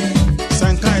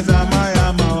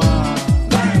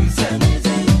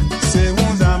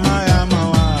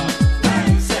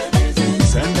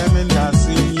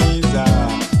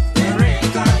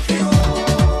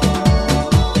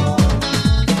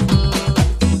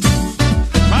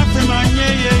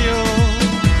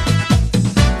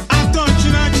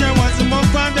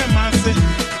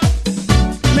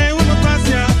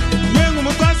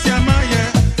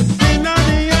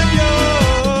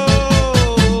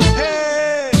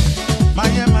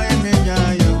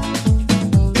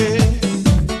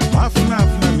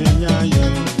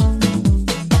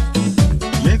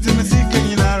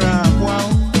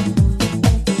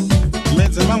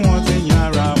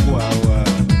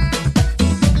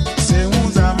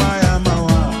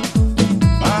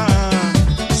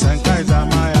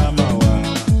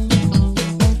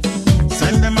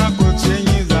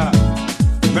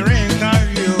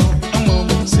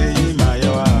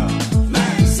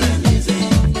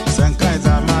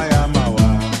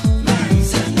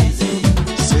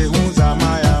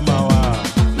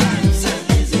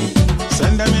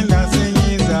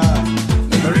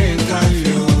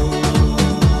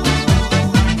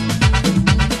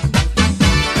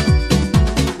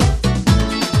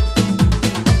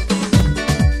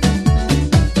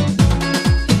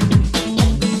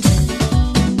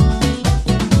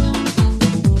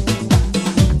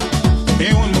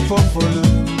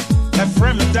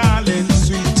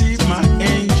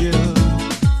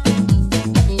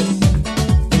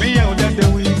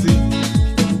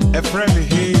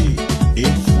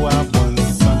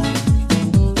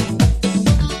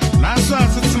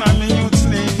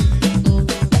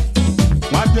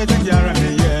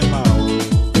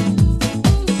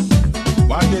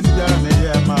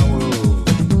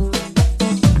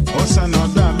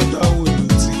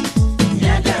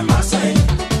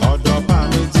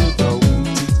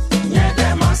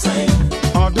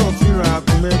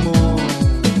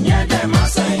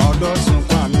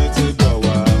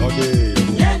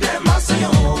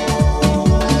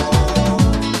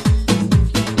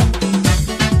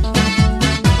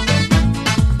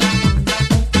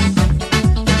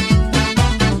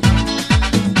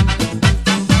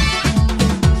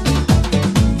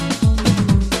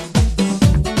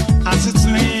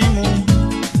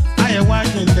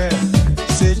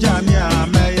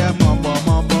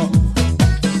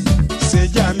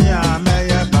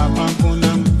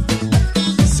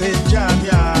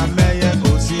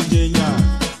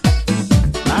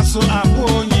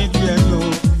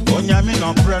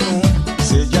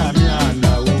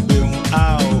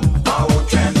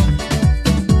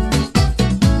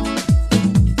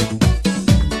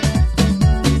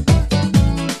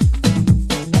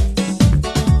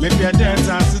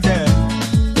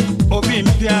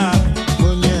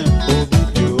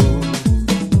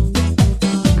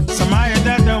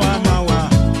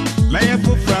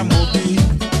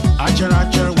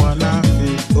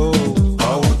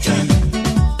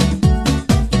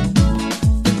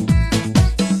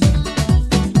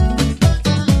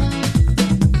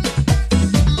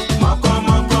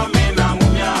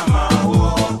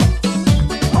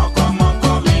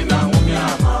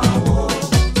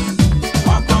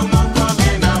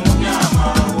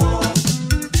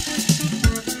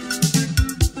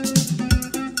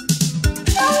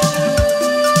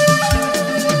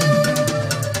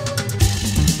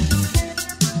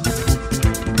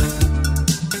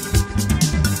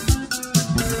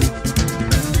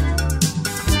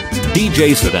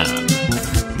 djsedan.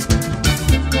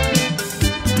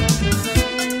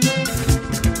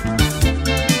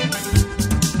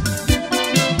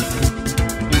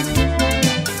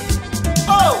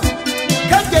 Oh,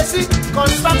 can't you see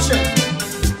construction?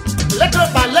 Letter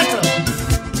by letter.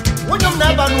 When you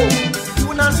never know, you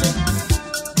will not say.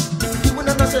 You will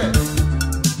not say.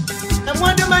 And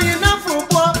when the man you know for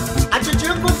what, I just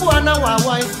jump for ana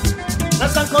wawai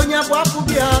nasa konya bwafu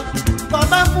bia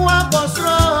baba fuwa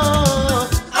bosro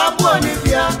abuoni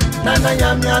bia nana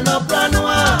yamia no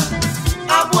planwa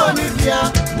abuoni bia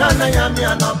nana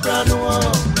yamia no planwa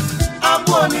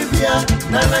abuoni bia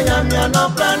nana yamia no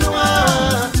planwa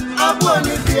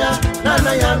abuoni bia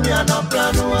nana yamia no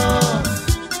planwa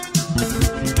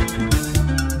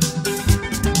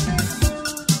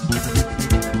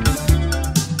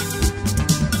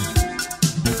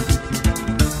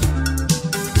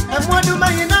Mwadu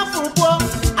mayina fubo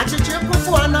achiche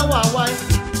kufu ana wawai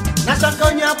nasa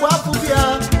konya bwafu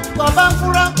bia baba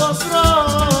fura kosro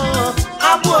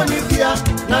abuoni bia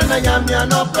nana yamia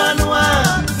no planwa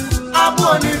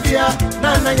abuoni bia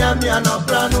nana yamia no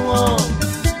planwa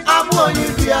abuoni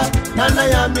bia nana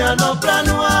yamia no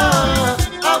planwa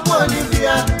abuoni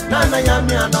bia nana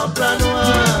yamia no planwa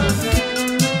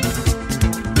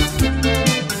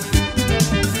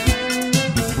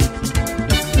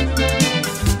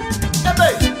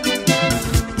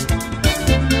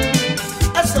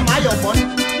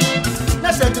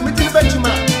Nasa tumiti bechima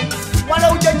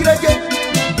wala ujangirege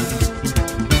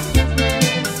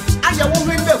aya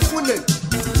wuminde fune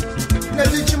na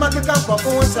bichima keka kwa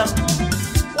konsa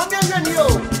wamenya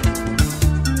niyo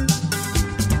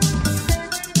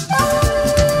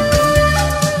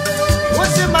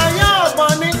wasi maya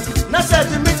boni nasa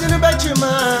tumiti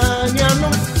bechima nyanu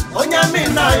onyami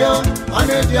nayo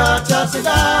onedia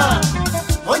tasida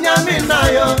onyami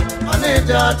nayo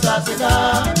onedia tasida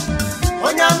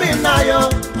Onyaminayo,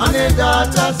 oneda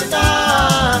tasida.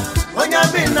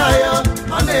 Onyaminayo,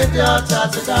 oneda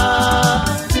tasida.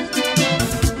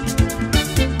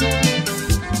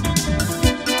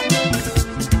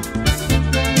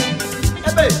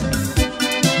 Ebe,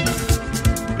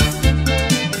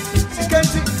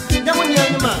 sikenti, nyamuni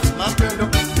yanuma, mapendo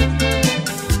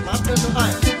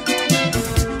hai.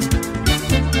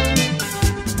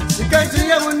 Sikenti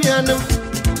nyamuni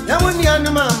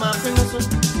yanuma, mapendo so.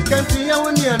 Sikenti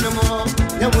nyamuni yanuma,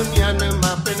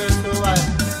 mapendo so hai.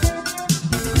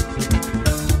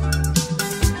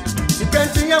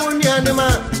 Sikenti nyamuni yanuma,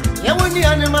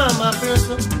 mapendo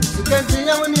so. Sikenti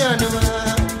nyamuni yanuma,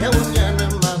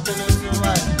 mapendo so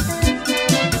hai.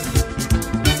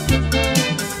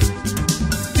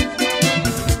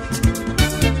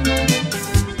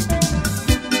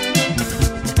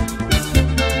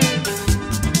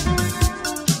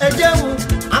 Ejewu,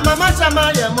 amama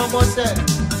sama ye momo se.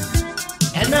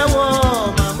 Enewo,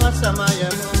 mama sama ye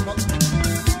momo.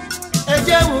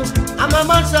 Ejewu,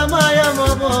 amama sama ye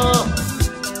momo.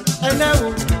 Enewo,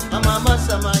 amama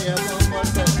sama ye momo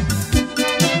se.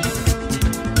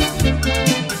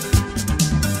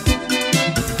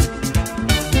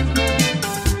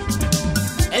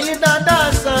 Eyi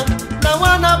dada sa, na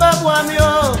wana bebu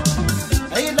amio.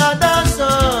 Eyi dada sa,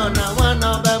 na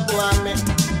wana bebu ami.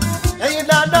 Eyi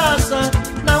dada sa,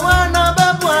 na wana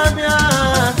bebu amia.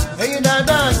 Eyi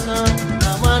dada sa,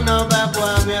 na wana bebu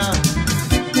amia.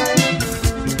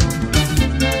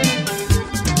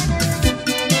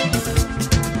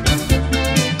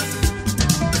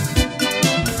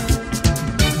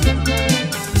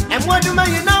 Emwadu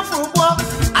mayina fubo,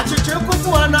 achiche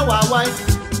kufu ana wawai.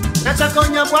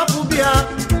 Nachakonya bwafu bia,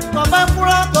 baba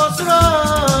fura kosro.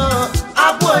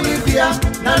 Abuoni bia,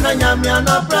 nana nyamia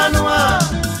no planwa.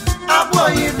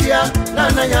 Abuoni bia,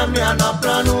 nana nyamia no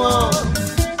planwa.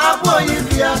 Abuoni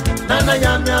bia, nana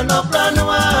nyamia no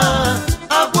planwa.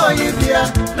 Abuoni bia,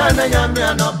 nana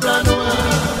nyamia no planwa.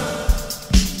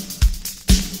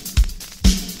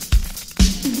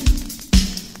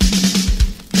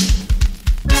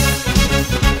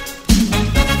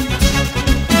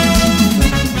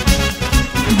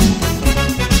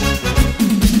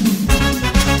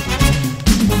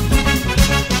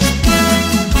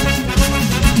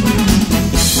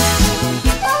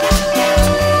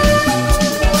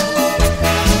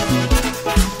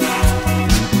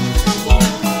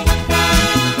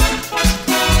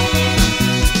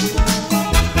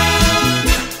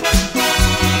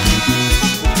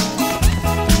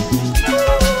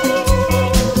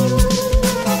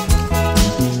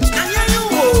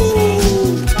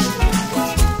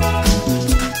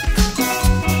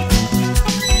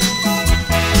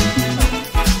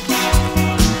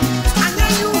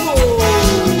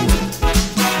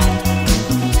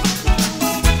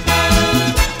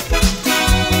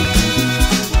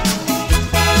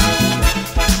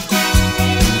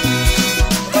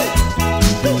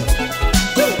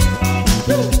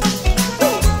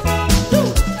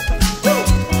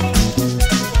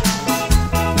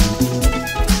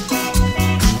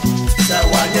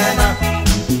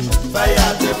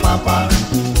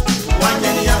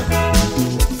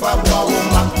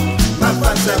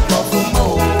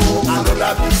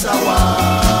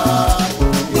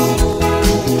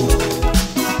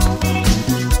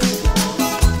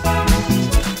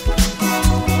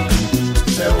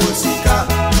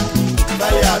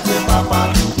 papa,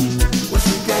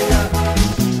 Usikeya,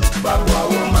 Babwa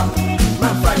Uma,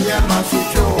 Mafanya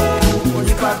Masucho,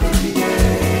 Unipa Bibiye.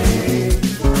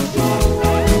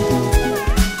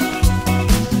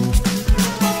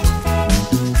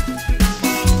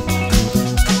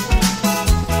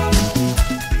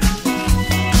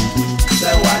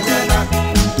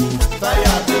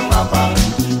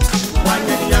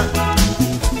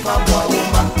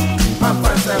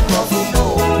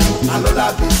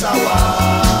 Bisawa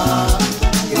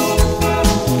yo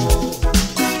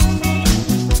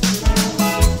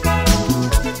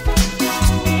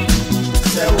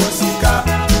se wosika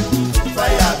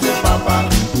faya de papa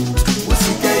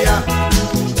wosikeya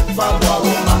fabwa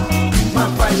uma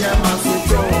mafanya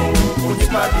masucho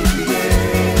unipa bibiye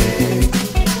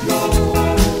yo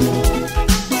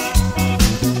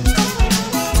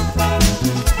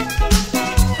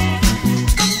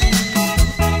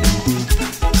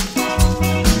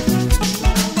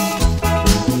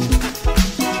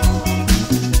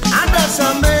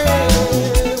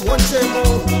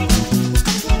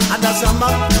Adasama,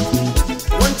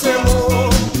 one temo.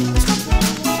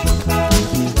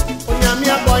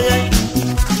 Onyamia boye,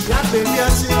 ya baby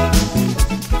asi.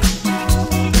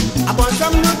 Abon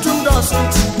some no tum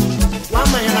doesn't.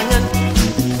 Wama yanyan,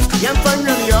 yam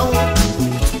fanyan yo.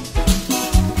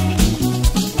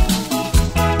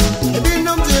 Ebi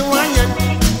num di wanyan.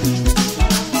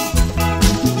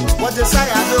 What the say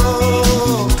I do?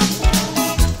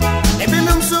 Ebi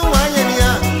num so wanyan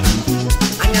ya.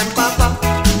 Anyan papa.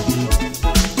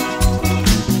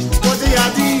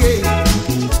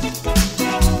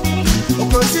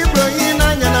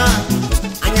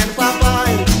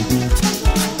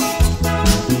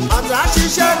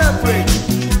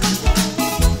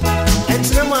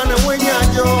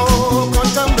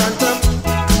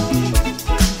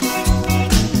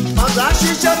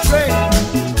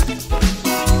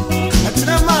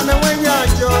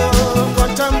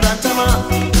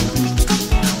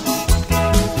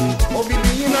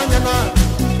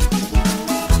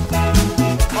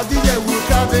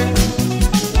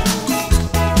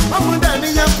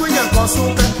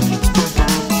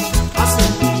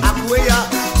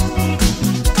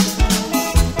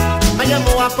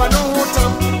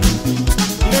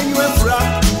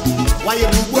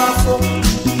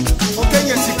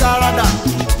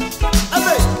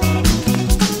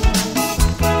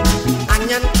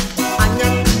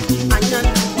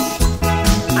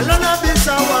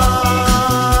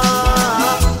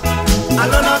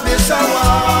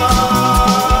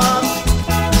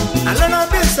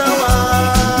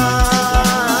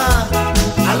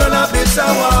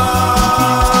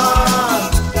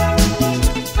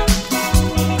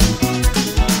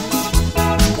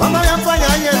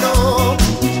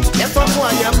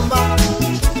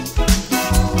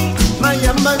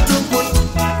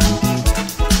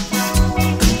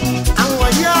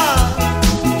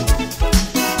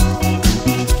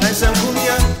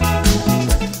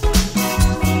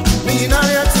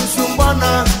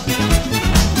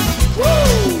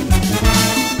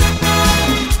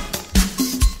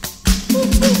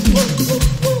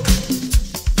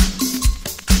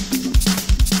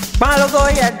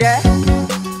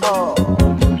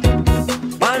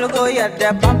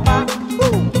 Papa,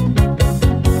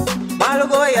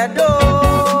 Malago ya do.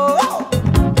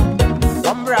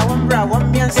 Wambra,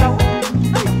 wambiansa.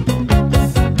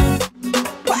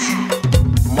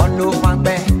 Mondo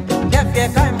mangbe, yafye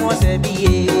kai mose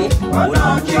biye.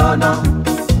 Ono kiono,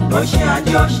 oshia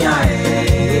joshia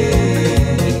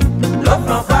love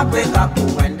no fabre kaku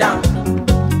went down.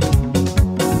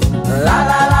 La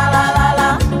la la la la la,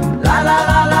 la la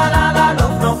la la la la,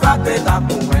 love no fabre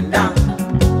kaku went down.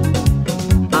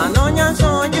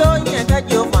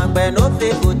 Yo mangbe no fe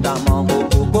kuta mambo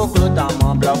koko kuta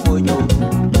mambla fonyo.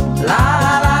 La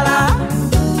la la la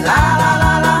la la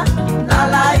la la la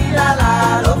la la la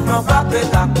lo from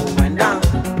Africa kumenda.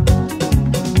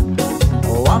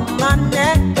 One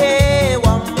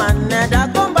man da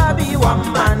kombabi one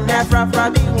man fra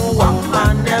bi one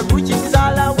man Gucci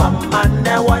sala one man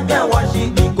wanya washi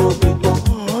biko.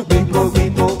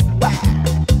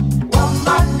 One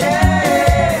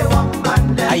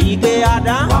man ayibe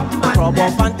ada. Robo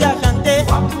fante kante,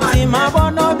 si ma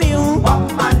bono biu.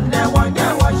 Wamane wanya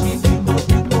washi biko.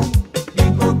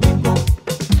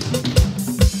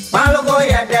 Malogo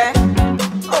yede,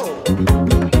 oh.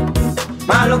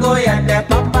 Malogo yede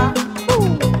papa, oh.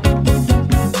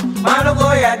 Malogo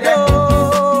yede,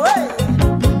 oh. Hey.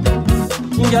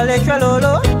 Njole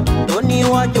chalolo, doni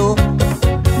wajo.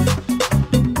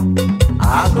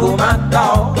 Akumata,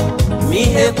 mi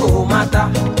hekumata.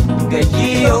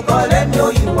 Keji o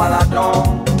kolendo yu wala don.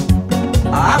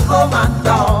 Ako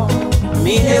mata.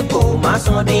 mi eko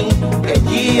masoni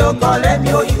keji o kole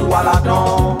mi o yu wala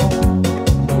don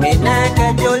mi ne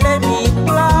keji o le mi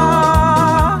kla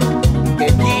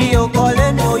keji o kole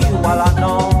mi o yu wala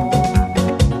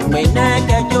don mi ne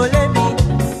keji o le mi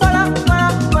kla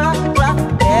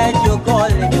keji o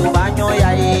kole mi o banyo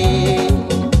ya e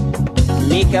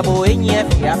mi kebo enye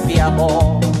fia bo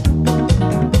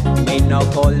mi no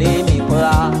kole mi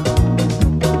kla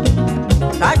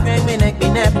Kajme mine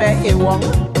kinepe ewong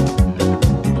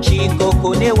Chiko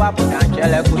kune wapu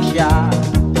nanchele kusha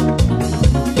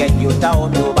Kejuta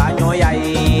ondo banyo ya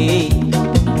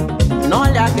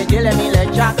Nolia kejele mile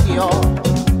chakio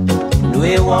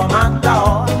Lue wo mata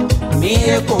o Mi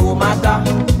eko mata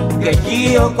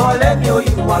Kejio kole mi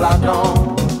oyu wala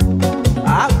don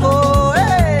Ako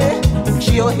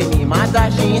Chio hini mata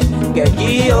shin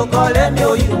Kejio kole mi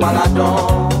oyu wala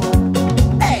don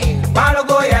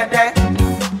Malogo yede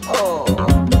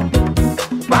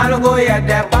Malogo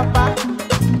yede papa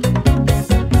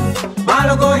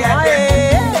Malogo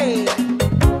yede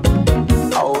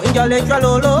Oh injole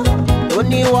chalolo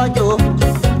Oni wajo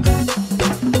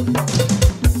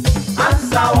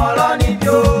Ansa wolo ni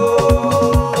bio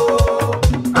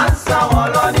Ansa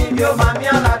wolo ni bio Mami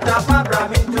alata fabra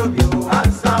minto bio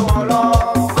Ansa wolo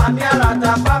Mami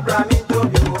alata fabra minto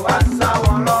bio Ansa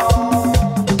wolo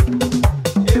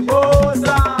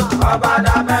Ebosa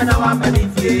Obada bena wa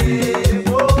menifie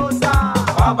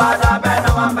Obada bena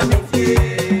wa menifie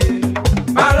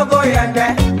Malogo yende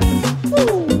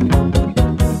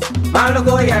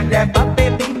Malogo yende papi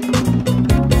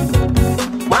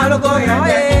Malogo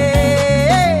yende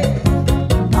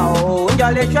Oh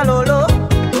njale chalolo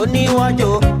Oni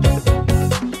wajo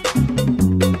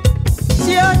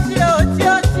Tio tio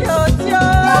tio tio tio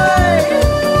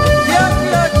Tio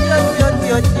tio tio tio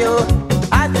tio tio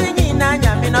Atinyi na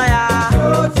nyamino ya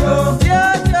Tio tio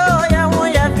tio ya mu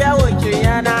ya pia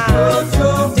wochuyana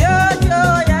Tio tio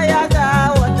ya ya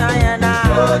ga wotayana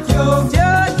Tio tio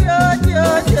tio tio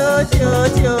tio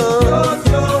tio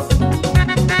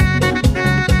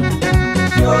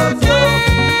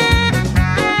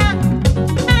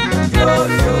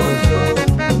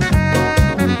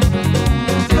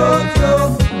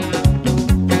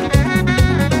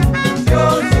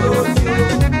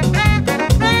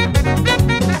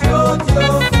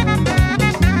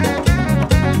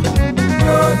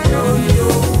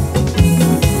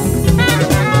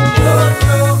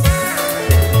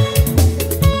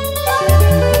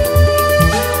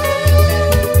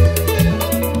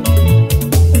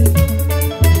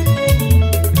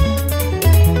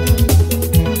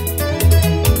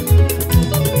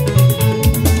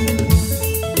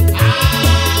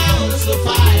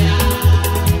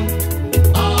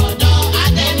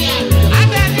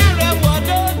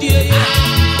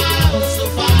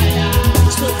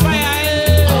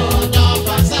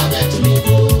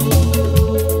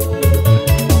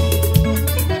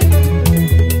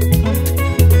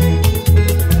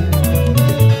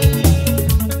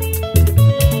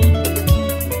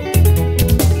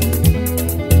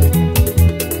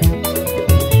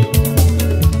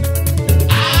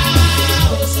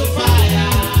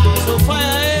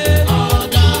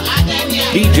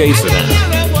DJ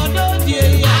Sedan.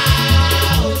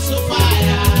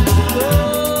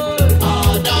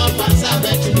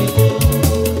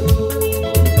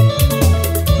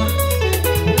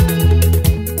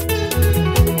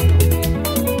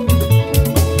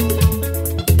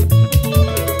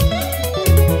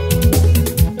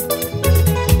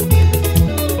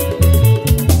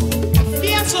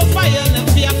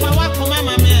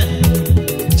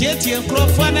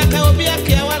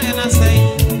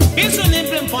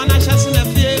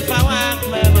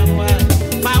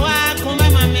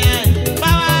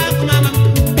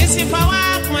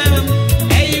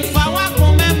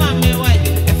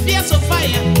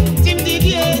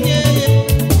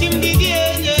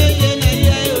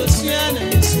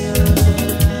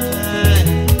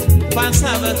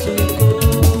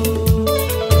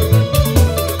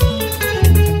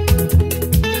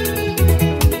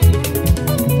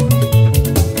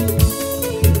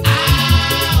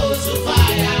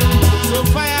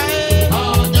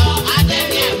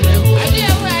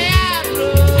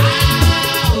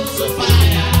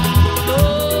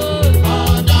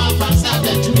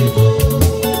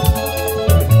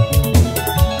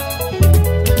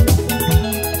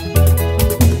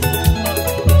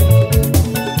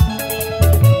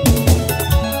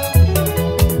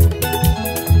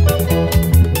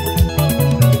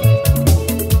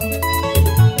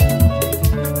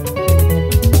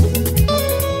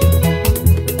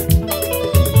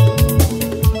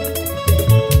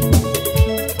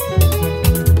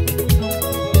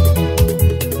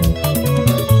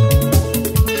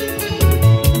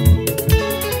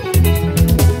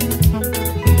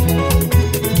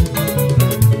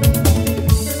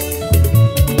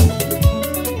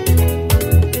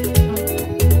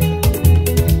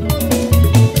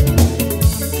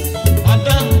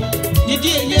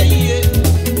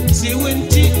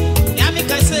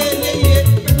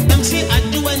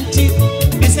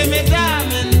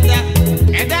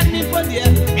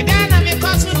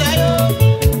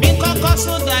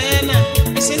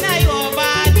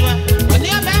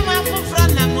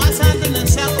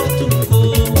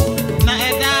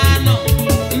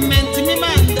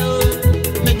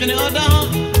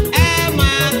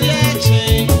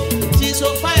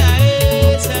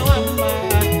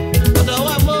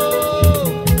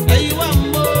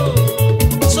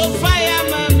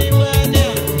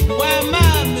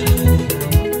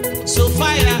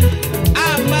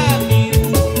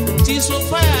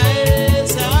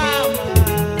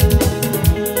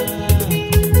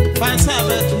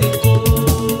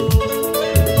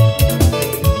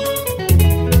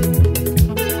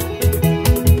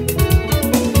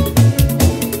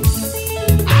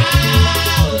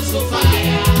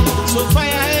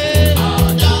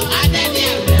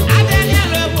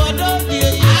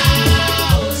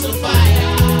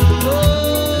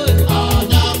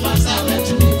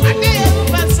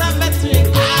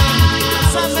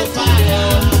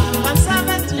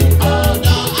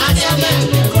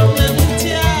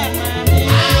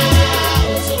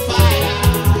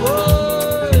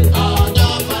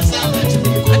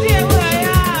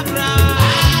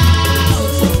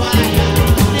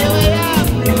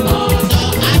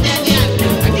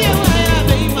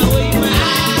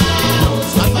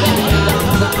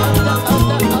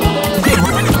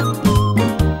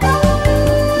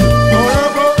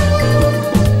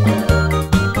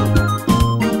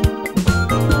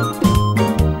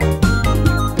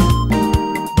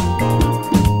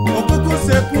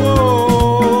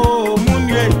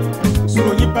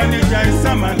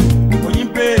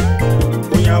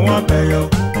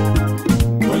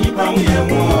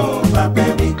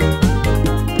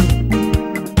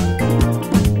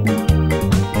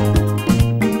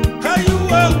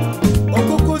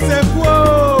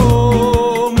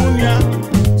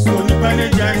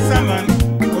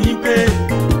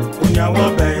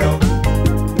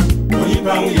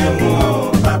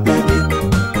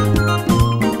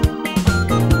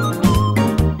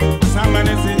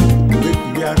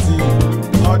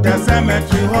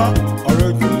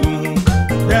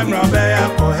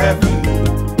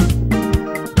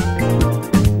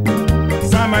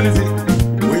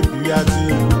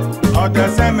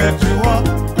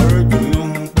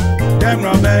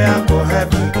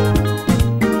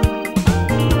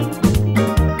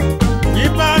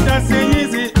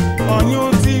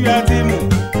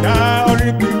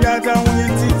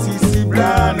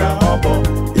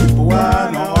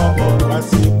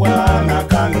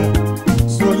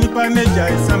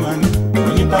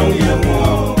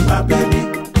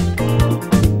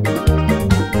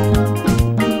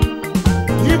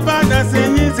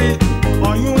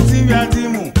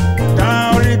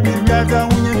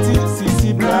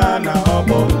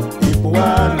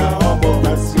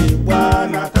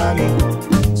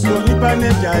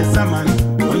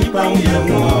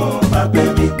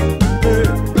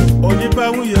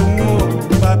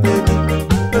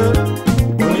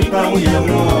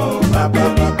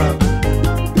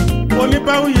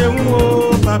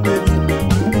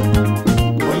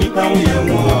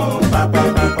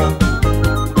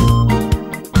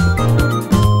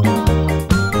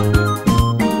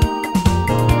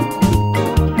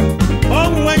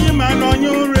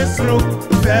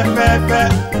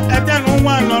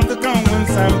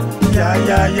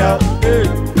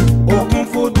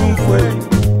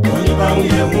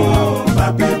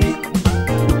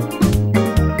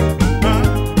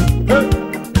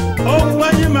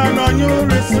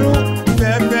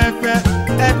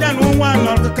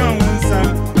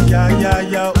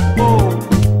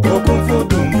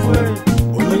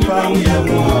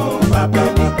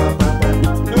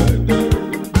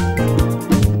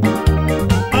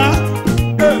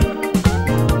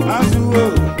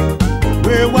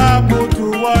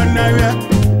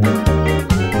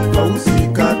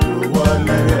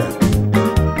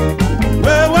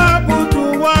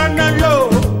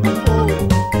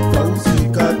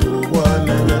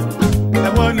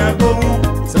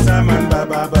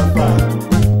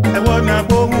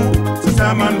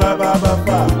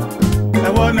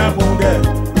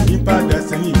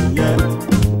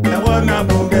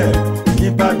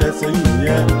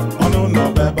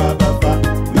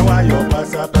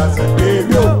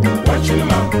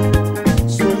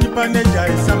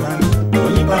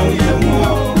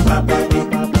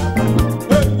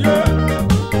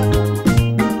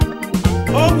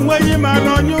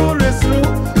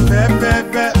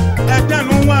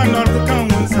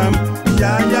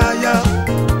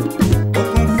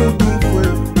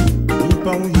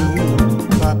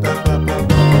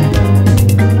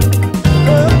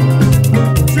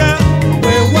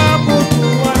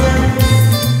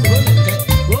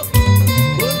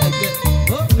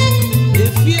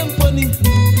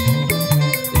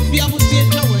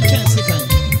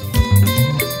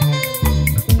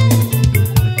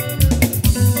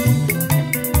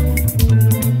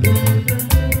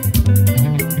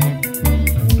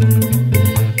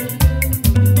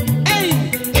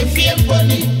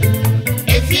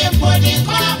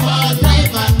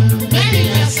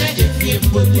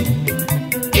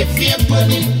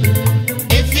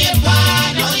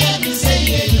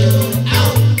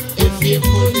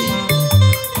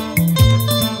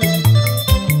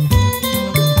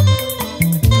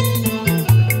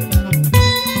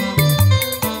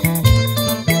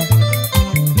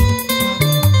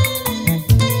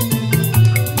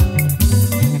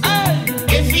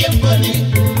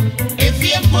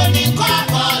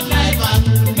 car driver,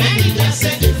 many just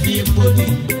say if you body,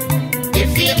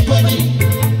 if you body,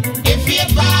 if you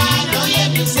bad, oh yeah,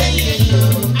 me say you,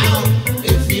 ow,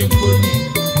 if you body.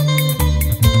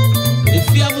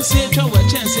 If you ever say trouble,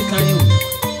 chance can you?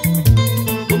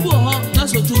 Bobo,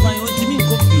 that's what you buy. What do you mean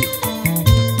coffee?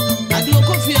 I do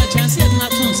coffee a chance at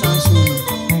not on Samsung.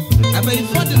 I buy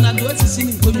for the not what's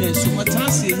singing for me, so much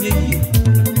chance in ye.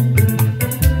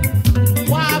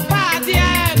 Why, party,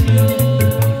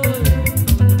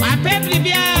 my baby,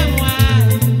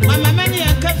 my mamma, a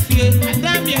coffee, and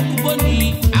damn your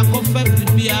kuboni, I confess to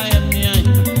be I am near.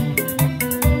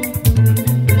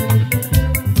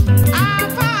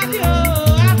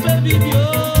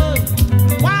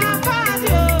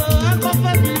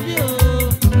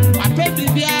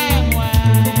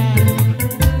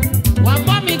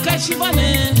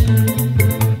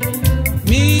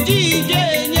 Me DJ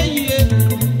nye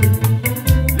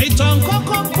return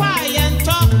koko quiet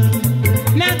talk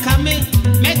na kame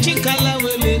me chikala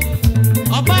wele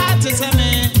oba tese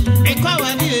me kwa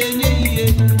wadi nye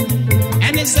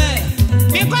and he say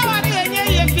me kwa wadi nye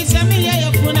fi se me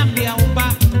ye funa bia uba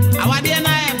awadi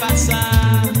na e basa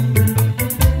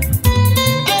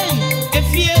hey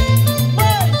if you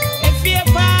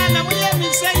ba na we me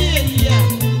say ye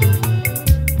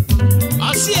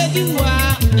see a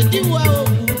diwa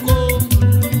obuko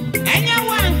anya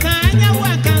wanka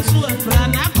so afra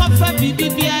na akọfa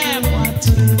bibibia e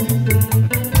kwati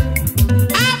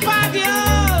apadio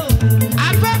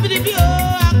apabibio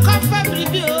akọfa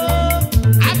bibio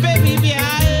apabibia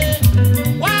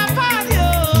wa apadio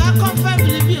akọfa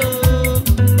bibio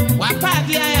wa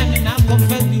apadia ya me na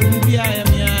akọfa bibia ya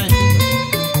me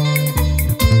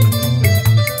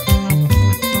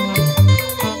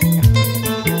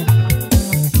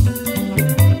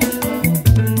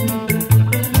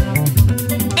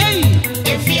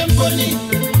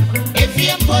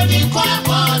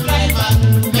car driver,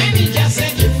 many just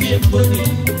say if you body,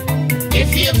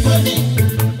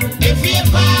 if you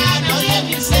bad, oh let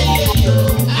me say you,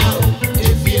 ow,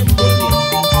 if you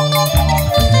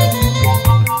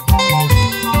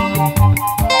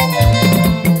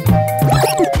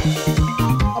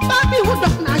about me who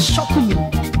does not shock me.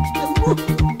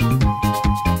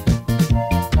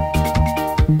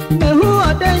 Me who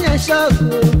are then shock,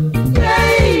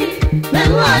 yay, me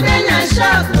who are then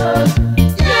shock.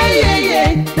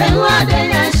 Then what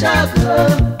then I shock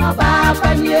about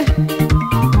Payoneer.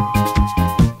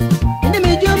 In the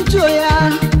medium to ya,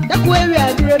 that way we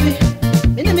are gravy.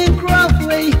 In the main crop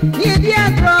way, near the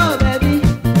crop, baby.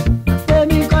 For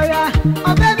me, Cora,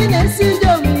 or baby, and see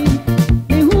me.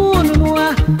 Me who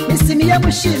know, Missy me a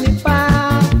machine.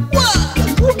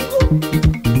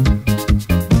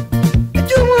 Do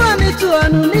you want me to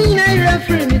need a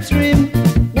referee me trim?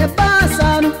 The pass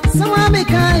on someone make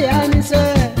I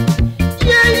answer.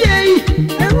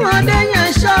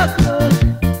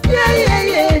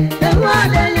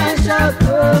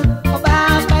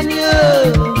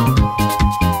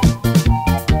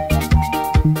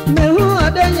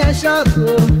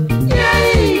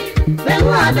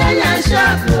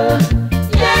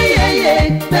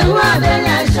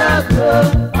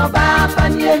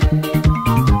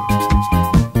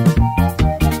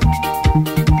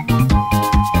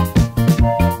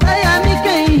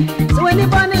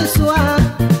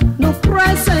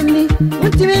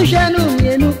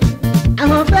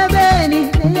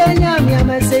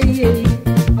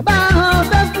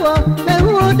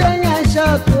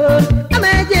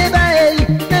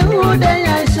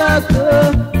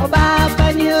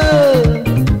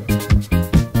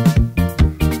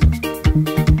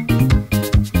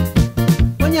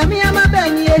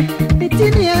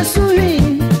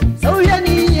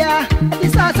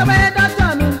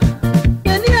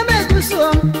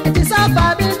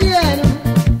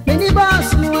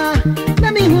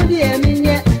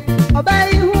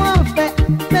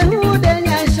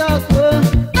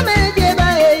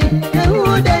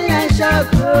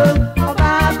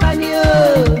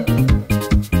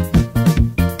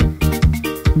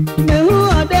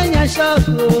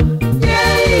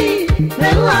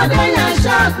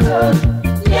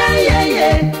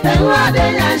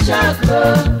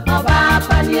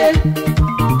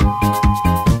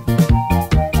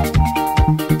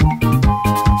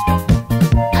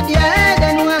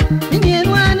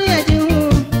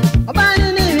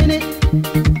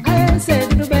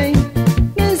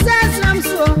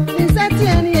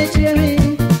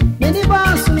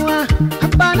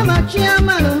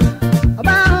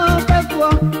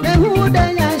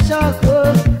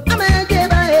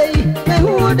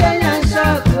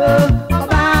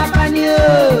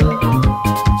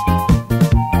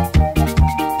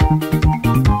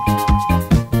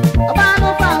 Oba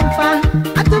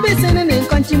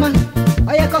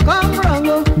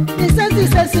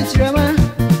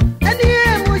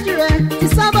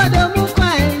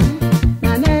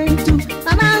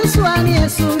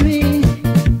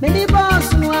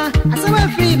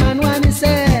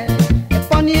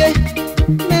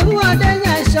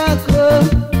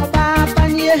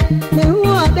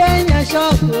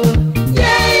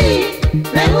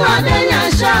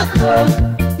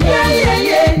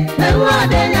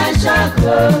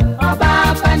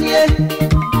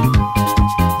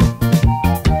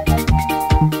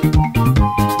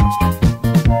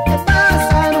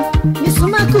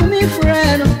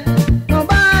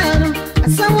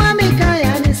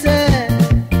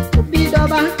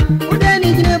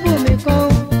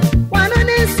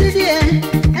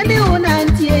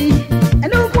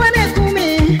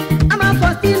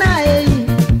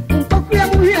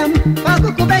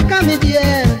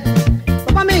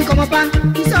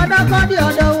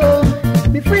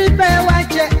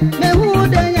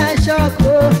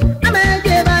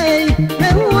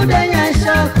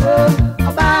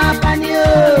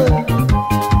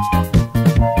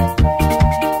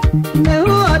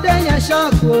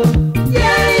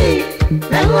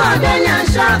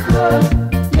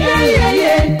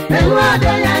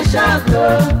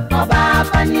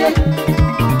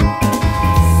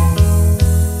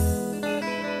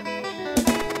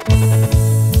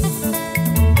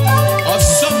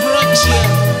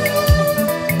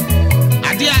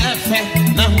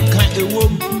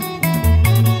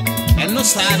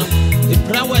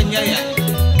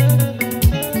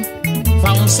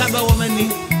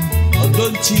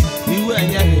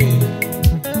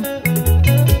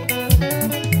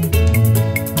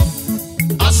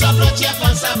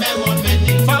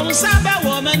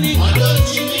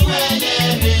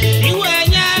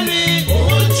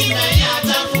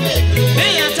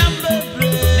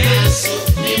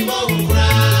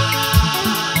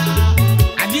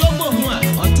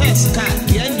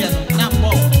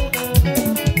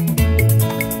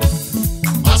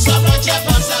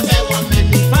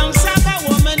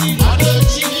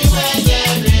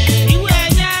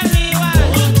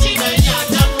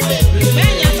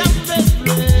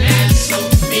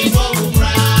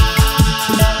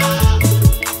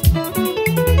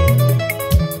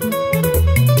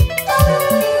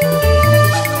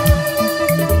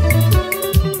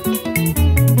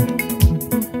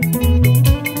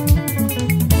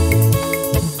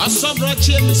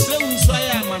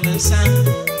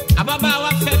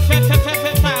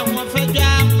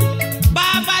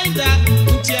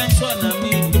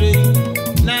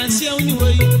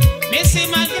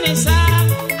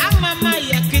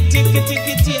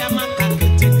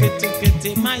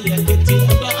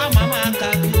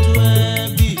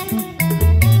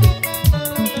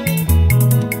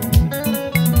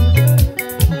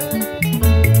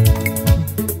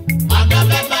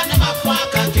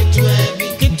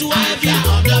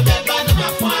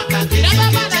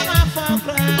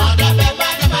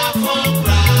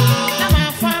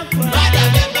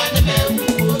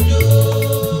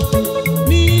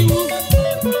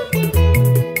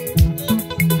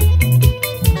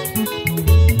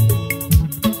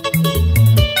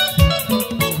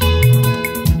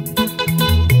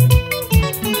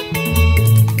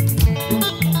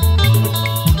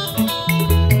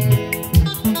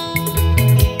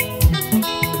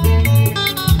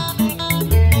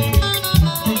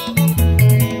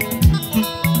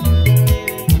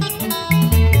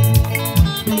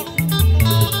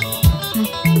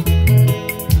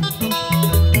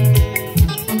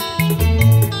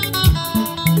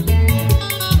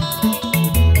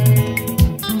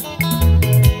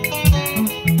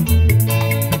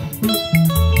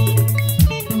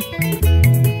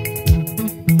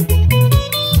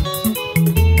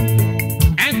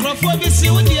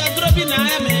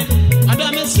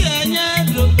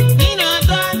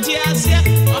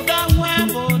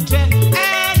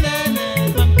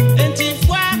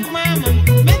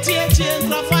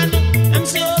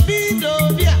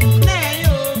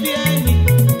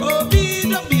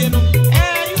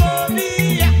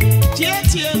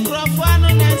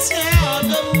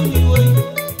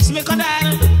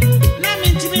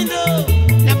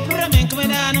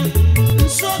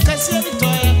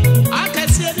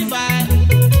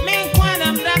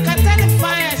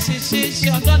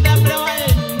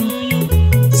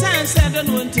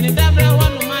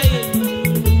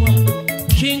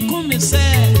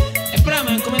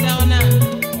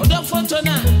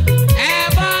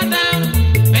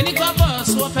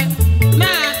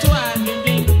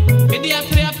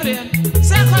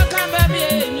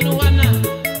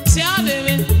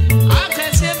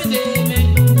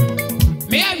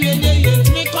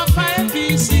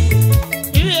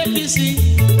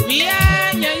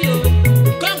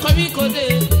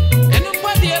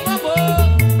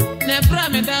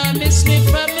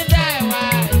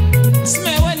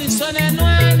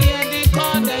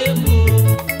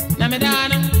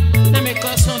Medana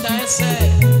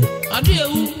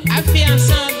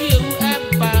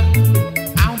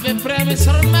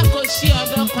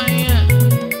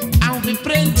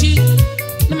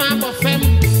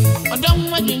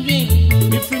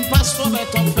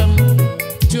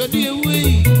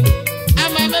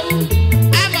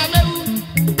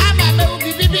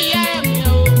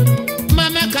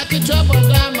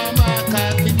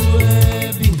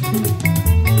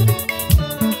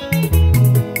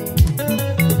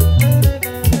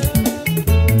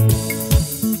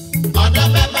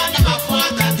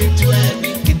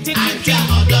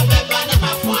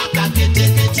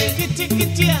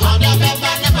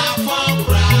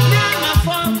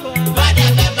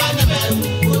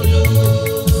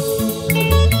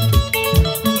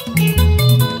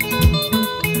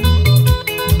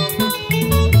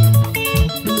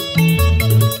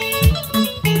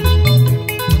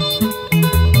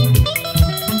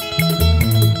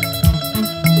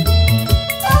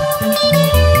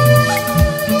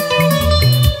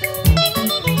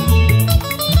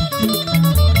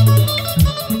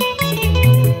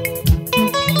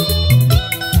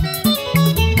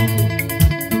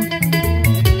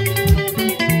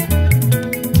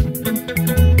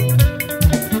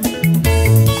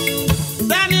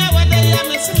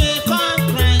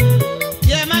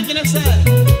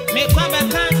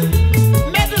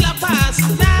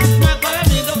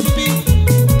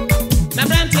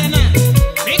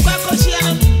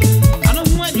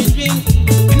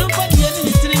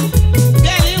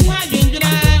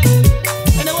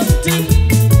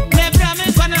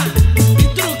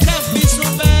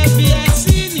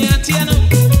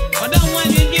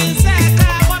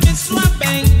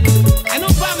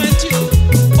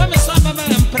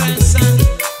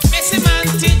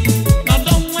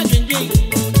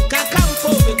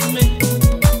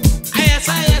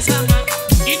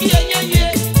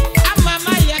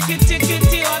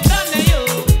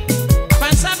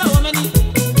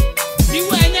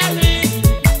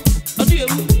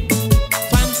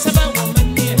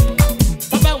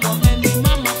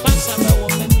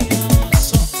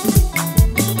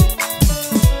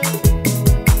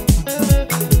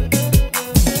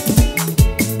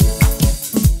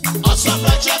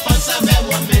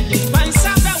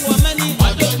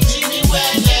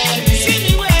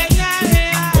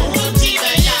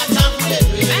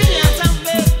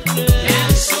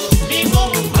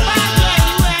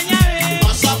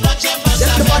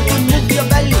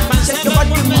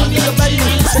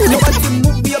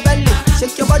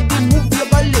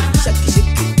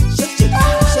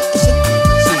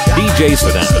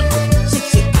djsedan.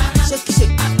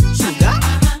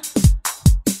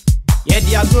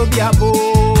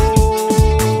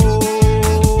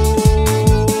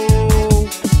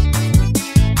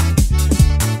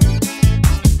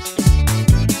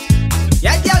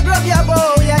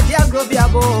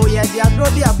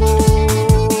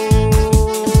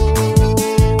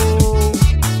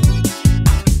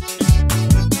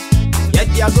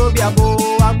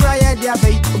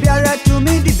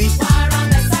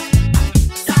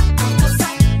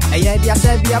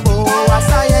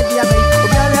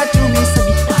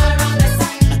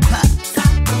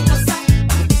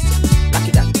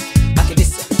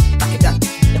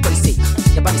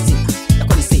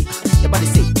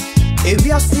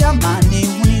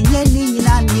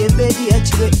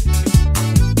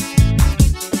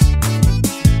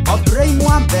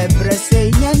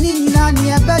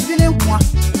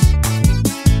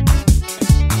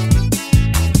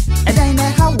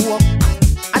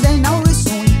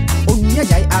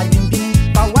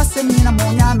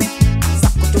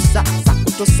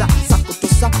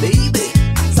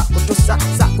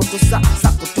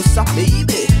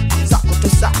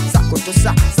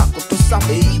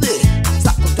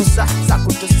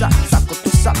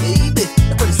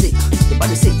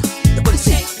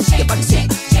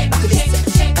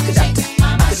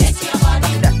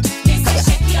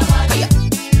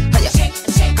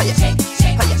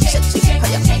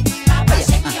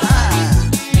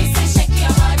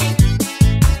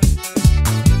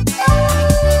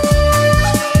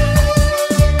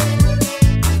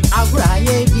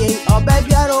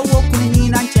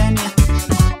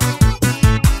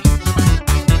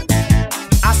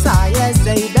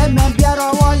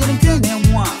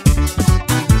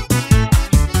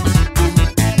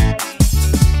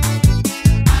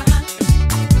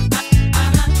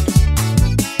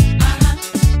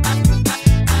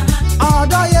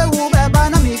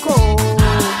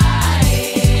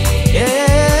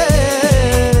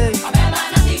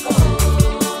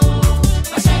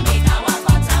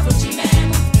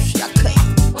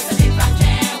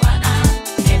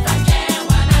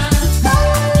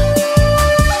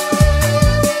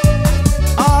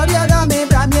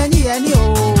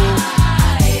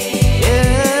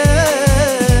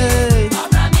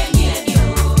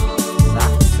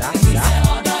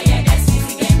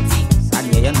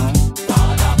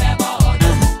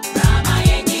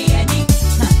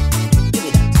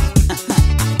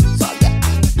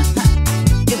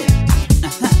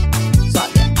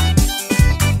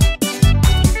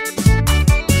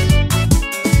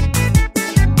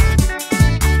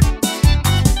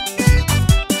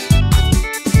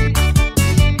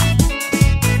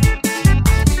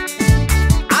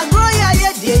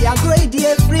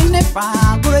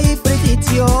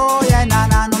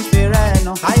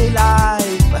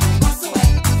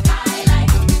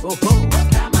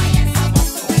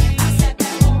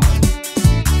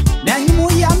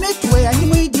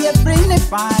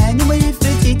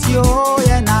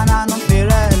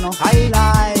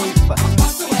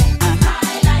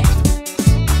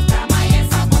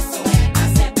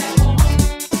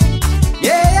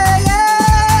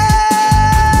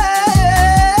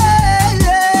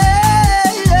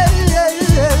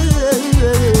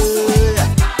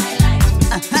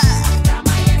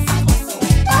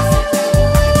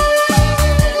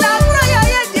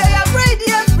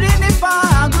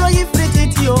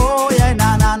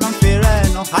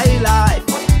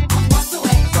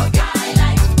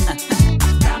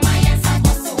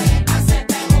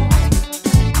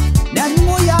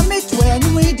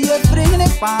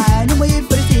 fine, no way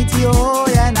pretty, oh,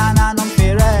 yeah, nana, no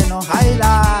fair, no high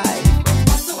life.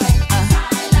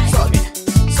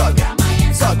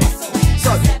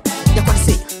 You're gonna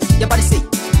say, you're gonna say,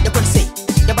 you're gonna say,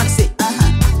 you're gonna say,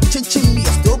 chin chin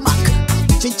your stomach,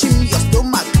 chin chin your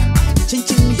stomach, chin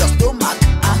chin your stomach,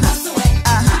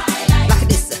 like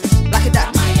this, like that,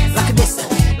 like this,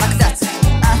 like that,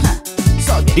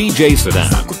 DJ Sedan.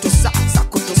 Sakutosa,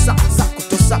 sakutosa,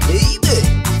 sakutosa, baby.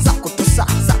 Sakutosa,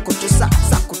 sakutosa,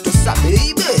 sakutosa,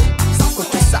 baby.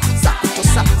 Sakutosa,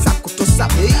 sakutosa, sakutosa,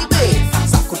 baby.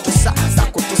 Sakutosa,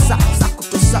 sakutosa,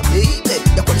 sakutosa, baby.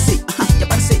 You're gonna say, you're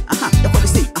gonna say, you're gonna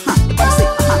say, you're gonna say,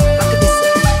 like this,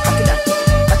 like that,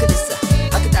 like this,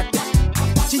 like that.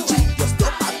 Chin chin your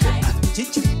stomach, chin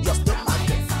chin your stomach,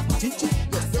 chin chin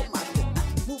your stomach.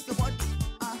 Move your body,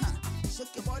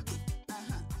 shake your body.